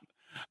 That's not.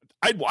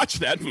 I'd watch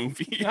that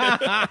movie.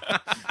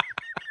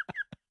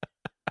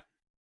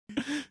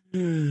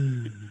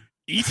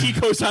 E.T.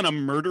 goes on a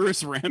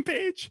murderous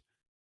rampage?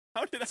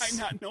 How did I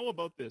not know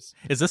about this?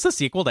 Is this a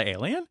sequel to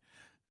Alien?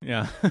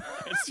 Yeah.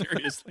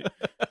 Seriously.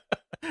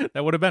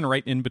 That would have been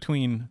right in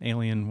between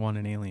Alien 1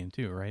 and Alien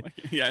 2, right?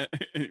 Yeah,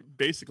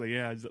 basically,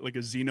 yeah. It's like a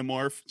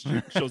xenomorph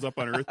shows up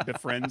on Earth,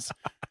 befriends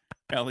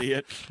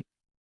Elliot.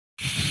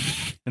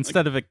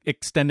 Instead of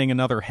extending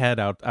another head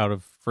out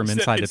from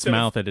inside its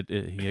mouth,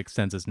 he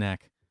extends his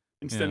neck.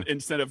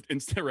 Instead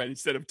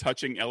of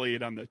touching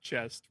Elliot on the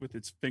chest with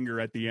its finger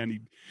at the end, he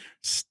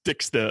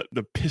sticks the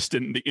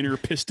inner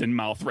piston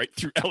mouth right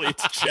through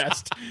Elliot's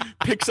chest,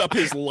 picks up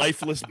his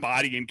lifeless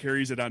body and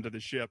carries it onto the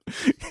ship.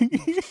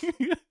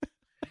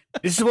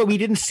 This is what we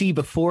didn't see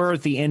before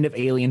the end of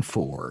Alien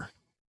 4.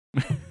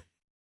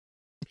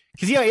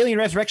 Because, Alien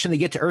Resurrection, they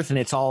get to Earth and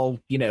it's all,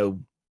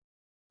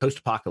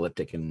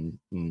 post-apocalyptic and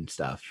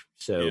stuff.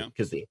 So,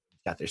 because they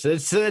got there. So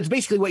that's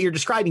basically what you're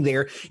describing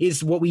there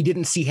is what we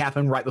didn't see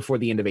happen right before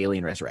the end of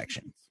Alien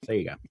Resurrection. There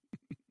you go.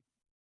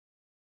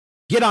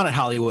 Get on it,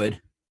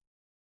 Hollywood.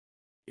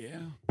 Yeah.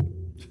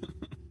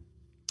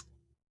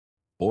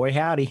 Boy,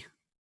 howdy.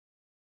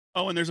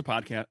 Oh, and there's a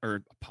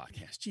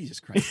podcast. Jesus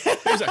Christ.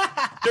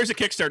 There's a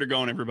Kickstarter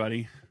going,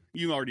 everybody.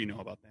 You already know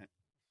about that.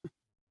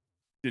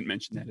 Didn't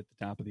mention that at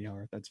the top of the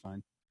hour. That's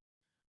fine.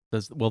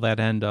 Will that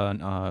end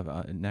on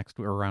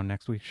around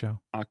next week's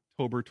show?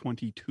 October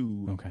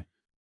 22. Okay.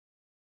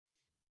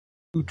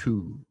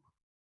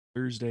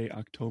 Thursday,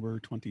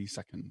 October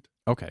 22nd.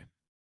 Okay.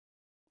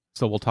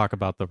 So we'll talk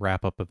about the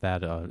wrap up of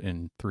that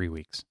in 3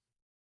 weeks.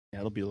 Yeah,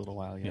 it'll be a little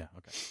while. Yeah.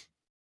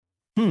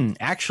 Okay.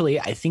 Actually,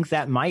 I think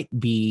that might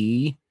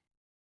be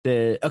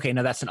no,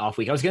 that's an off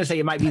week. I was going to say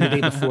it might be the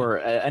day before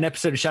an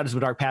episode of Shadows of a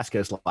Dark Past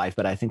goes live,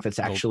 but I think that's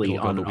actually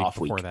It'll on go an the off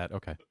week. Before that,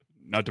 okay.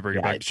 Not to bring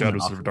it back to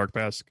Shadows of a Dark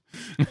Past.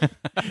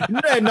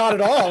 No, not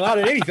at all. Not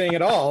at anything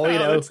at all.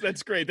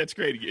 That's great. That's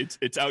great.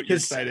 It's out. You're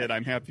excited.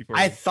 I'm happy for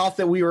you. I thought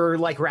that we were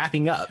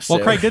wrapping up. Well,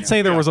 Craig did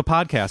say there was a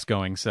podcast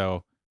going,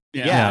 so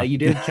yeah. You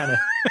did kind of.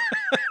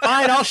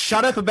 Fine, I'll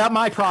shut up about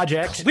my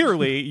project.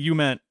 Clearly, you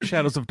meant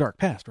Shadows of Dark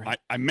Past, right?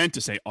 I meant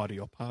to say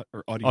audio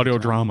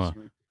drama.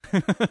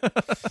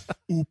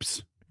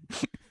 Oops.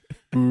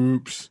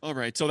 All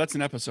right, so that's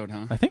an episode,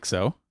 huh? I think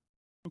so.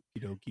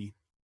 Okie dokie.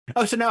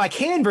 Oh, so now I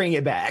can bring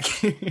it back.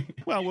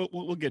 Well,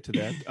 we'll get to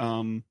that.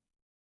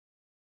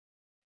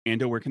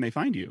 Ando, where can they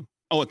find you?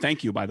 Oh,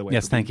 thank you, by the way.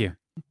 Yes, thank you.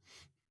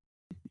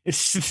 We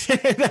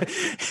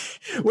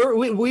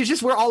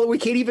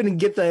can't even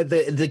get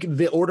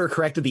the order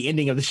correct at the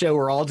ending of the show.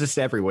 We're all just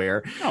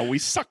everywhere. No, we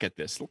suck at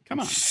this. Come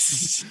on.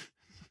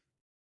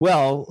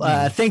 Well,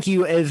 thank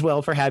you as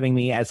well for having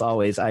me. As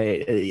always,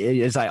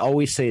 as I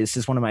always say, this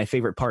is one of my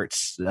favorite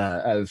parts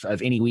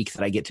of any week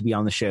that I get to be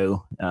on the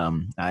show.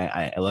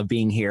 I love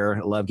being here.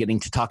 I love getting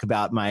to talk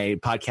about my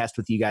podcast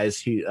with you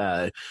guys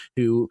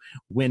who,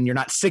 when you're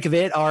not sick of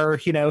it, are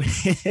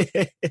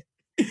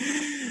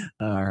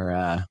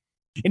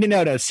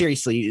no,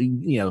 seriously,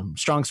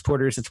 strong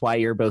supporters. That's why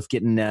you're both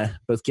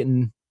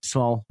getting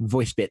small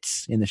voice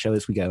bits in the show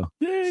as we go.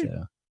 Yay.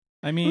 So,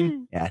 I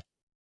mean, yeah.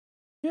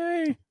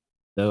 Yay.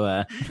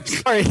 So,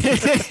 sorry.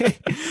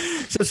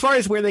 So as far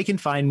as where they can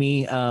find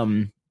me,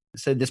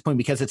 so at this point,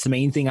 because it's the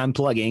main thing I'm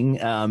plugging,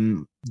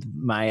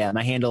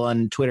 my handle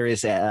on Twitter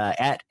is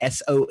at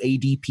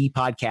SOADP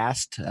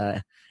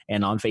Podcast,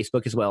 and on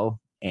Facebook as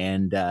well.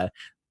 And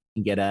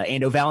you can get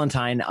Ando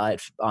Valentine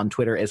on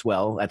Twitter as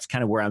well. That's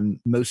kind of where I'm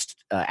most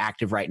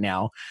active right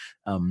now.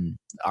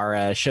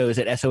 Our shows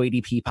at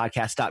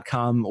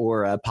SOADPpodcast.com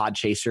or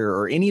Podchaser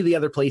or any of the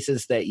other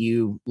places that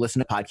you listen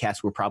to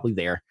podcasts. We're probably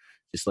there.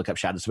 Just look up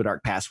Shadows of a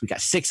Dark Past. We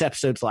got 6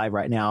 episodes live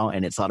right now,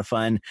 and it's a lot of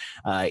fun.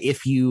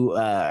 If you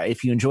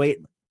enjoy it,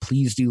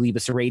 please do leave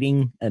us a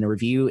rating and a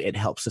review. It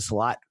helps us a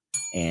lot,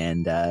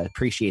 and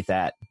appreciate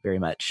that very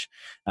much.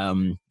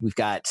 We've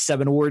got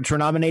 7 awards we're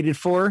nominated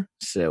for,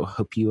 so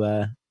hope you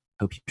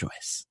enjoy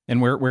us. And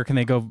where can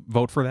they go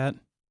vote for that?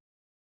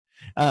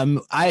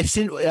 I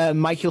sent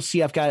Mike. You'll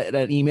see I've got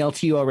an email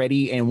to you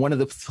already, and one of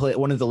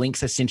the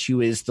links I sent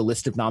you is the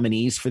list of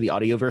nominees for the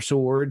Audioverse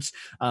Awards.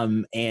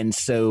 And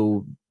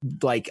so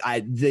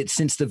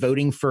since the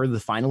voting for the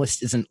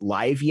finalists isn't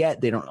live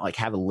yet, they don't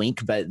have a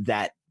link, but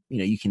that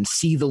you can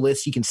see the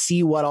list, you can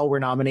see what all we're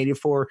nominated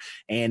for.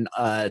 And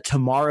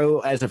tomorrow,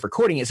 as of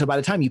recording it, so by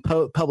the time you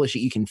publish it,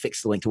 you can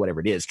fix the link to whatever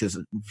it is because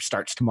it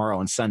starts tomorrow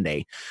on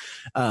Sunday.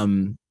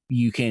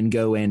 You can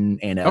go in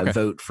and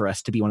vote for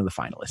us to be one of the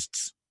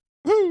finalists.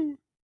 Woo!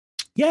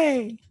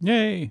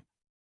 Yay!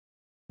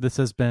 This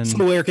has been.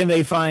 So where can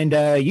they find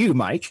you,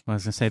 Mike? I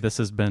was gonna say this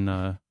has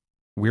been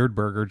Weird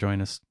Burger. Join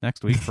us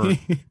next week for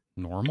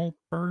Normal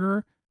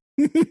Burger.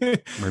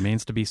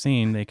 Remains to be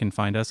seen. They can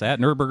find us at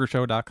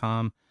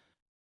nerdburgershow.com,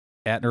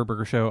 at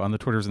Nerdburger Show on the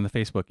Twitters and the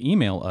Facebook.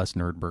 Email us,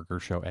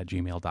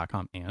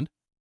 nerdburgershow@gmail.com. And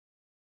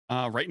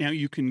right now,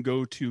 you can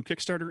go to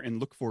Kickstarter and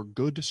look for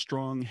Good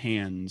Strong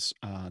Hands.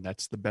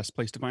 That's the best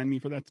place to find me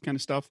for that kind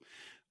of stuff.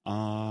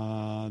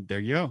 There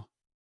you go.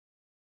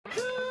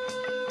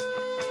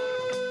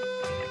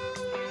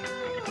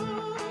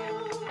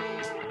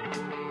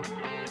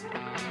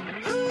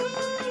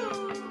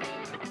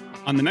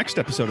 On the next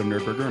episode of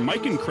Nerdburger,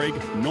 Mike and Craig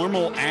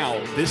normal Al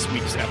this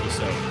week's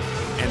episode.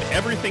 And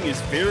everything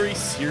is very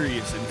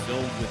serious and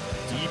filled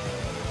with deep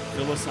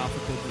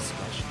philosophical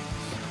discussions.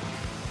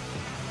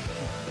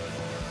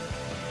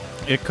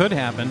 it could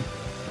happen.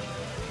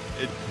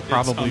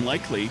 Probably it's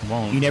unlikely.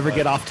 Won't. You never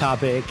get off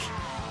topic.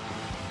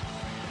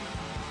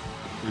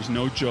 There's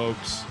no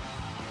jokes.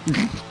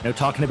 No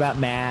talking about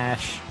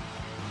MASH.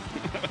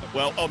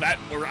 Well, that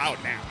we're out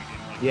now.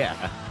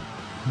 Yeah.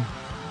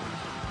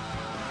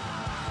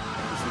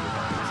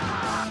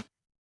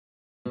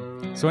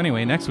 So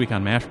anyway, next week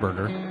on Mash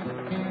Burger,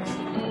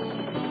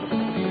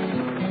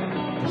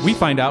 we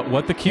find out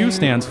what the Q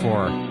stands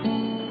for.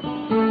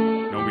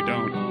 No, we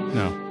don't.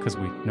 No, because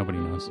nobody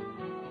knows.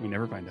 We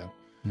never find out.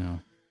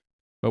 No.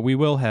 But we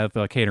will have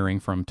catering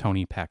from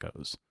Tony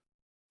Pacos.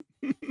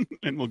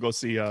 And we'll go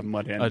see a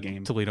Mud Hen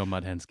game. Toledo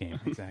Mud Hens game,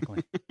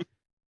 exactly.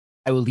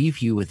 I will leave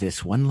you with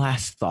this one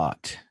last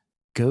thought.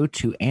 Go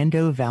to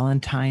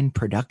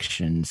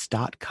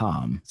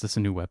AndoValentineProductions.com. Is this a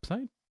new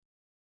website?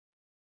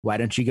 Why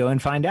don't you go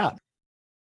and find out?